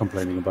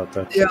complaining about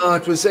that. Yeah,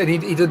 it was, and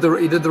he did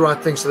the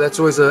right thing. So that's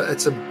always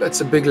it's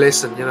a big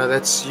lesson. You know,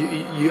 that's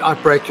you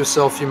outbreak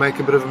yourself, you make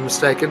a bit of a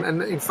mistake,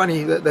 and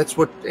funny that's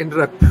what ended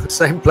up the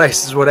same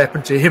place as what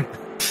happened to him.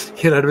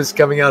 You know, it was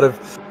coming out of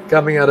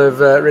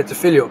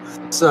Rettifilio.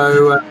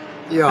 So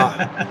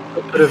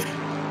a bit of.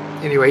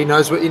 Anyway, he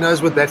knows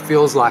what that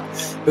feels like.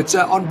 But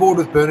on board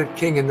with Bernard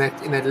King in that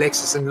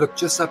Lexus, and look,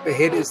 just up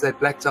ahead is that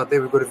blacked out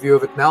there. We've got a view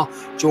of it now.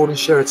 Jordan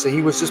Sherritt, so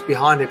he was just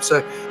behind him.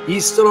 So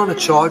he's still on a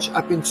charge,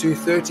 up into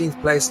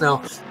 13th place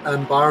now.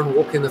 Byron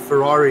Walker in the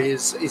Ferrari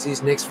is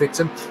his next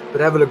victim.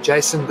 But have a look,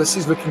 Jason. This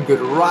is looking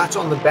good, right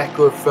on the back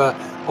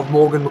of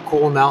Morgan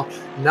McCall now.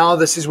 Now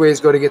this is where he's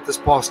got to get this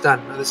pass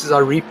done. Now, this is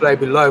our replay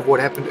below of what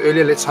happened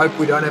earlier. Let's hope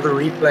we don't have a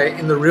replay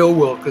in the real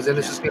world, because then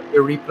it's just going to be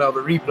a replay of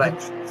a replay.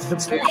 The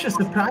Porsche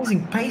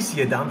surprising pace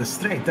here down the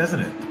straight, doesn't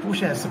it? The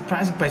Porsche has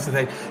surprising pace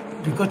today.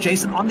 We've got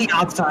Jason on the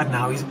outside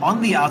now. He's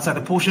on the outside.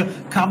 The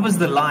Porsche covers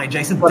the line.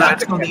 Jason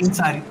ducks on the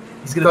inside.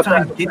 He's going to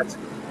try and get.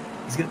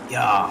 He's going.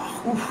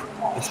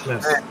 It's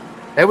close.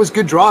 That was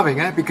good driving,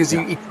 because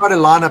he tried to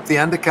line up the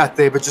undercut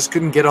there, but just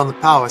couldn't get on the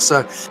power.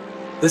 So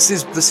this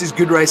is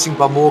good racing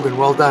by Morgan.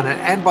 Well done,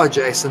 and by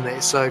Jason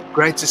there. So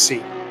great to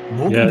see.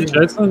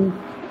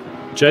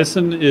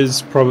 Jason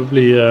is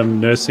probably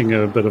nursing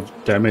a bit of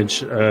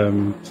damage.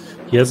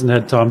 He hasn't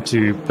had time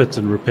to pit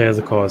and repair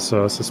the car,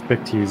 so I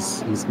suspect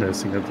he's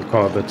nursing at the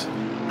car a bit.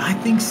 I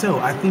think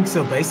so.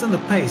 Based on the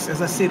pace,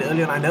 as I said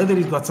earlier, I know that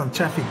he's got some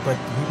traffic, but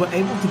we were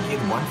able to get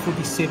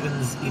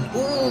 147s in.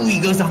 Oh, he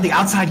goes down the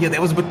outside here.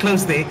 That was a bit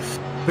close there.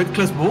 But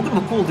close. Morgan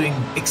McCall doing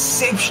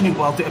exceptionally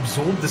well to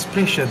absorb this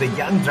pressure. The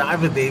young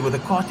driver there with a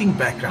karting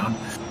background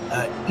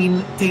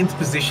in 10th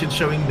position,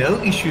 showing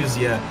no issues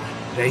here.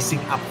 racing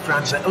up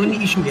front. The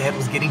only issue they had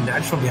was getting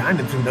nudged from behind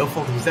him through no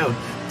fault of his own.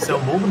 So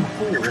Morgan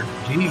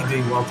McCall really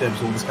doing well to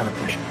absorb this kind of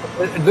pressure.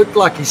 It looked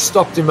like he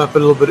stopped him up a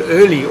little bit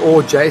early,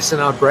 or Jason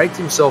outbraked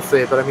himself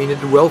there, but I mean, it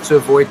did well to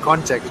avoid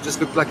contact. It just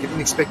looked like he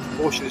didn't expect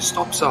the Porsche to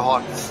stop so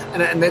hard.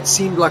 And that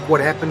seemed like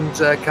what happened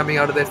coming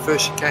out of that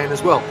first chicane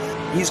as well.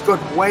 He's got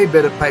way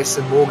better pace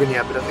than Morgan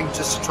here, but I think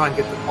just to try and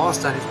get the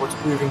pass done is what's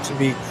proving to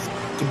be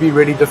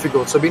really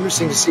difficult. So it'll be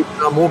interesting to see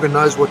how Morgan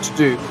knows what to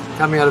do.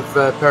 Coming out of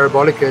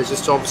Parabolica is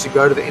just to obviously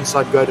go to the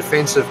inside, go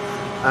defensive.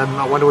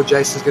 I wonder what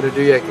Jason's going to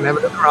do here. He can have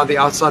a look around the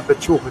outside,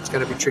 but sure, it's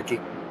going to be tricky.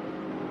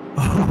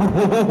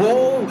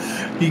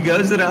 He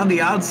goes around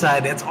the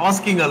outside. That's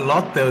asking a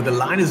lot, though. The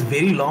line is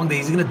very long there.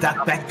 He's going to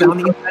duck back down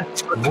the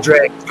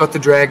inside. He's got the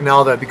drag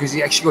now, though, because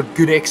he actually got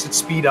good exit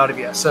speed out of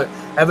here. So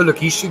have a look.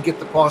 He should get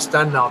the pass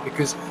done now,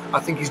 because I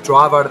think his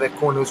drive out of that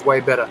corner was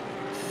way better.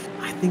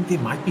 I think there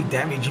might be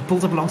damage. He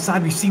pulls up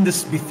alongside. We've seen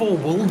this before.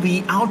 Will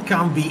the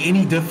outcome be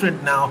any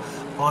different now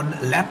on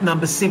lap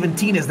number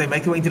 17 as they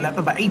make their way into lap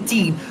number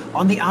 18?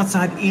 On the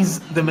outside is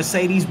the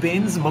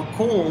Mercedes-Benz.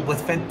 McCall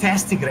with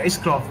fantastic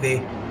racecraft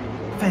there.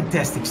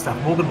 Fantastic stuff.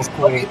 Morgan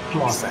McCall,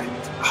 class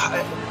act.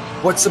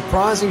 What's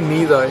surprising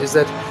me, though, is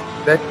that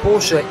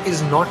Porsche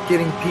is not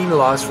getting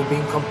penalized for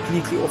being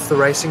completely off the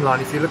racing line.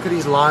 If you look at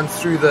his line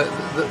through the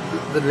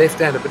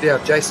left-hander, but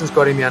yeah, Jason's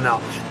got him here now.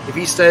 If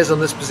he stays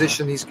on this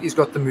position, he's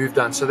got the move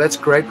done. So that's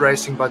great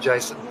racing by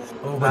Jason.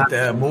 Oh,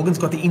 but Morgan's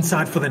got the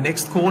inside for the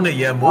next corner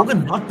here.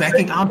 Morgan not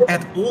backing out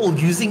at all,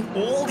 using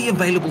all the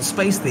available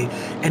space there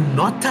and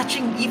not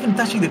even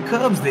touching the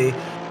curbs there.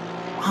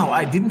 Wow,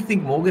 I didn't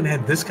think Morgan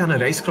had this kind of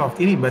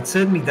racecraft in him, but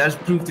certainly does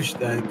prove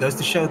goes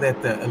to show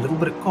that a little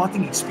bit of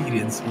karting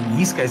experience, in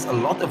his case, a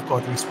lot of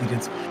karting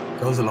experience,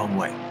 goes a long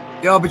way.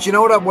 Yeah, but you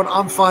know what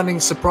I'm finding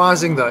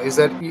surprising, though, is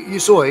that you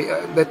saw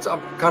that I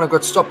kind of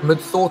got stopped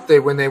mid-thought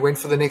there when they went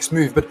for the next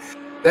move, but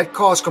that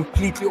car's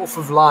completely off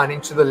of line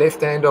into the left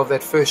hand of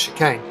that first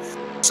chicane.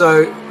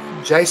 So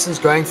Jason's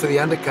going for the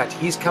undercut.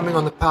 He's coming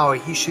on the power.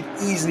 He should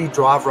easily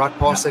drive right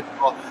past that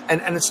car,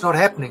 and it's not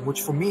happening,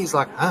 which for me is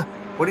like, huh?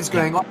 What is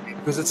going on here?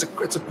 Because it's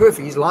a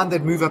perfect. He's lined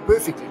that move up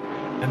perfectly.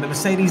 And the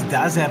Mercedes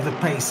does have the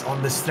pace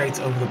on the straights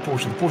over the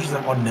Porsche. The Porsches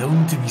are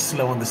known to be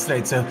slow on the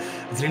straight, so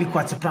it's really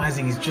quite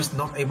surprising he's just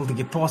not able to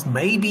get past.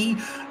 Maybe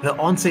the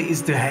answer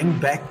is to hang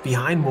back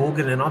behind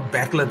Morgan and not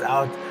battle it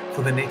out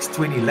for the next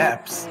 20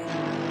 laps.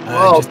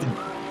 Well,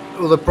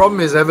 the problem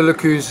is, have a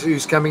look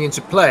who's coming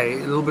into play.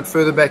 A little bit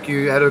further back,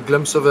 you had a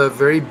glimpse of a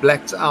very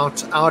blacked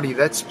out Audi.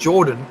 That's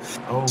Jordan.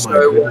 Oh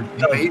my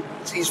God.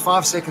 He's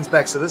 5 seconds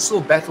back. So this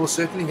little battle is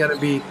certainly going to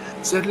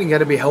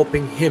be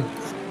helping him.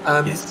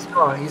 Yes.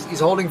 He's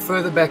holding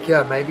further back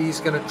here. Maybe he's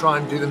going to try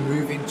and do the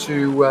move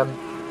into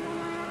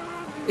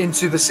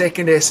the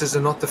second S's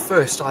and not the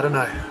first. I don't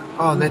know.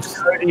 Oh, and that's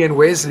Cody and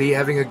Wesley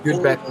having a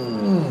good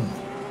battle.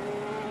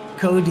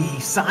 Cody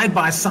side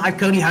by side.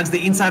 Cody hugs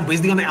the inside,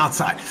 Wesley on the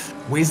outside.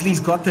 Wesley's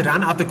got the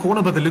run out the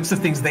corner, but the looks of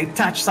things, they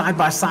touch side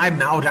by side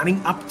now,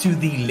 running up to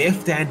the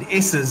left-hand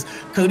S's.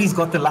 Cody's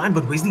got the line,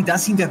 but Wesley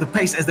does seem to have the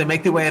pace as they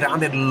make their way around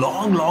that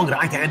long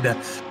right-hander.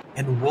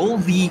 And will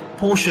the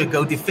Porsche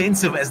go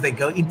defensive as they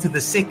go into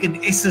the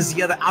second S's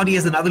here? The Audi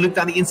has another look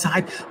down the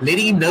inside,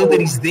 letting him know that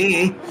he's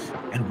there.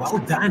 And well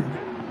done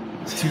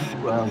to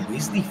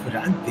Wesley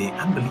Ferrand there.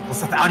 Unbelievable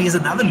stuff. The Audi has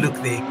another look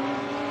there.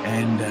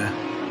 And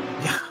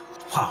yeah,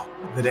 wow.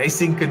 The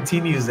racing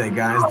continues there,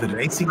 guys. The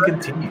racing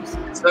continues.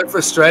 It's so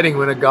frustrating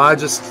when a guy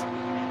just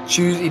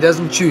he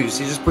doesn't choose.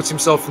 He just puts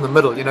himself in the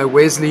middle. You know,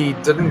 Wesley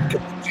didn't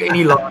get to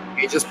any line.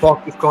 He just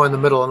parked his car in the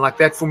middle. And like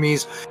that for me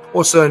is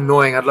also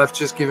annoying. I'd love to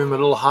just give him a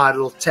little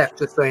little tap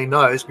just so he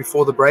knows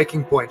before the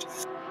braking point.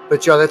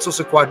 But yeah, that's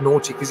also quite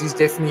naughty because he's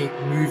definitely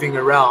moving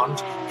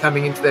around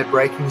coming into that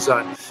braking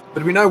zone.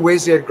 But we know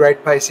Wesley had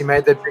great pace. He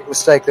made that big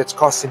mistake that's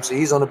cost him. So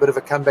he's on a bit of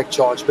a comeback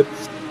charge. But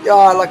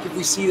yeah, like if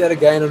we see that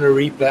again on a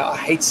replay, I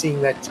hate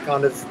seeing that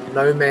kind of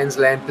no man's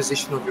land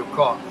position of your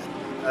car.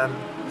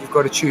 You've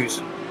got to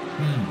choose.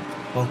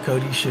 Well,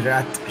 Cody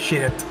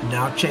Sherratt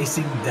now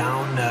chasing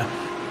down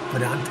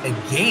Ferrand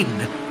again,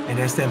 and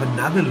has to have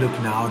another look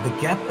now. The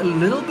gap a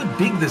little bit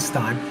big this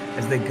time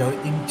as they go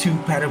into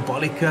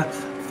Parabolica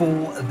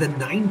for the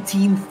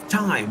 19th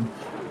time.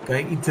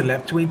 Going into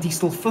lap 20,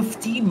 still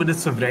 15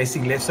 minutes of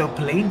racing left, so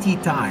plenty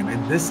time.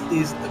 And this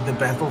is the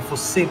battle for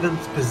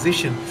 7th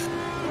position,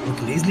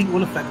 with Leslie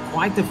Oliphant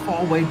quite a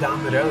far way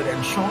down the road,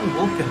 and Charles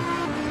Wilkin.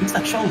 Looks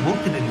like Charles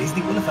Wilkin and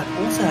Leslie Oliphant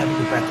also having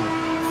a battle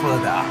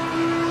further up.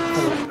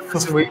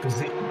 So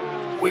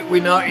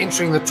we're now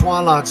entering the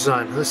twilight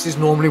zone. This is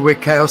normally where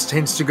chaos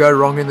tends to go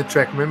wrong in the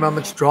track. Remember how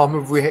much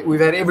drama we've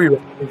had every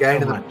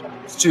game in the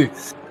too.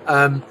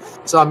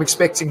 So I'm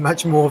expecting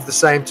much more of the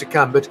same to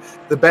come. But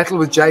the battle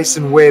with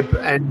Jason Webb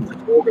and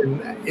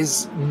Morgan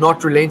is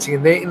not relenting,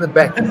 and they're in the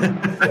back.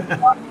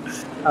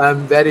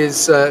 That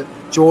is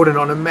Jordan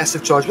on a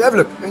massive charge. Have a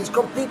look. He's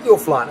completely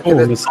offline.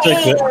 Okay,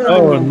 mistake.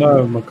 Oh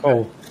no,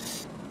 McCall.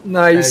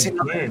 No, you see,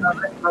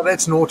 no,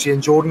 that's naughty,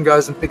 and Jordan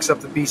goes and picks up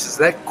the pieces.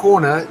 That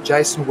corner,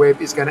 Jason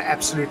Webb is going to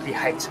absolutely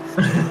hate.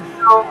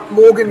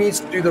 Morgan needs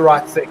to do the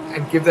right thing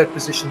and give that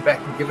position back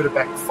and give it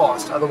back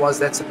fast. Otherwise,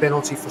 that's a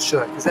penalty for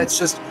sure. Because that's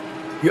just,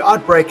 you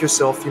outbrake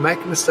yourself, you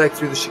make a mistake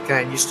through the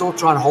chicane, you still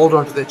try and hold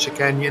on to that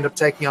chicane, you end up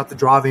taking out the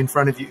driver in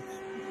front of you.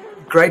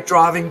 Great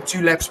driving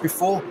 2 laps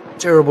before,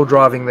 terrible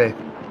driving there.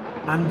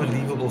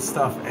 Unbelievable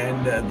stuff.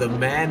 And the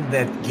man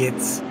that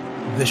gets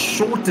the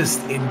shortest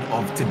end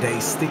of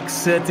today's stick,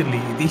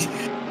 certainly.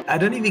 I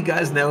don't know if you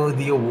guys know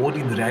the award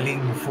in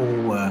rallying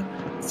for,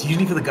 it's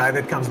usually for the guy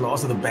that comes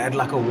last, or the bad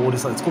luck award.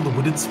 It's called the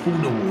Wooden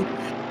Spoon Award.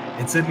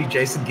 And certainly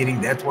Jason getting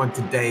that one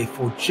today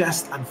for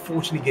just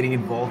unfortunately getting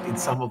involved in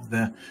some of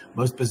the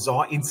most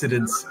bizarre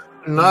incidents.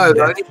 No,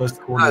 the only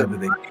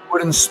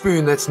wooden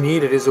spoon that's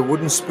needed is a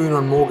wooden spoon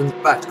on Morgan's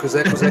butt, because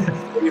that was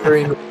very,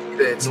 very naughty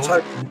there.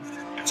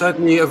 It's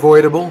totally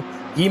avoidable.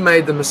 He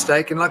made the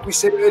mistake, and like we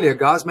said earlier,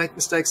 guys make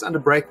mistakes under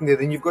braking there,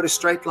 then you've got to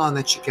straight line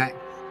that chicane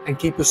and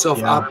keep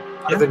yourself out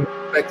of it and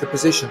back the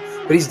position.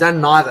 But he's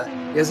done neither.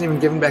 He hasn't even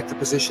given back the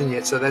position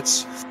yet, so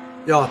that's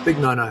a big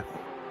no-no.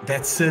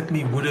 That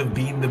certainly would have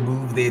been the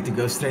move there, to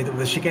go straight over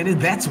the chicane.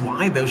 And that's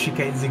why those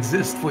chicanes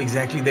exist, for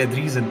exactly that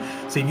reason.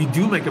 So if you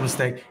do make a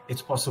mistake,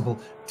 it's possible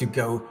to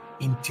go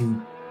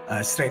into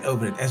straight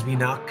over it. As we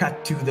now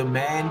cut to the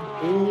man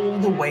all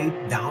the way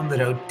down the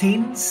road,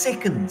 10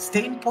 seconds,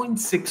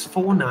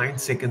 10.649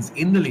 seconds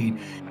in the lead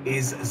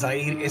is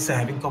Zaire Essa,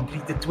 having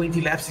completed 20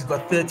 laps. He's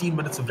got 13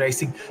 minutes of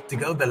racing to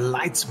go. The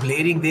lights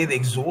blaring there, the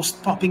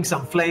exhaust popping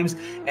some flames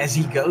as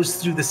he goes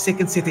through the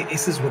second set of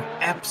S's with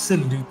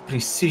absolute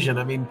precision.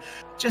 I mean,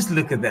 just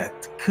look at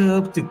that,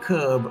 curb to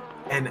curb,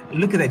 and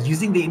look at that,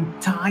 using the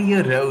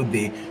entire road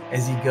there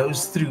as he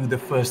goes through the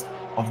first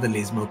of the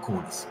Lesmo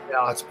corners.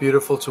 Yeah, it's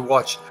beautiful to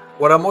watch.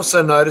 What I'm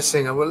also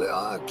noticing, I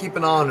will keep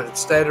an eye on it, it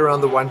stayed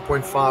around the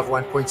 1.5,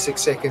 1.6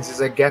 seconds.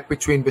 There's a gap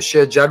between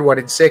Bashir Jadwat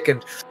in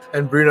second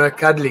and Bruno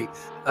Kadli.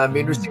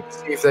 Interesting to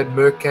see if that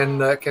Merc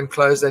can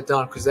close that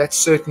down, because that's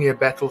certainly a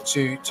battle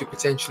to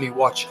potentially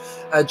watch.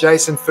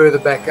 Jason further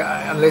back,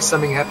 unless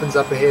something happens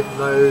up ahead,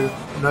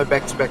 no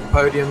back-to-back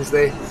podiums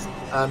there.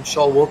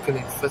 Charles Wilkin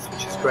in 5th,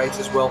 which is great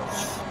as well.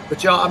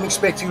 But yeah, I'm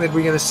expecting that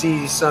we're going to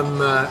see some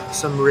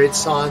red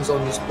signs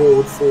on this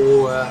board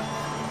for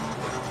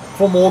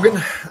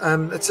Morgan.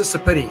 It's just a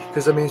pity,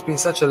 because I mean it's been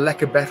such a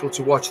lacquer battle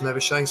to watch, and they were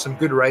showing some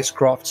good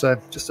racecraft. So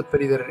just a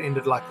pity that it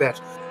ended like that.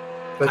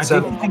 But I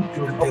definitely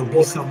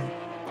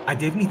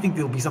think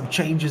there'll be some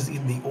changes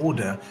in the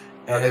order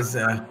as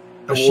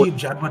Bashir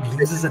Jadwat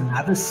loses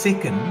another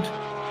second,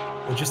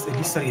 or just at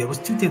least it was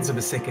 0.2 of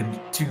a second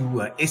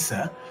to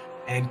Essa,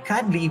 and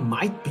Kadli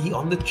might be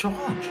on the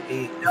charge.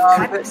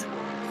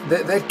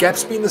 That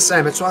gap's been the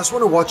same. That's why I just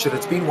want to watch it.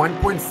 It's been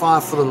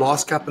 1.5 for the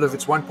last couple of,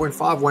 it's 1.5,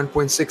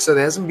 1.6, so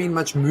there hasn't been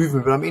much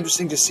movement, but I'm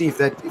interested to see if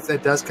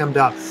that does come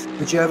down.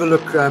 But you have a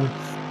look, a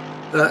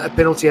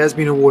penalty has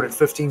been awarded,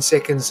 15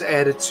 seconds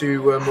added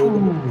to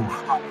Morgan.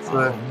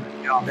 So,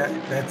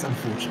 that's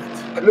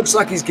unfortunate. It looks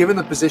like he's given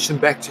the position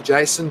back to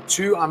Jason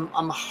too.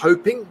 I'm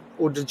hoping,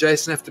 or did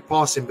Jason have to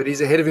pass him? But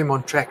he's ahead of him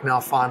on track now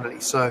finally.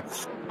 So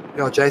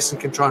yeah, Jason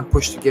can try and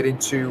push to get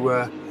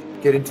into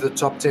the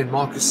top 10.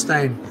 Marcus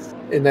Steyn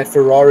in that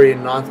Ferrari in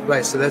 9th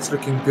place, so that's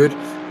looking good.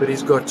 But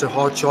he's got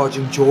hard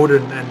charging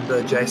Jordan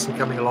and Jason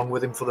coming along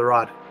with him for the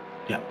ride.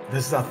 Yeah,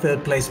 this is our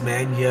 3rd place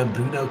man here,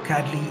 Bruno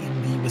Kadli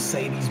in the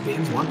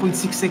Mercedes-Benz,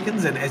 1.6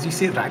 seconds, and as you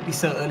said, rightly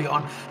so early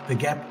on, the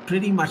gap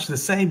pretty much the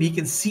same. He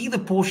can see the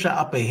Porsche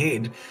up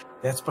ahead.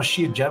 That's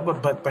Bashir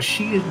Jadwat, but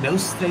Bashir, no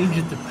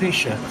stranger to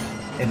pressure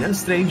and no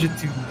stranger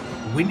to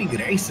winning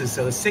races,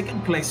 so a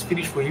 2nd place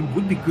finish for him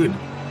would be good.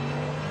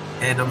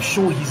 And I'm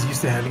sure he's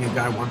used to having a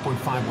guy 1.5,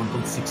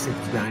 1.6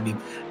 seconds behind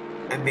him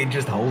and then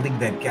just holding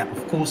that gap.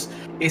 Of course,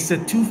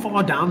 Essa too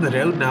far down the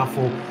road now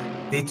for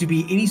there to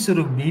be any sort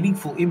of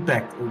meaningful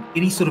impact or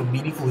any sort of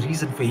meaningful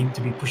reason for him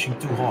to be pushing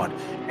too hard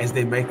as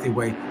they make their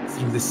way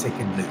through the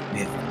second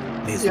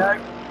lesson. Yeah,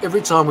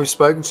 every time we've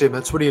spoken to him,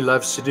 that's what he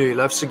loves to do. He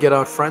loves to get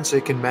out front so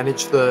he can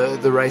manage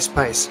the race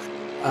pace.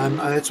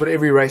 That's what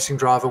every racing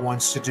driver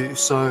wants to do.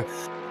 So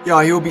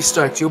yeah, he'll be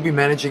stoked. He'll be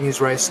managing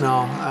his race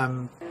now.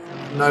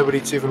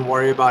 Nobody to even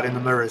worry about in the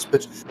mirrors,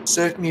 but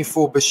certainly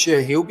for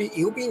Bashir, he'll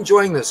be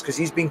enjoying this, because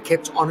he's been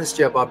kept honest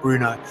here by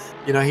Bruno.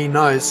 You know, he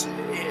knows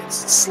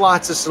it's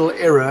slightest little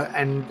error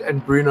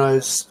and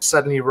Bruno's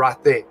suddenly right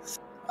there.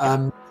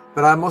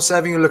 But I'm also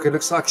having a look. It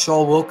looks like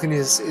Charles Wilkin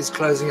is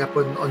closing up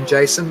on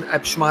Jason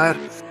Abschmeyer.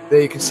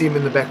 There you can see him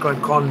in the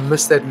background. Can't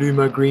miss that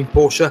Lumo green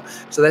Porsche.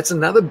 So that's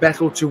another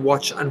battle to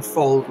watch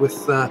unfold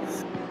with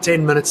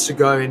 10 minutes to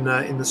go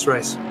in this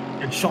race.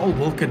 And Charles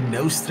Wilkin,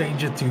 no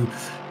stranger to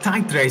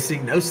tight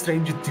racing, no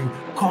stranger to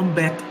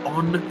combat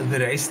on the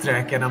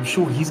racetrack, and I'm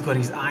sure he's got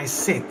his eyes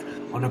set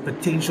on a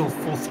potential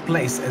 4th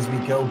place as we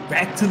go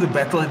back to the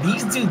battle. And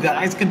these two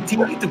guys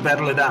continue to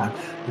battle it out.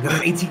 We've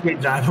got an ATK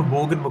driver,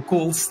 Morgan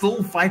McCall,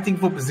 still fighting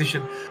for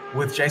position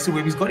with Jason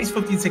Webb. He's got his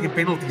 15-second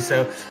penalty,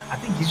 so I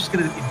think he's just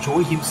going to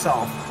enjoy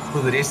himself for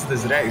the rest of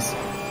this race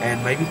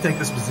and maybe take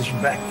this position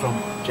back from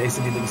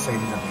Jason in the Mercedes.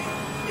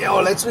 Yeah,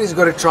 well, that's what he's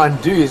got to try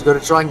and do. He's got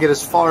to try and get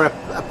as far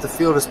up the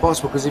field as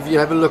possible, because if you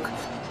have a look,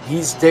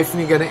 he's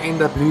definitely going to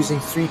end up losing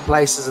 3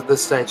 places at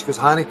this stage, because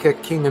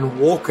Heineke, King and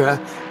Walker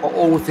are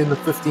all within the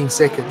 15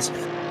 seconds.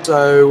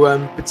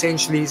 So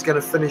potentially he's going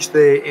to finish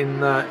there in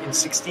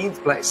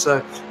 16th place.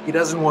 So he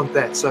doesn't want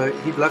that. So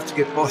he'd love to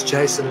get past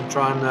Jason and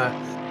try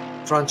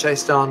and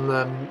chase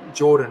down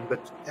Jordan.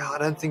 But yeah, I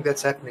don't think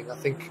that's happening. I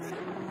think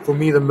for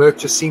me, the Merc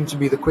just seemed to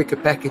be the quicker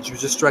package. He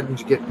was just struggling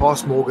to get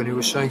past Morgan, who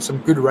was showing some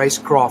good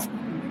racecraft,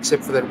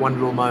 except for that one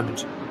little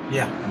moment.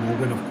 Yeah,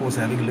 Morgan, of course,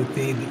 having a look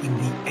there in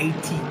the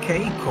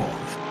ATK car.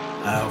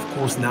 Of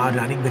course, now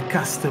running the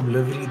custom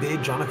livery there.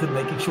 Jonathan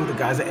making sure the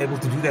guys are able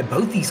to do that.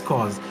 Both these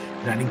cars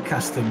running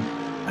custom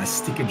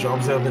sticker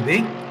jobs over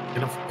there.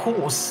 And of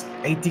course,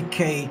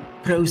 ATK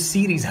Pro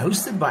Series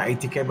hosted by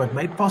ATK, but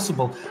made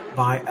possible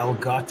by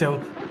Elgato,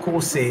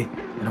 Corsair,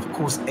 and of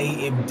course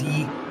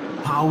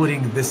AMD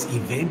powering this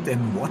event.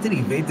 And what an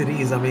event it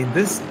is. I mean,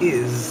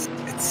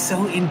 it's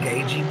so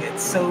engaging.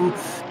 It's so,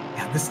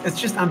 it's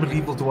just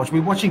unbelievable to watch.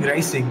 We're watching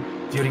racing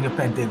during a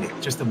pandemic.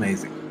 Just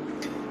amazing.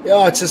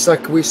 Yeah, it's just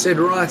like we said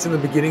right in the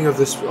beginning of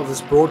this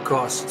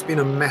broadcast. It's been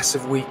a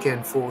massive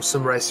weekend for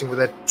sim racing with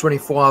that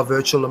 24-hour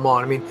virtual Le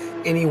Mans. I mean,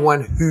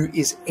 anyone who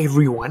is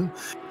everyone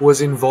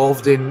was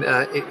involved in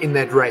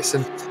that race,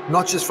 and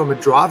not just from a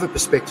driver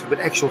perspective, but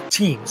actual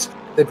teams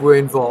that were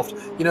involved.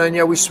 You know, and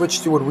yeah, we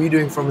switched to what we're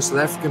doing from a South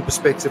African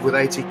perspective with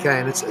ATK,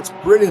 and it's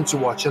brilliant to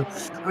watch. And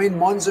I mean,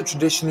 Monza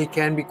traditionally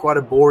can be quite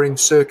a boring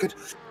circuit.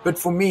 But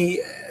for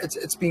me,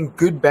 it's been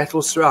good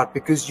battles throughout,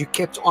 because you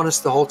kept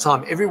honest the whole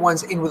time.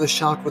 Everyone's in with a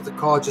shout with the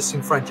car just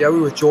in front. Yeah,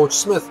 we were George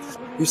Smith,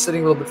 who's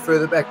sitting a little bit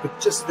further back,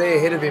 but just there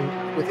ahead of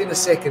him, within a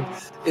second,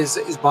 is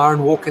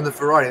Byron Walker in the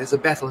Ferrari. There's a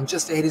battle, and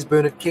just ahead is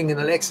Bernard King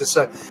and Alexis.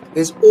 So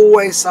there's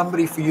always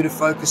somebody for you to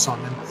focus on,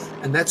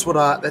 and that's what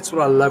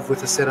I love with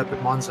the setup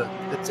at Monza.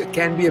 It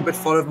can be a bit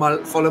follow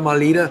my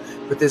leader,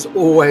 but there's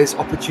always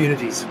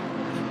opportunities.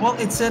 Well,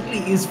 it certainly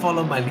is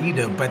follow my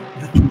leader, but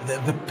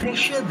the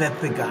pressure that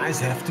the guys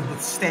have to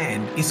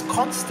withstand is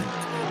constant.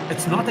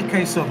 It's not a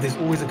case of there's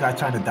always a guy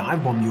trying to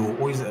dive bomb you or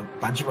always a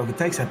bunch of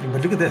overtakes happening.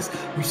 But look at this.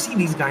 We've seen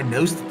these guys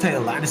nose to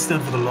tail, line astern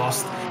for the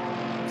last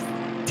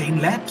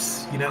 10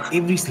 laps. You know,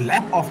 every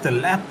lap after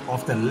lap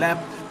after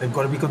lap, they've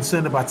got to be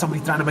concerned about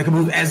somebody trying to make a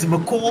move. As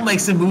McCall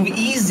makes a move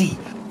easy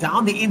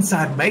down the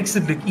inside, makes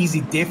it look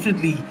easy.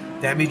 Definitely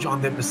damage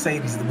on the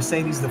Mercedes. The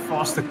Mercedes, the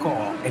faster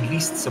car, at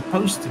least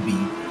supposed to be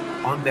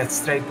on that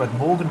straight, but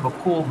Morgan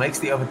McCall makes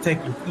the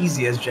overtake look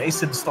easy as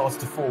Jason starts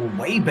to fall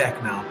way back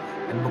now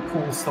and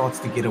McCall starts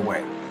to get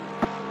away.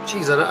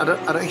 Geez, I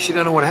actually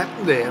don't know what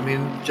happened there. I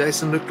mean,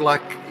 Jason looked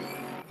like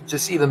he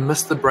just either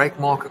missed the brake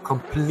marker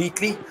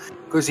completely,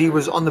 because he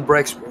was on the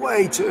brakes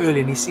way too early,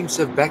 and he seems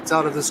to have backed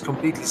out of this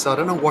completely. So I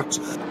don't know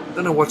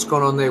what's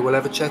gone on there. We'll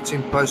have a chat to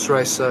him post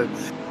race. So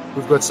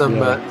we've got some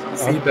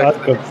feedback.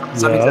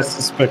 I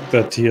suspect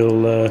that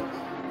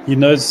he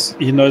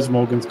knows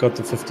Morgan's got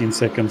the 15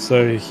 seconds,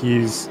 so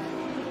he's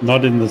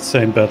not in the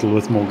same battle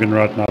with Morgan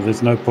right now.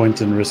 There's no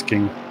point in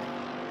risking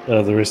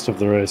the rest of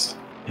the race.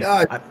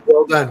 Yeah,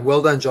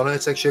 well done, John.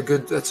 It's actually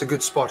a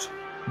good spot.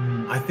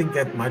 I think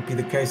that might be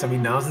the case. I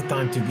mean, now's the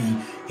time to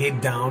be head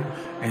down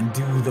and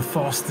do the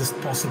fastest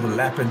possible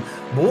lap. And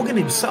Morgan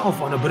himself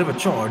on a bit of a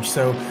charge.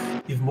 So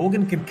if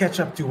Morgan can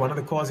catch up to one of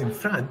the cars in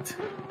front,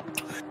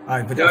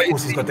 but of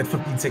course he's got that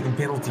 15-second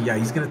penalty. Yeah,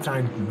 he's going to try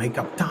and make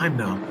up time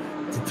now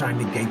to try and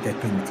negate that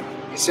penalty.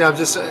 You see, I'm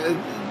just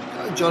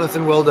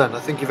Jonathan, well done.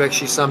 I think you've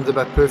actually summed it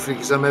up perfectly,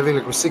 because I'm having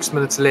with 6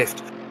 minutes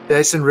left.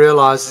 Jason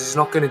realizes he's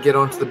not going to get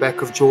onto the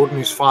back of Jordan,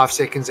 who's 5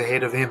 seconds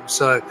ahead of him.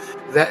 So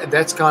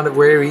that's kind of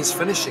where he's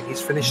finishing.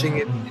 He's finishing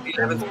in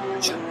 11th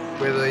position,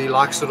 whether he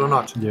likes it or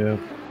not. Yeah.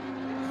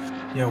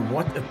 Yeah,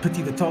 what a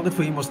pity. The target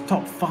for him was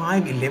top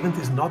 5. 11th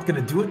is not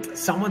going to do it.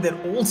 Someone that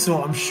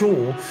also, I'm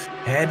sure,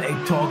 had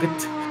a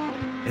target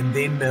and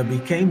then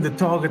became the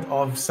target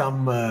of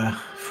some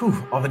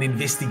of an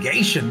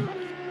investigation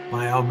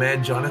by our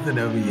man Jonathan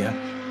over here.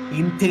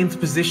 In 10th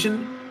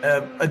position,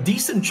 a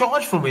decent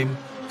charge from him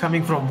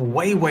coming from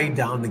way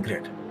down the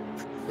grid.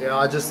 Yeah,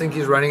 I just think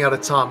he's running out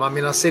of time. I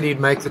mean, I said he'd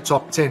make the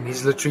top 10.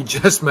 He's literally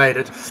just made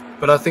it.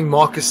 But I think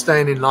Marcus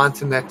staying in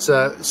 9th in that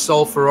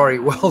Sol Ferrari.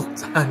 Well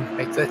done,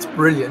 mate. That's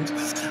brilliant.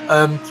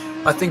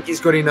 I think he's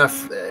got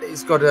enough.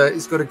 He's got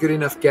a good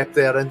enough gap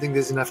there. I don't think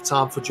there's enough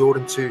time for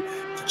Jordan to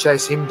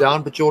chase him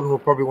down. But Jordan will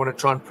probably want to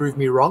try and prove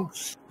me wrong.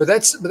 But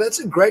that's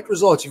a great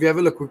result. If you have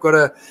a look, we've got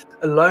a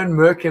lone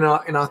Merc in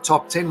our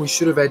top 10. We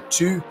should have had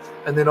 2.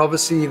 And then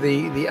obviously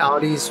the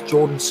Audis,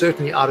 Jordan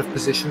certainly out of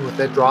position with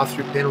that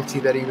drive-through penalty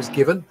that he was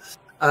given.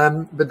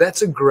 But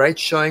that's a great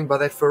showing by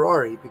that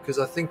Ferrari, because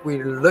I think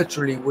we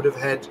literally would have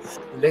had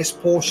less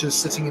Porsches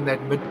sitting in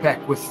that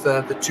mid-pack with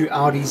the 2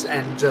 Audis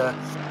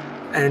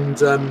and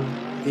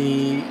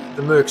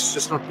the Mercs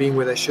just not being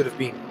where they should have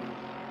been.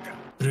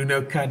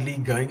 Bruno Cuddly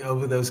going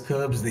over those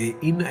curbs there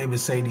in a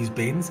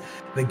Mercedes-Benz.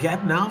 The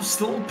gap now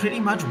still pretty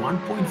much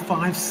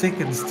 1.5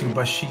 seconds to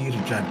Bashir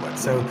Jadwat.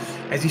 So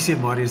as you said,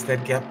 Marius,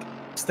 that gap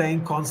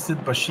staying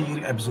constant,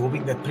 Bashir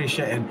absorbing that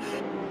pressure, and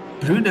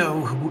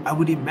Bruno, who I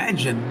would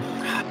imagine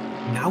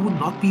now would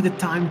not be the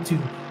time to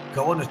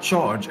go on a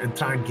charge and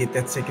try and get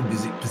that second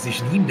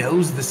position. He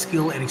knows the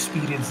skill and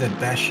experience that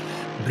Bash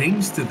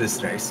brings to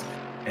this race.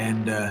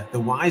 And the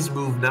wise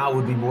move now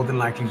would be more than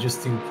likely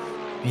just to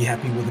be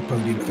happy with the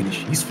podium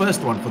finish. His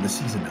first one for the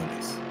season, no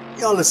less.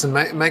 Yeah, listen,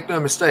 make no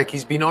mistake.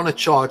 He's been on a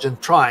charge and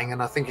trying,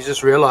 and I think he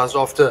just realized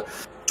after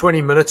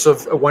 20 minutes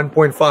of a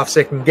 1.5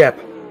 second gap,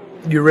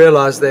 you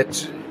realize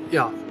that,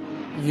 yeah,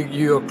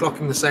 you are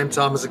clocking the same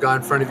time as the guy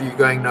in front of you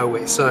going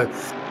nowhere. So,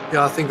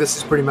 yeah, I think this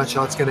is pretty much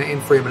how it's going to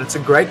end for him, and it's a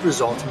great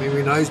result. I mean,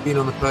 we know he's been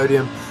on the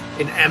podium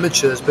in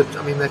amateurs, but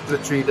I mean, that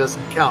literally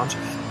doesn't count.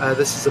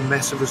 This is a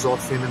massive result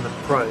for him in the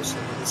pros.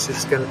 I mean, this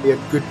is going to be a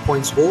good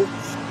points haul.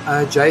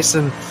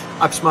 Jason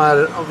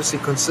Upsmire, obviously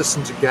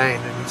consistent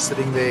again, and he's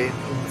sitting there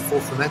in the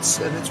fourth, and that's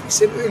what we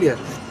said earlier.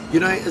 You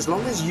know, as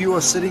long as you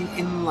are sitting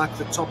in like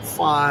the top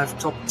 5,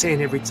 top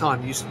 10 every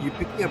time, you're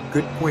picking up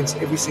good points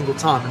every single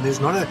time, and there's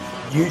not a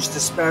huge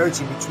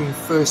disparity between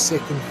first,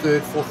 second,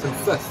 third, fourth, and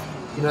fifth.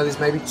 You know, there's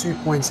maybe 2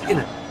 points in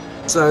it.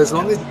 So as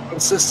long as you're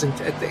consistent,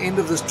 at the end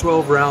of this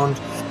 12-round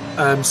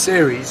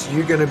series,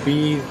 you're going to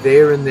be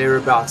there and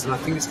thereabouts. And I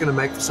think it's going to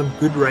make for some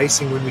good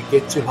racing when we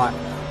get to like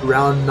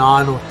round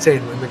 9 or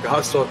 10, when the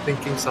guys start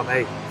thinking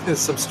there's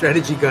some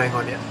strategy going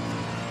on here.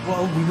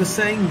 Well, we were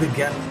saying the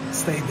gap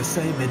stayed the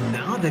same, and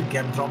now that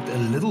gap dropped a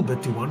little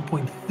bit to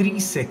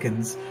 1.3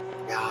 seconds.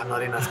 Yeah,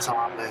 not enough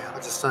time there. I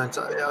just don't.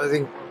 I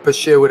think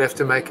Bashir would have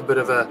to make a bit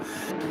of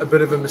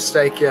a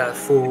mistake here.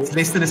 It's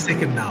less than a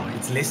second now.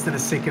 It's less than a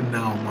second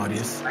now,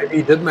 Marius. Maybe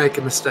he did make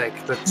a mistake,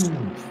 but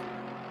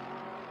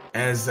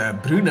as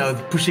Bruno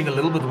pushing a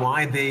little bit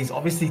wide there, he's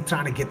obviously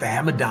trying to get the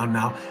hammer down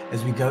now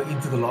as we go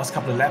into the last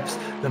couple of laps.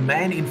 The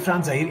man in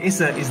front, Zahir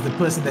Issa, is the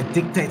person that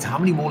dictates how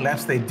many more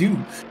laps they do,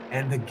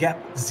 and the gap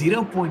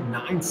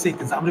 0.9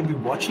 seconds. I'm going to be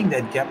watching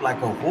that gap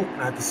like a hawk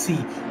now to see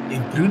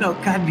if Bruno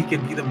Kadli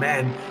can be the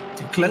man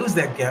to close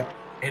that gap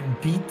and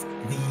beat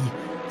the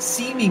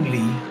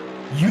seemingly,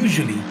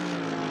 usually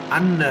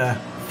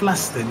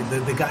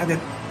unflustered, the guy that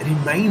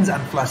remains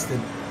unflustered,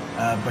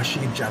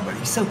 Bashir Jabbar.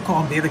 He's so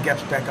calm there. The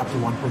gap's back up to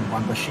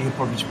 1.1. Bashir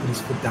probably just put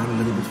his foot down a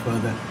little bit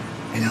further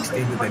and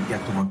extended that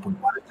gap to 1.1.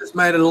 Just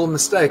made a little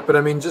mistake, but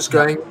I mean, just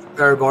going to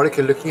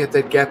Parabolica, looking at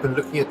that gap and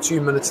looking at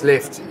 2 minutes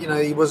left, you know,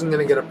 he wasn't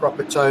going to get a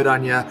proper toe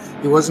down here.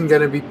 He wasn't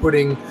going to be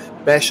putting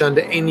Bash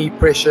under any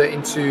pressure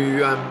into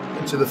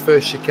the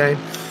first chicane,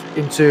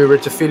 into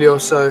Retafilio.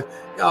 So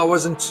yeah,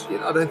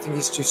 I don't think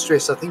he's too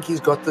stressed. I think he's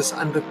got this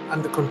under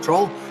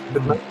control,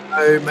 but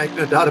make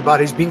no doubt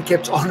about it, he's been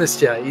kept honest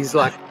here. He's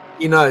like,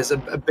 he knows a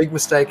big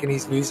mistake and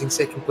he's losing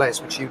second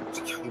place, which he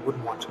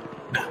wouldn't want.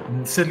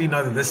 No, certainly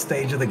not at this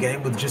stage of the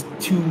game, with just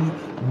 2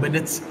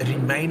 minutes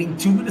remaining,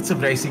 2 minutes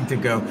of racing to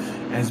go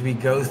as we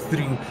go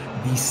through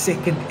the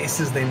second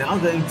S's. They're now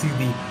going to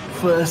the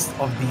first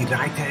of the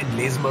right-hand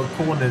Lesmo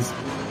corners.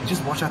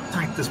 Just watch how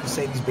tight this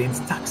Mercedes-Benz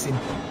tucks in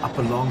up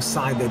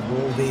alongside that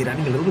wall there,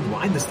 running a little bit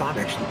wide this time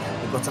actually.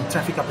 They've got some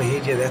traffic up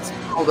ahead here. That's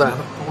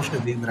another portion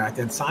of the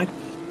right-hand side.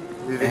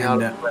 Moving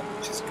out of the way,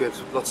 which is good.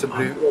 Lots of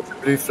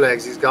blue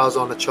flags. These guys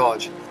are on a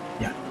charge.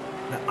 Yeah,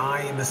 the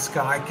eye in the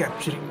sky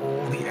capturing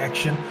all the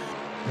action.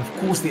 And of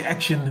course, the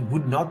action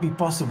would not be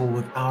possible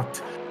without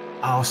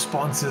our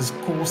sponsors,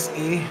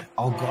 Corsair,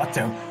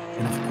 Elgato,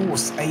 and of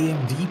course,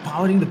 AMD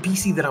powering the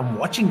PC that I'm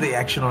watching the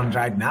action on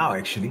right now,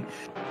 actually.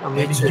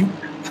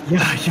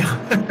 Yeah.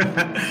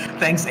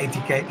 Thanks,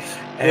 ATK.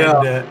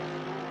 And,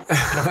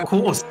 and of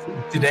course,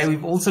 today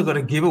we've also got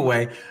a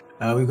giveaway.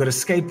 We've got a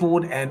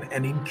skateboard and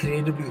an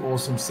incredibly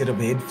awesome set of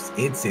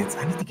headsets.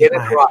 I need to get it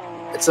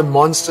right. It's a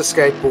monster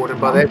skateboard, and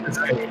by that it's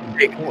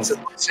a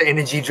monster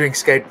energy drink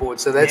skateboard.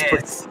 So that's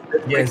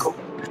pretty cool.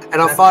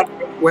 And I find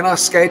when I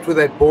skate with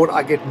that board,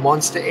 I get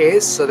monster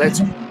airs. So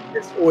that's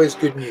always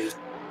good news.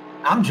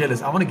 I'm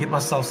jealous. I want to get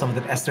myself some of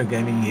that Astro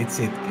Gaming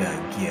headset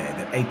gear,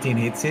 that 810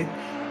 headset.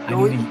 I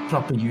need a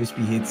proper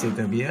USB headset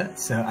over here,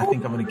 so I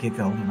think I'm going to get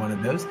hold of one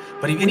of those.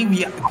 But if any of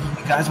you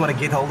guys want to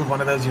get hold of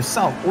one of those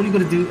yourself, all you got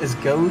to do is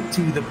go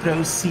to the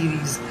Pro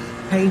Series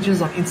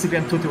pages on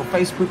Instagram, Twitter, or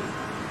Facebook,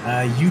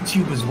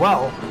 YouTube as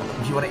well.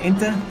 If you want to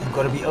enter, you've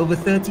got to be over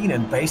 13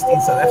 and based in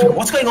South Africa.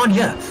 What's going on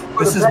here?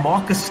 This is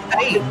Marcus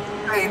Steyn.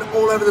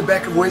 All over the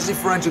back of Wesley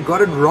Ferrante, who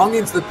got it wrong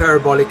into the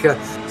Parabolica.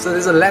 So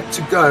there's a lap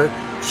to go.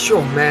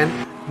 Sure,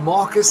 man.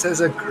 Marcus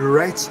has a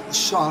great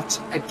shot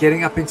at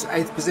getting up into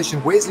 8th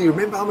position. Wesley,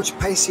 remember how much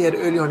pace he had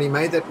early on? He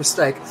made that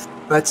mistake.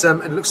 But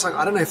it looks like,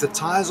 I don't know if the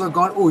tyres are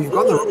gone. Oh, you've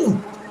got the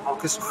wrong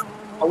Marcus.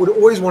 I would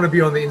always want to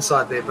be on the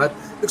inside there, but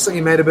it looks like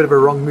he made a bit of a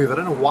wrong move. I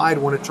don't know why I'd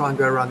want to try and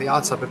go around the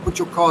outside, but put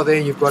your car there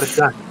and you've got it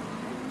done.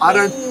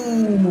 That's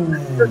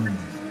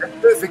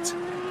perfect.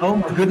 Oh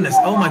my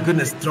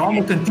goodness.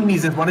 Drama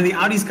continues as one of the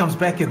Audis comes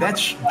back here.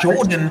 That's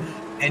Jordan.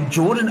 And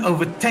Jordan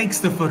overtakes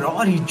the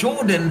Ferrari.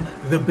 Jordan,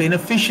 the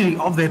beneficiary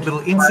of that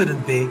little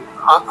incident there.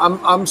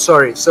 I'm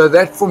sorry. So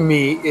that for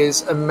me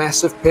is a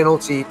massive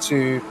penalty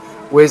to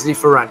Wesley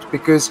Ferrante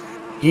because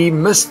he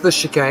missed the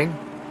chicane.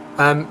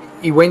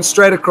 He went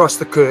straight across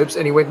the curbs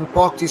and he went and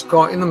parked his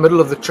car in the middle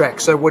of the track.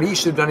 So what he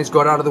should have done is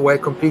got out of the way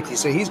completely.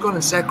 So he's gone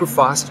and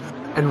sacrificed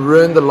and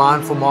ruined the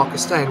line for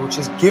Marcus Steyn, which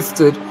is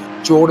gifted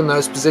Jordan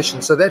those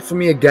positions. So that for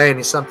me again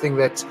is something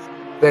that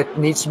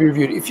needs to be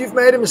reviewed. If you've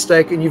made a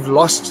mistake and you've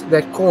lost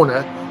that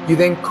corner, you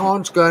then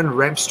can't go and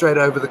ramp straight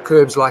over the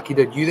curbs like he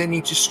did. You then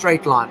need to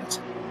straight line it.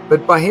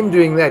 But by him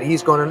doing that,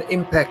 he's gone and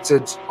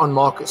impacted on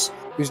Marcus,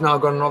 who's now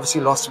gone and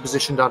obviously lost a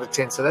position down to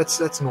 10. So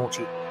that's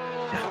naughty.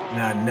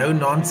 No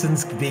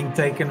nonsense being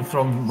taken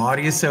from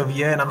Marius over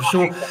here, and I'm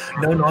sure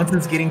no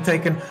nonsense getting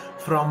taken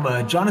from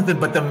Jonathan.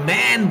 But the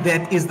man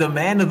that is the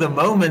man of the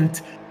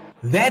moment,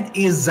 that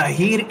is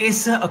Zahir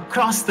Issa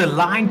across the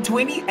line.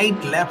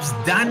 28 laps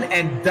done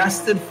and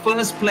dusted.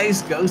 First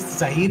place goes to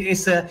Zahir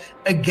Issa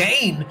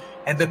again.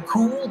 And the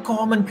cool,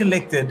 calm and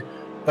collected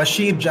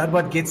Bashir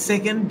Jadwat gets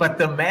second. But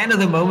the man of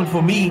the moment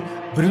for me,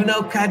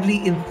 Bruno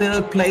Kadley in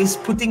third place,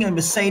 putting a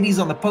Mercedes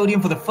on the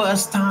podium for the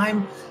first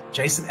time.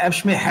 Jason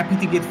Abschmer happy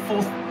to get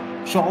fourth.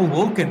 Charles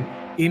Wilkin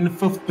in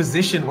fifth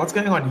position. What's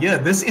going on here?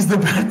 This is the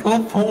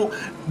battle for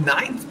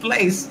ninth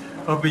place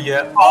over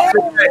here.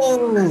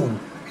 Oh!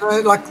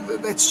 Like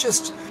that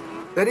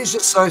is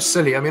just so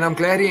silly. I mean, I'm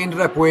glad he ended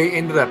up where he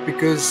ended up,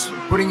 because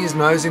putting his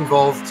nose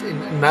involved in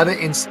another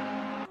instance.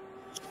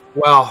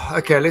 Wow.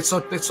 Okay, let's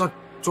not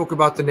talk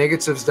about the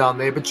negatives down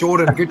there. But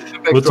Jordan, good.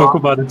 We'll talk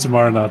about it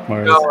tomorrow night,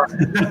 Marius.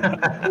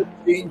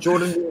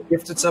 Jordan being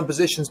gifted some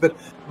positions, but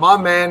my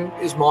man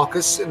is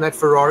Marcus in that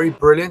Ferrari.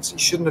 Brilliant. He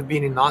shouldn't have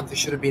been in ninth. He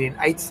should have been in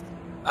eighth.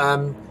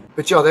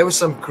 But yeah, there was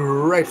some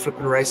great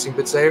flipping racing.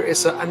 But Zahir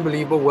Issa,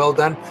 unbelievable, well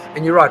done.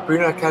 And you're right,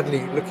 Bruno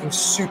Kadley looking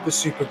super,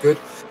 super good.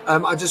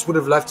 I just would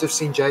have loved to have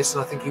seen Jason.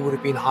 I think he would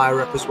have been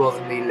higher up as well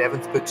than the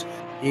 11th, but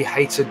he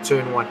hated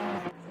turn one.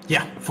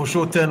 Yeah, for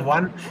sure, turn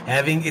one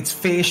having its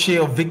fair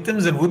share of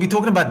victims, and we'll be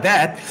talking about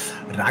that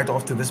right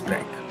after this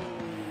break.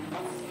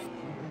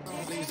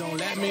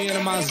 Let me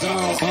into my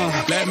zone.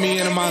 Let me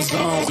into my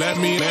zone. Let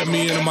me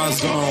into my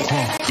zone.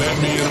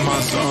 Let me into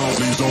my zone.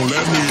 Please don't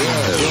let me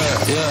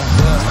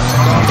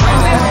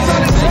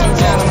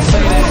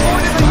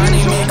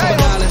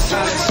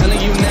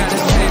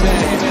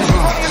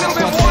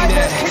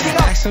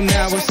Ask him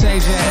now, we're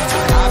saving.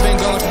 I've been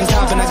going to the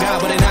top and I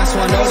got what they not, so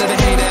I know that they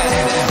hate that.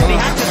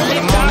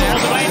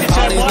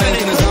 All these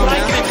lanes gonna zone out.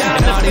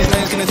 And all these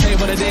lanes gonna tell you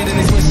what I did, and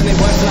they twist and they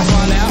work till I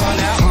fall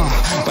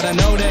out. But I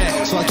know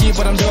that, so I keep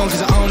what I'm doing cause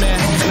I own that.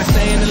 And I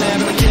stay in the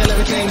lab and I kill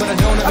everything, but I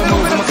don't ever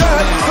move from my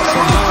phone.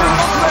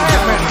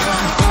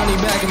 So finally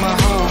back in my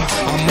home.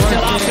 I'm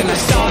working, I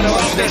start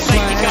off, that's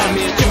why I got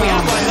me a call.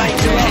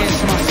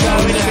 It's my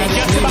phone now,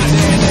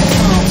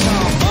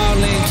 all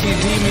in, can't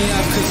beat me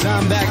up cause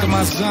I'm back in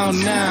my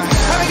zone now.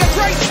 Having a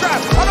great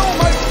strap, I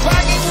almost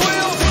banging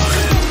wheels.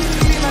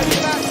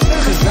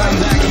 Cause I'm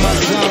back in my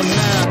zone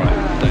now. Alright,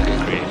 don't get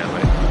greedy now,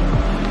 mate.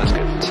 Let's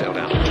go, settle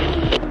down.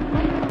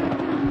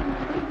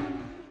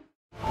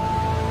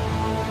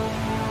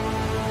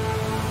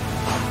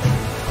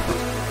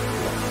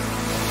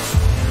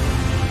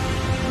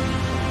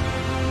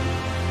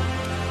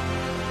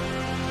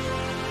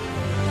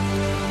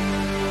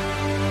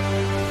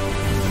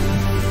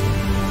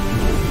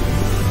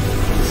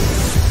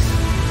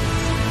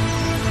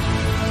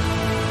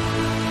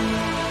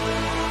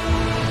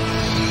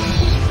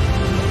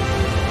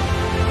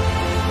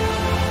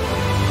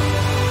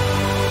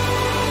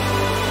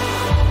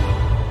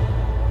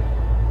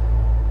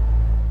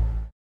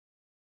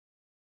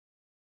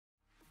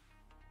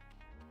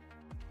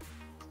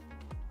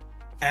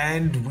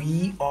 And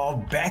we are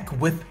back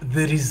with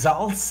the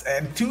results,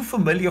 and two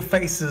familiar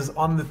faces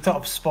on the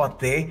top spot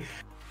there,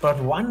 but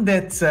one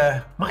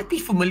that might be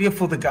familiar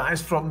for the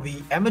guys from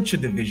the amateur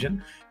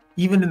division,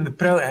 even in the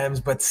Pro-Ams,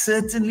 but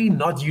certainly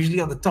not usually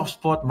on the top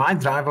spot. My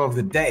driver of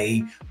the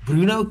day,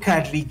 Bruno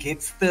Kadley,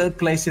 gets third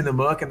place in the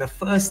Merc and the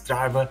first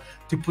driver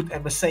to put a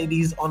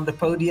Mercedes on the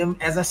podium.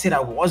 As I said,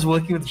 I was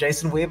working with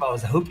Jason Webb. I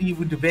was hoping he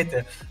would do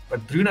better,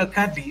 but Bruno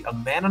Kadley, a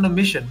man on a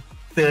mission,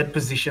 third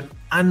position,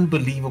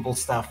 unbelievable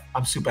stuff.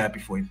 I'm super happy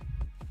for him.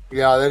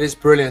 Yeah, that is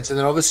brilliant. And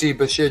then obviously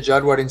Bashir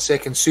Jadwat in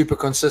second, super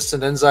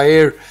consistent. And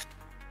Zahir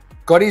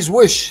got his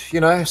wish,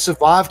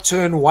 survived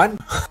turn one.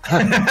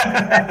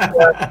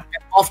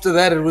 After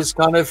that, it was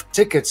kind of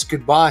tickets,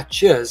 goodbye,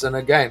 cheers. And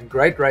again,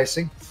 great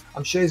racing.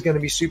 I'm sure he's going to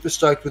be super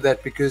stoked with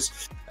that,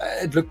 because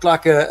it looked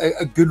like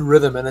a good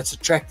rhythm, and it's a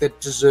track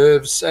that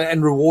deserves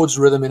and rewards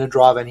rhythm in a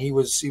driver, and he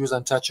was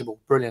untouchable.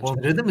 Brilliant. Well,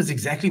 rhythm is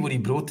exactly what he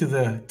brought to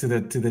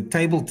the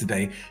table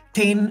today.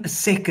 10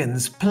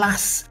 seconds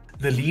plus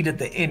the lead at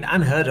the end,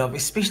 unheard of,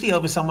 especially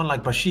over someone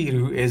like Bashir,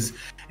 who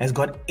has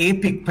got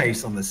epic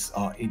pace on this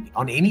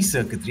on any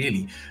circuit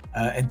really,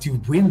 and to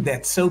win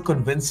that so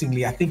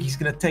convincingly, I think he's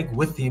going to take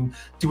with him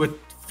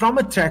from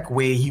a track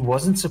where he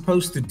wasn't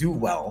supposed to do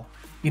well,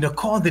 in a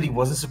car that he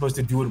wasn't supposed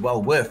to do it well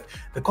with.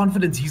 The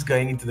confidence he's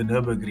going into the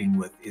Nürburgring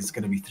with is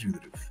going to be through the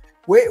roof.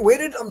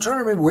 I'm trying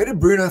to remember, where did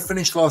Bruno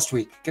finish last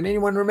week? Can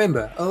anyone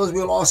remember? Otherwise,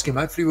 we'll ask him.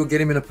 Hopefully, we'll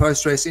get him in a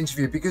post-race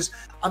interview, because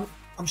I'm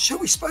sure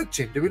we spoke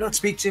to him. Did we not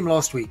speak to him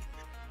last week?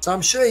 So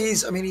I'm sure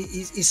he's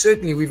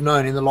certainly, we've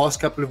known in the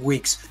last couple of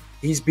weeks,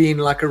 he's been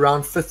like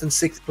around 5th and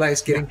 6th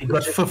place. He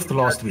got 5th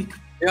last week.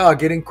 Yeah,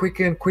 getting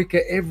quicker and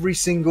quicker every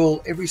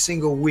single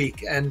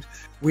week, and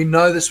we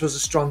know this was a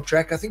strong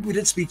track. I think we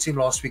did speak to him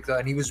last week though,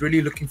 and he was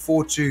really looking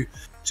forward to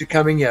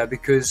coming here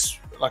because,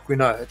 like we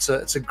know, it's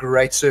a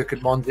great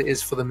circuit. Monza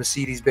is for the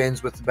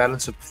Mercedes-Benz with the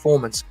balance of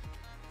performance.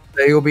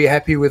 They will be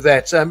happy with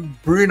that.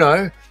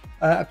 Bruno,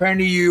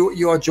 apparently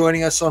you are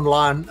joining us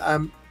online.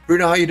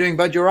 Bruno, how are you doing,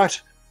 bud? You all right?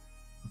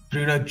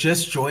 Bruno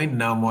just joined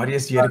now,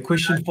 Marius. You had a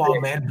question for our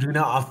man,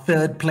 Bruno, our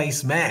third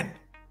place man.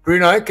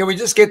 Bruno, can we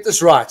just get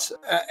this right?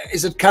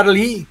 Is it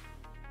Kyalami?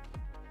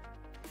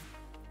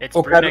 It's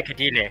Bruno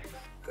Cadile.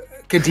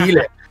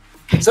 Cadile.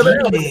 So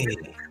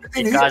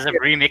you guys have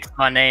remixed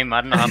my name.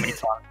 I don't know how many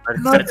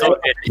times, but it's all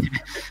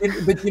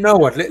good. But you know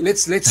what?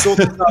 Let's sort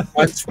this out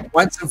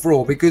once and for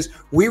all, because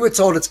we were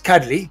told it's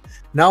Cuddly.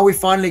 Now we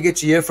finally get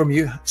to hear from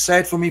you.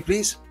 Say it for me,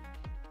 please.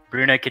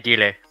 Bruno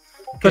Cadile.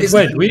 But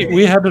wait,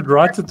 we had it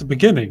right at the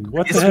beginning.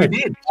 What the heck?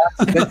 We did.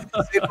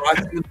 Right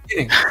at the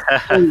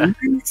beginning.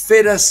 You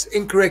fed us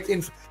incorrect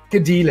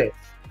Cadile.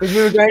 Because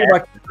we were going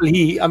about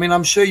Cuddly. I mean,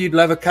 I'm sure you'd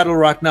love a cuddle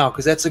right now,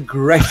 because that's a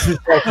great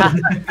result.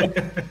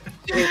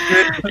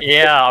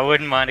 Yeah, I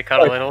wouldn't mind a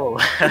cuddle at all.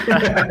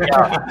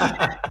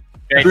 Yeah.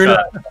 Great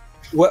Bruno,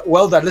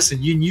 well done.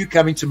 Listen, you knew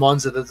coming to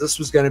Monza that this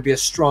was going to be a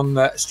strong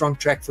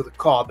track for the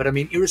car. But I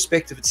mean,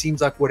 irrespective, it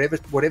seems like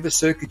whatever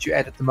circuit you're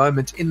at the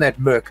moment in that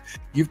Merc,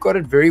 you've got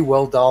it very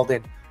well dialed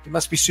in. You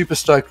must be super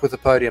stoked with the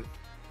podium.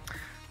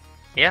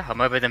 Yeah,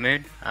 I'm over the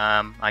moon.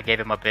 I gave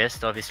it my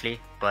best, obviously,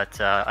 but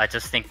I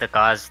just think the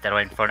guys that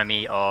are in front of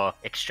me are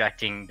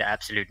extracting the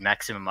absolute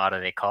maximum out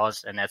of their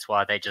cars, and that's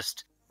why they're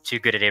just too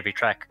good at every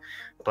track.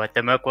 But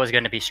the Merc was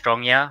going to be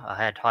strong, yeah. I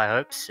had high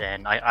hopes,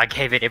 and I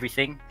gave it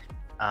everything,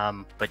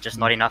 but just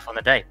not enough on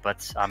the day.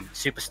 But I'm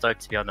super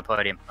stoked to be on the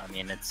podium. I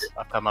mean,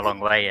 I've come a long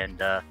way,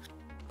 and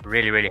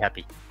really, really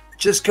happy.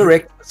 Just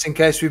correct us in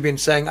case we've been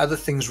saying other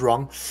things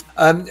wrong.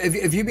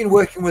 Have you been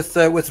working with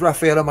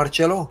Raffaello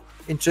Marcello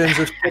in terms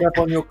of setup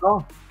on your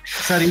car?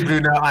 Sorry,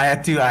 Bruno, I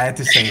had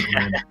to say it,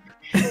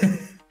 man.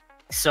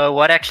 So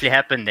what actually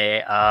happened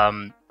there?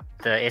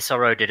 The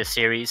SRO did a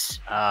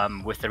series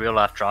with the real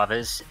life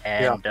drivers,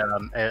 and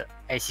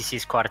ACC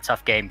is quite a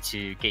tough game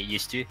to get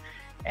used to.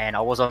 And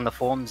I was on the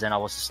forums and I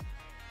was just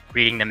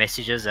reading the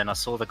messages, and I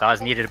saw the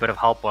guys needed a bit of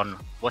help on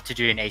what to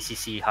do in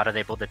ACC, how do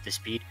they build up the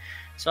speed.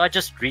 So I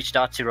just reached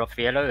out to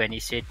Raffaello, and he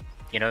said,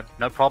 you know,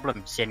 no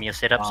problem, send me your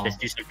setups, wow. Let's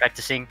do some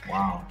practicing.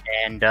 Wow.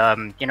 And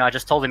you know, I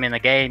just told him in the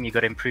game, you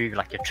got to improve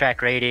like your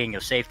track rating,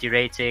 your safety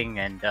rating,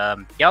 and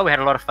yeah, we had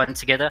a lot of fun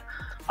together.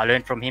 I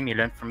learned from him, he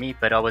learned from me,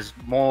 but I was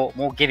more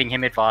giving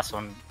him advice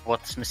on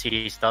what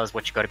Mercedes does,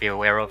 what you got to be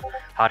aware of,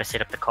 how to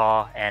set up the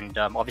car, and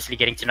obviously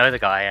getting to know the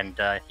guy. And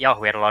yeah,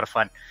 we had a lot of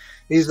fun.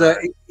 He's a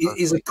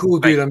cool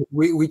dude. I mean,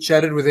 we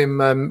chatted with him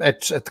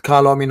at the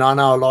Kyalami 9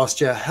 Hour last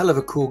year. Hell of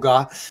a cool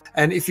guy.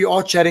 And if you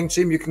are chatting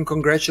to him, you can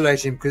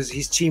congratulate him because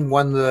his team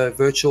won the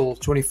virtual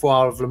 24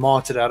 Hour of Le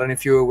Mans today. I don't know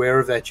if you're aware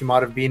of that. You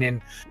might have been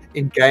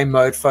in game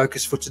mode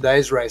focus for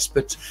today's race.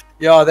 But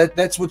yeah,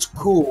 that's what's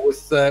cool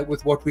with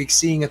what we're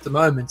seeing at the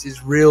moment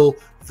is real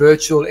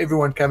virtual,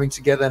 everyone coming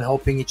together and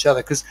helping each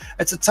other because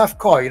it's a tough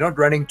car. You're not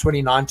running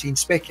 2019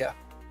 spec here.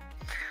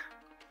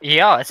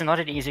 Yeah, it's not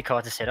an easy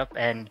car to set up.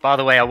 And by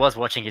the way, I was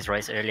watching his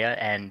race earlier,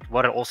 and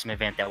what an awesome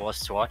event that was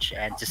to watch.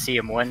 And to see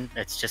him win,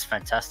 it's just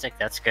fantastic.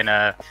 That's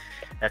gonna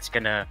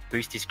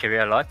boost his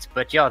career a lot.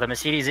 But yeah, the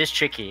Mercedes is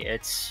tricky.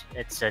 It's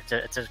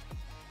a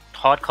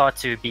hard car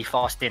to be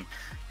fast in,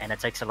 and it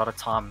takes a lot of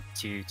time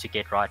to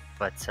get right.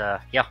 But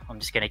yeah, I'm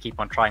just gonna keep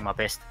on trying my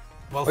best.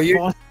 Well,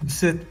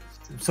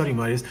 sorry,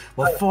 Marius.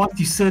 Well, fourth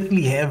you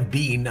certainly have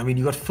been. I mean,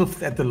 you got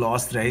fifth at the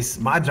last race.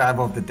 My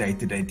driver of the day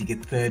today to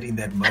get third in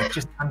that mode,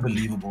 just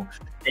unbelievable.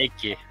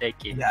 Thank you.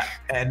 Yeah,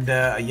 and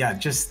yeah,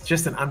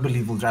 just an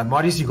unbelievable drive.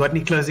 Marius, you got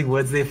any closing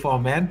words there for our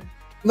man?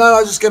 No, I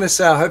was just going to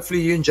say, hopefully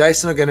you and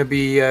Jason are going to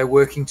be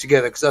working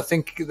together because I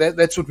think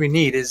that's what we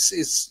need.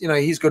 Is you know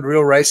he's got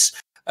real race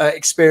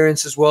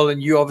experience as well,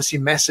 and you obviously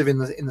massive in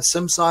the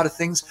sim side of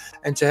things,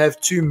 and to have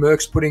two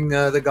Mercs putting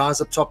the guys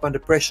up top under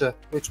pressure,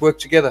 let's work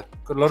together.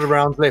 Got a lot of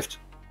rounds left.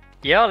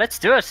 Yeah, let's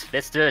do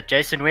it.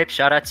 Jason Webb,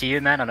 shout out to you,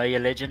 man. I know you're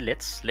a legend.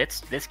 Let's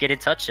get in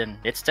touch and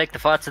let's take the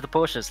fight to the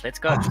Porsches. Let's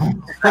go.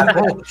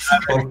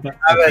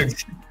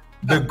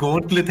 The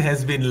gauntlet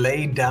has been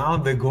laid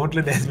down. The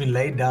gauntlet has been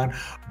laid down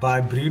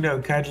by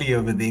Bruno Cadile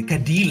over there.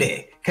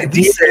 Cadile.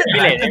 We said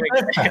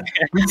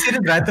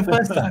it right the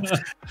first time.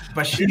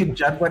 Bashir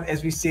Jadwan,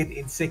 as we said,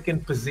 in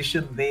second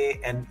position there,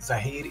 and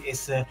Zahir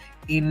Essa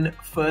in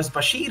first.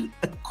 Bashir,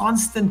 a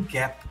constant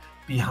gap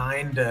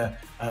behind, a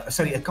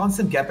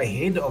constant gap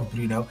ahead of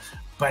Bruno,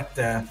 but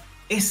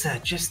Essa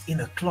just in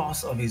a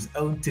class of his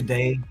own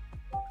today.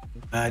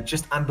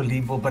 Just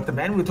unbelievable. But the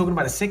man we were talking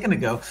about a second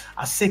ago,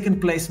 our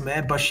second place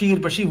man, Bashir,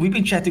 we've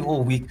been chatting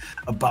all week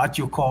about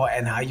your car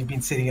and how you've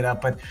been setting it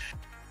up, but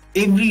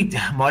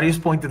Marius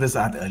pointed this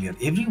out earlier.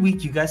 Every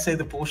week you guys say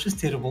the Porsche is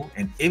terrible,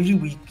 and every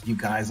week you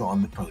guys are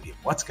on the podium.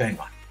 What's going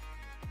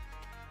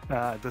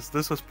on?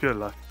 This was pure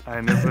luck.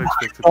 I never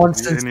expected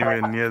to be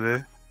anywhere near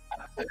there.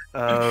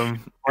 Yeah,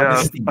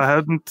 I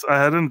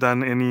hadn't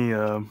done any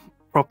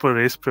proper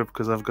race prep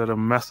because I've got a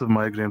massive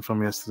migraine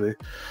from yesterday.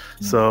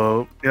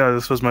 So yeah,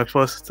 this was my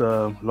first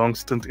long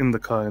stint in the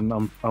car,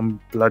 and I'm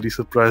bloody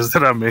surprised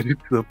that I made it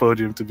to the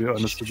podium. To be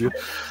honest with you,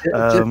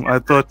 I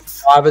thought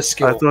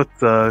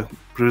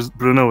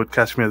Bruno would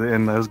catch me at the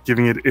end. I was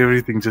giving it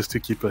everything just to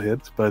keep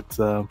ahead, but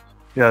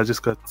yeah, I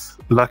just got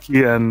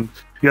lucky. And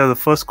yeah, the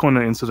first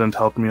corner incident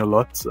helped me a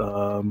lot.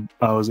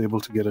 I was able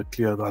to get a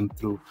clear run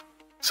through.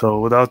 So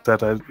without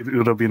that, it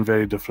would have been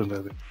very different,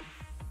 I think.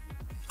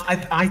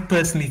 I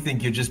personally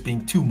think you're just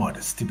being too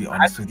modest, to be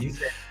honest with you.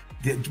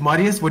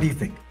 Marius, what do you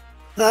think?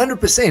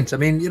 100%. I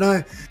mean, you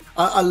know,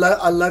 I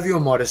love your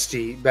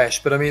modesty,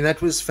 Bash, but I mean,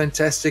 that was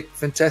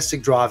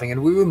fantastic driving.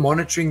 And we were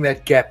monitoring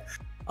that gap.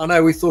 I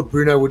know we thought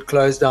Bruno would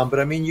close down, but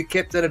I mean, you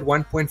kept it at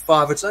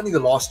 1.5. It's only the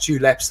last 2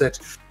 laps that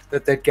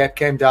gap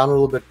came down a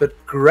little bit, but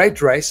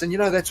great race. And you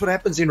know, that's what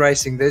happens in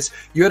racing.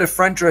 You had a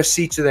front row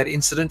seat to that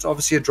incident,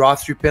 obviously a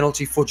drive-through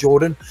penalty for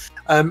Jordan,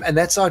 and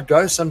that's how it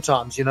goes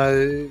sometimes. You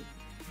know,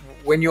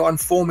 when you're on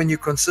form and you're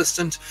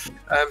consistent,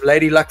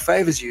 lady luck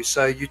favors you.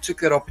 So you took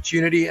that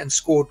opportunity and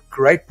scored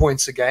great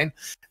points again,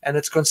 and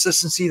it's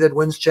consistency that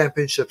wins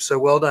championships. So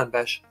well done,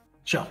 Bash.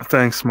 Sure.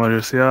 Thanks,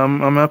 Marius. Yeah,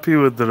 I'm happy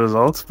with the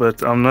results,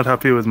 but I'm not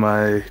happy with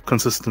my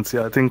consistency.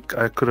 I think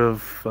I could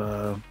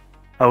have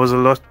I was a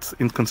lot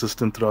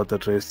inconsistent throughout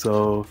that race,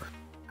 so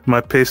my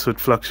pace would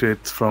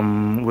fluctuate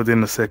from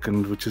within a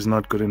second, which is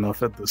not good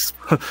enough at this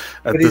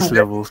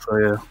level. So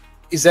yeah.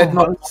 Is that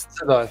not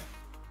Monza though?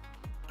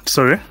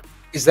 Sorry?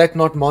 Is that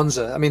not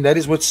Monza? I mean, that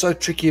is what's so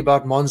tricky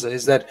about Monza,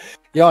 is that,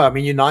 yeah, I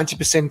mean, you're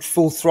 90%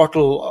 full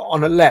throttle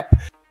on a lap,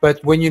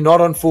 but when you're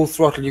not on full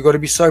throttle, you've got to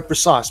be so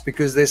precise,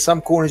 because there's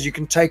some corners you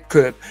can take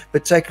curb,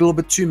 but take a little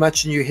bit too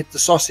much and you hit the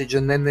sausage,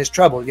 and then there's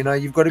trouble. You know,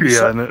 you've got to be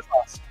precise.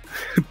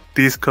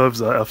 These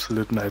curves are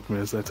absolute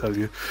nightmares, I tell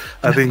you.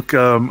 I think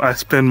I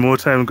spend more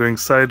time going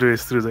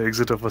sideways through the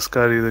exit of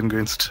Ascari than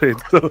going straight.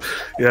 So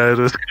yeah, it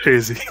was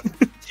crazy.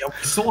 Yeah,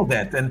 we saw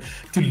that, and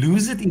to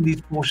lose it in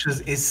these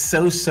Porsches is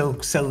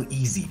so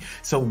easy.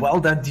 So well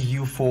done to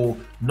you for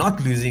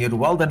not losing it.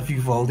 Well done for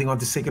you for holding on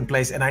to second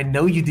place. And I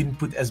know you didn't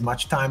put as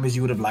much time as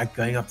you would have liked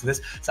going up to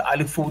this. So I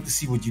look forward to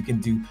see what you can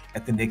do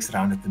at the next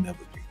round at the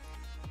Nürburgring.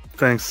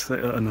 Thanks,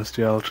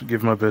 Anastia. I'll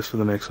give my best for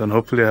the next one.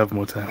 Hopefully I have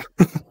more time.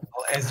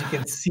 Well, as you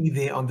can see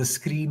there on the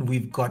screen,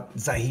 we've got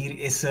Zahir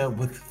Essa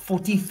with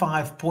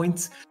 45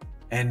 points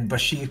and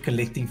Bashir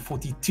collecting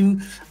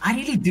 42. I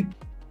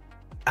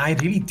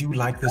really do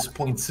like this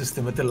point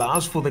system. It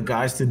allows for the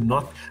guys to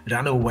not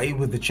run away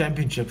with the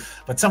championship.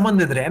 But someone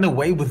that ran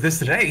away with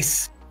this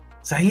race,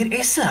 Zahir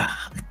Essa,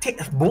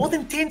 more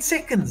than 10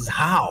 seconds.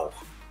 How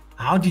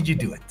did you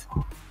do it?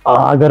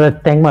 I gotta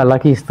thank my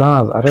lucky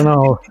stars. I don't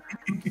know.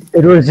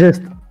 It was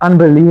just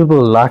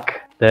unbelievable luck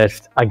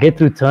that I get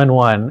through turn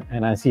 1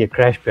 and I see a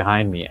crash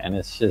behind me, and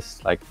it's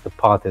just like the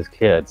path is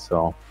cleared.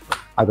 So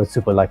I got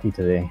super lucky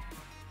today.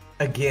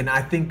 Again,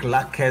 I think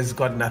luck has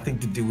got nothing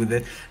to do with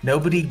it.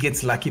 Nobody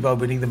gets lucky by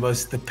winning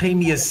the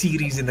premier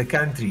series in the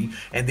country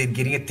and then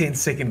getting a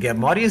 10-second gap.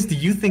 Marius, do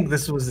you think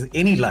this was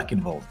any luck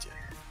involved here?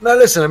 No,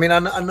 listen, I mean,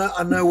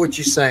 I know what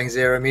you're saying,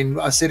 Zara. I mean,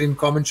 I said in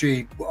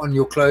commentary on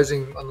your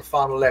closing on the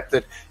final lap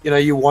that, you know,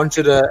 you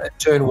wanted a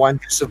turn 1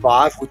 to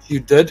survive, which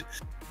you did,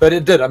 but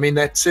it did. I mean,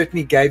 that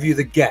certainly gave you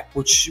the gap,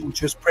 which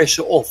was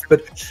pressure off.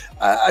 But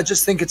I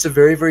just think it's a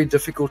very, very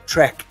difficult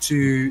track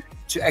to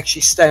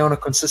actually stay on a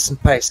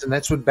consistent pace. And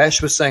that's what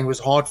Bash was saying was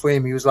hard for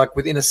him. He was like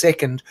within a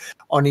second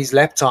on his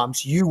lap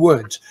times. You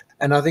weren't.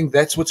 And I think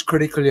that's what's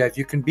critical here. If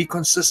you can be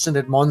consistent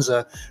at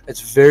Monza,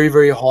 it's very,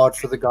 very hard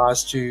for the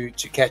guys to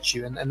catch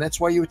you. And that's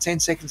why you were 10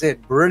 seconds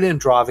ahead.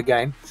 Brilliant drive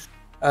again.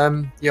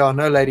 Yeah,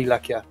 no lady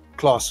luck here.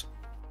 Class.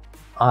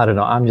 I don't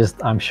know.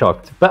 I'm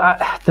shocked.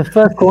 But the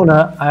first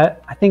corner,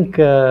 I think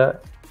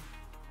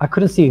I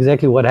couldn't see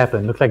exactly what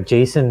happened. It looked like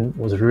Jason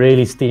was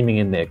really steaming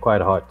in there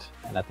quite hot.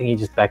 And I think he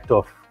just backed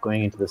off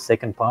going into the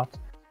second part.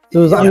 So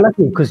it was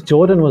unlucky because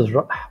Jordan was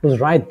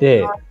right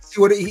there. See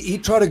what he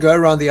tried to go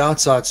around the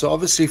outside. So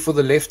obviously for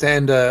the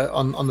left-hander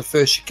on the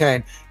first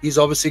chicane, he's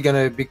obviously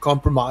going to be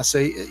compromised. So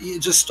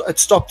it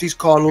stopped his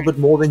car a little bit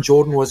more than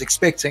Jordan was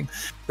expecting.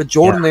 But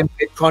Jordan then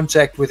made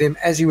contact with him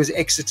as he was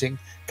exiting,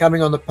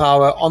 coming on the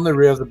power on the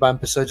rear of the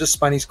bumper. So just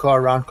spun his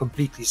car around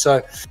completely.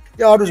 So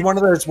yeah, it was one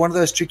of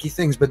those tricky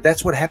things. But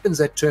that's what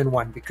happens at turn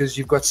 1 because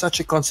you've got such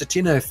a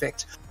concertina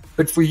effect.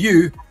 But for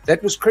you,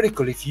 that was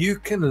critical. If you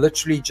can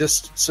literally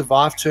just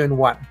survive turn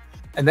 1,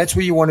 and that's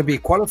where you want to be.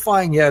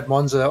 Qualifying here at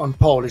Monza on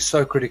pole is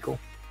so critical.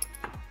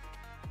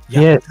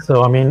 Yeah,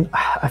 so I mean,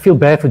 I feel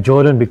bad for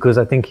Jordan because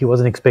I think he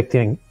wasn't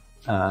expecting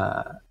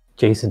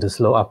Jason to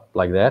slow up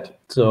like that.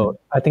 So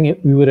I think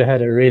we would have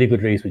had a really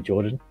good race with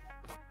Jordan.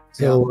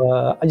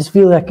 So I just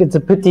feel like it's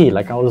a pity.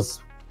 Like I was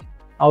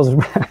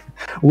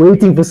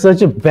waiting for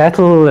such a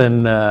battle,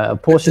 and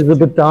Porsche's a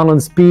bit down on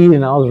speed,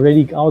 and I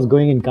was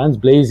going in guns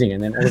blazing,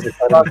 and then all of a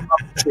sudden,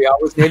 I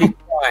was nearly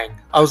crying.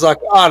 I was like,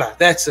 oh no,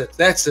 that's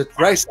it,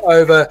 race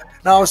over.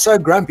 Now I was so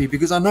grumpy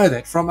because I know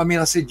that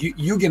I said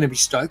you're going to be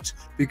stoked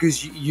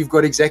because you've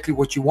got exactly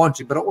what you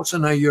wanted, but I also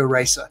know you're a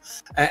racer.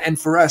 And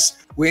for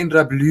us, we ended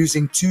up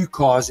losing 2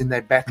 cars in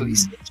that battle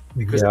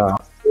because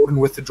Gordon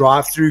with the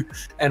drive-through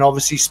and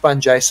obviously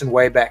spun Jason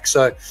way back.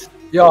 So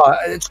yeah,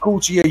 it's cool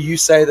to hear you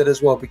say that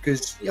as well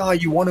because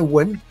you want to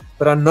win,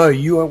 but I know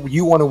you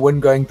want to win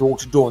going door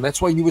to door, and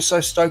that's why you were so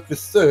stoked with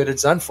 3rd at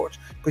Zandvoort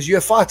because you're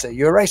a fighter,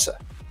 you're a racer.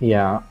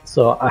 Yeah,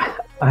 so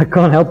I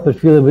can't help but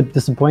feel a bit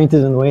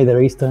disappointed in the way the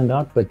race turned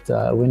out, but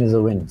a win is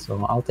a win,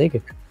 so I'll take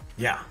it.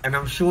 Yeah, and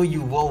I'm sure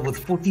you will. With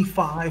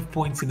 45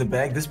 points in the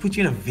bag, this puts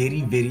you in a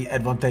very, very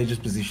advantageous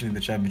position in the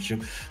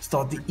championship.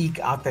 Start to eke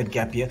out that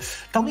gap here.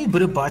 Tell me a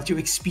bit about your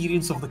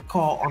experience of the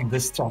car on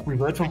this track. We've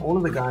heard from all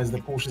of the guys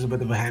that Porsche's a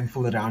bit of a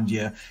handful around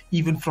here,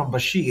 even from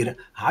Bashir.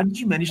 How did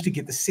you manage to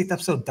get the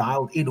setup so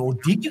dialed in, or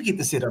did you get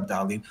the setup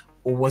dialed in,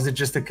 or was it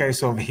just a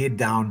case of head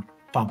down,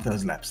 pump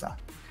those laps out?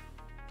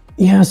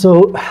 Yeah,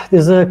 so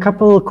there's a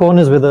couple of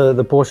corners where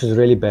the Porsche is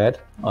really bad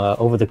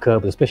over the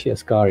curb, especially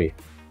Ascari.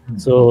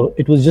 So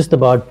it was just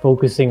about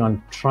focusing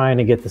on trying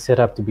to get the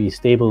setup to be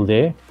stable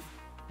there.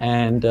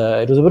 And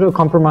it was a bit of a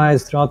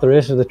compromise throughout the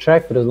rest of the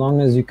track, but as long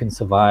as you can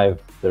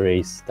survive the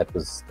race, that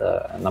was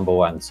number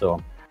one.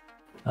 So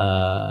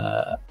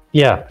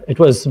yeah, it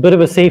was a bit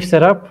of a safe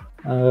setup,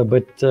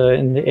 but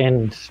in the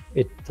end,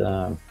 it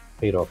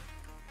paid off.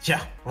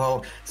 Yeah,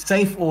 well,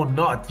 safe or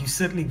not, you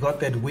certainly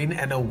got that win,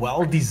 and a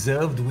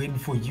well-deserved win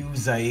for you,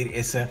 Zahir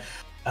Essa.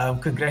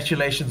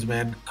 Congratulations,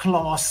 man.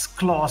 Class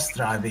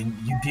driving.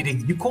 You did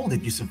it. You called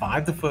it. You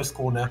survived the first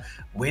corner,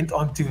 went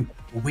on to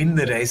win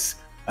the race,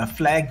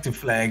 flag to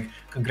flag.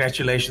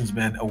 Congratulations,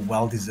 man. A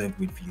well-deserved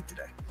win for you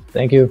today.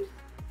 Thank you.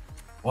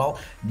 Well,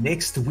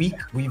 next week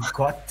we've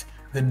got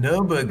the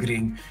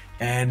Nürburgring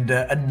and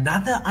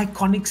another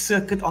iconic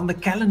circuit on the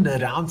calendar,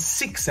 round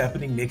 6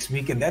 happening next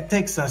week, and that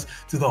takes us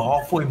to the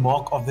halfway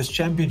mark of this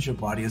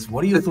championship, Marius.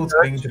 What are your thoughts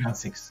going into round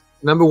 6?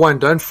 Number one,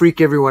 don't freak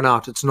everyone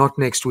out. It's not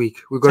next week.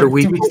 We've got a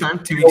week. 2 weeks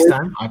time. 2 weeks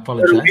time. I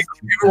apologize.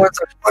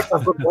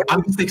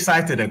 I'm just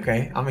excited.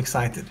 Okay, I'm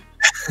excited.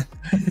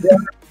 Yeah.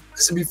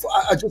 Listen, before,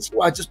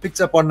 I just picked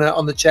up on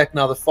the chat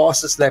now. The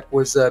fastest lap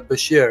was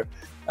Bashir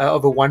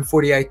of a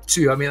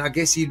 1:48.2. I mean, I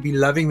guess he'd be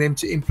loving them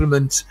to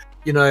implement,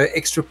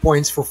 extra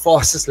points for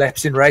fastest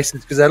laps in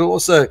races, because that'll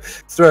also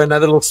throw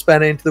another little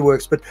spanner into the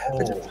works. But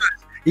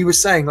he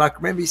was saying,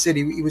 remember he said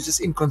he was just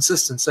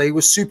inconsistent. So he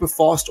was super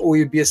fast, or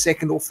he'd be a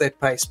second off that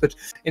pace. But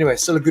anyway,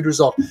 still a good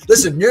result.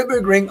 Listen,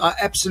 Nürburgring, I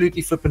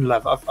absolutely flippin'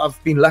 love.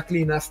 I've been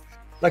lucky enough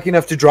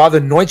to drive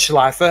the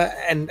Nordschleife,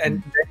 and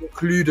that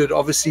included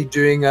obviously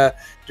doing a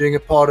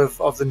part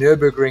of the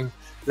Nürburgring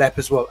lap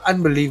as well.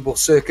 Unbelievable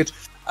circuit.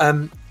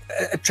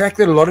 A track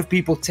that a lot of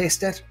people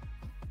test at.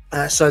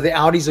 So the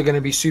Audis are going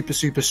to be super,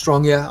 super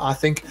strong here, I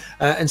think,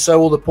 and so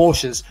will the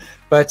Porsches.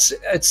 But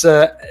it's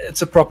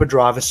a proper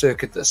driver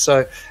circuit, this.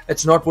 So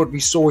it's not what we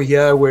saw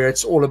here, where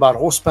it's all about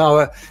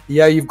horsepower.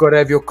 Yeah, you've got to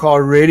have your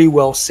car really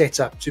well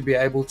set up to be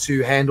able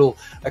to handle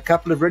a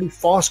couple of really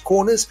fast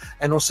corners,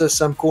 and also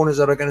some corners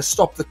that are going to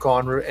stop the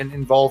car and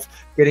involve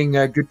getting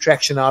good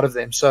traction out of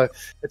them. So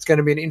it's going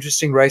to be an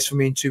interesting race for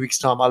me in 2 weeks'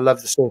 time. I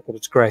love the circuit.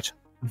 It's great.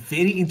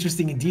 Very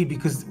interesting indeed,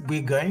 because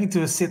we're going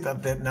into a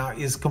setup that now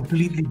is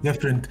completely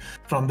different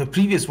from the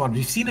previous one.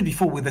 We've seen it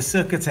before where the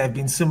circuits have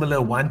been similar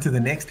one to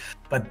the next,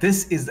 but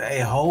this is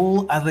a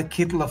whole other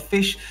kettle of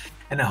fish.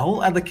 And a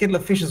whole other kettle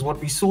of fish is what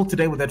we saw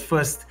today with that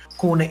first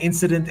corner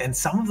incident, and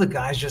some of the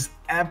guys just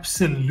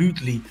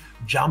absolutely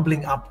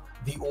jumbling up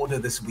the order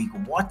this week.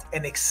 What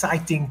an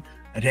exciting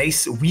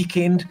race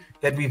weekend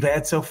that we've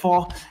had so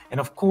far. And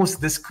of course,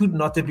 this could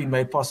not have been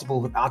made possible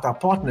without our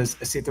partners,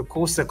 Assetto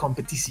Corsa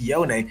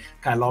Competizione,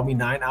 Kyalami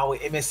 9-hour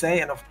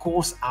MSA, and of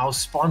course, our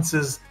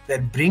sponsors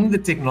that bring the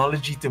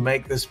technology to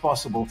make this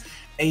possible,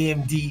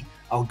 AMD,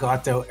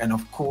 Elgato, and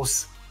of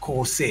course,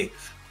 Corsair.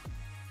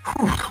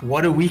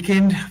 What a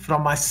weekend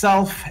from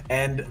myself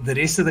and the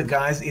rest of the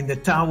guys in the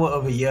tower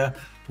over here.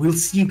 We'll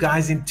see you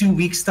guys in 2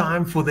 weeks'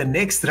 time for the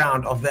next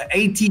round of the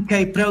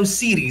ATK Pro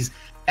Series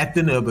at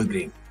the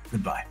Nürburgring.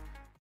 Goodbye.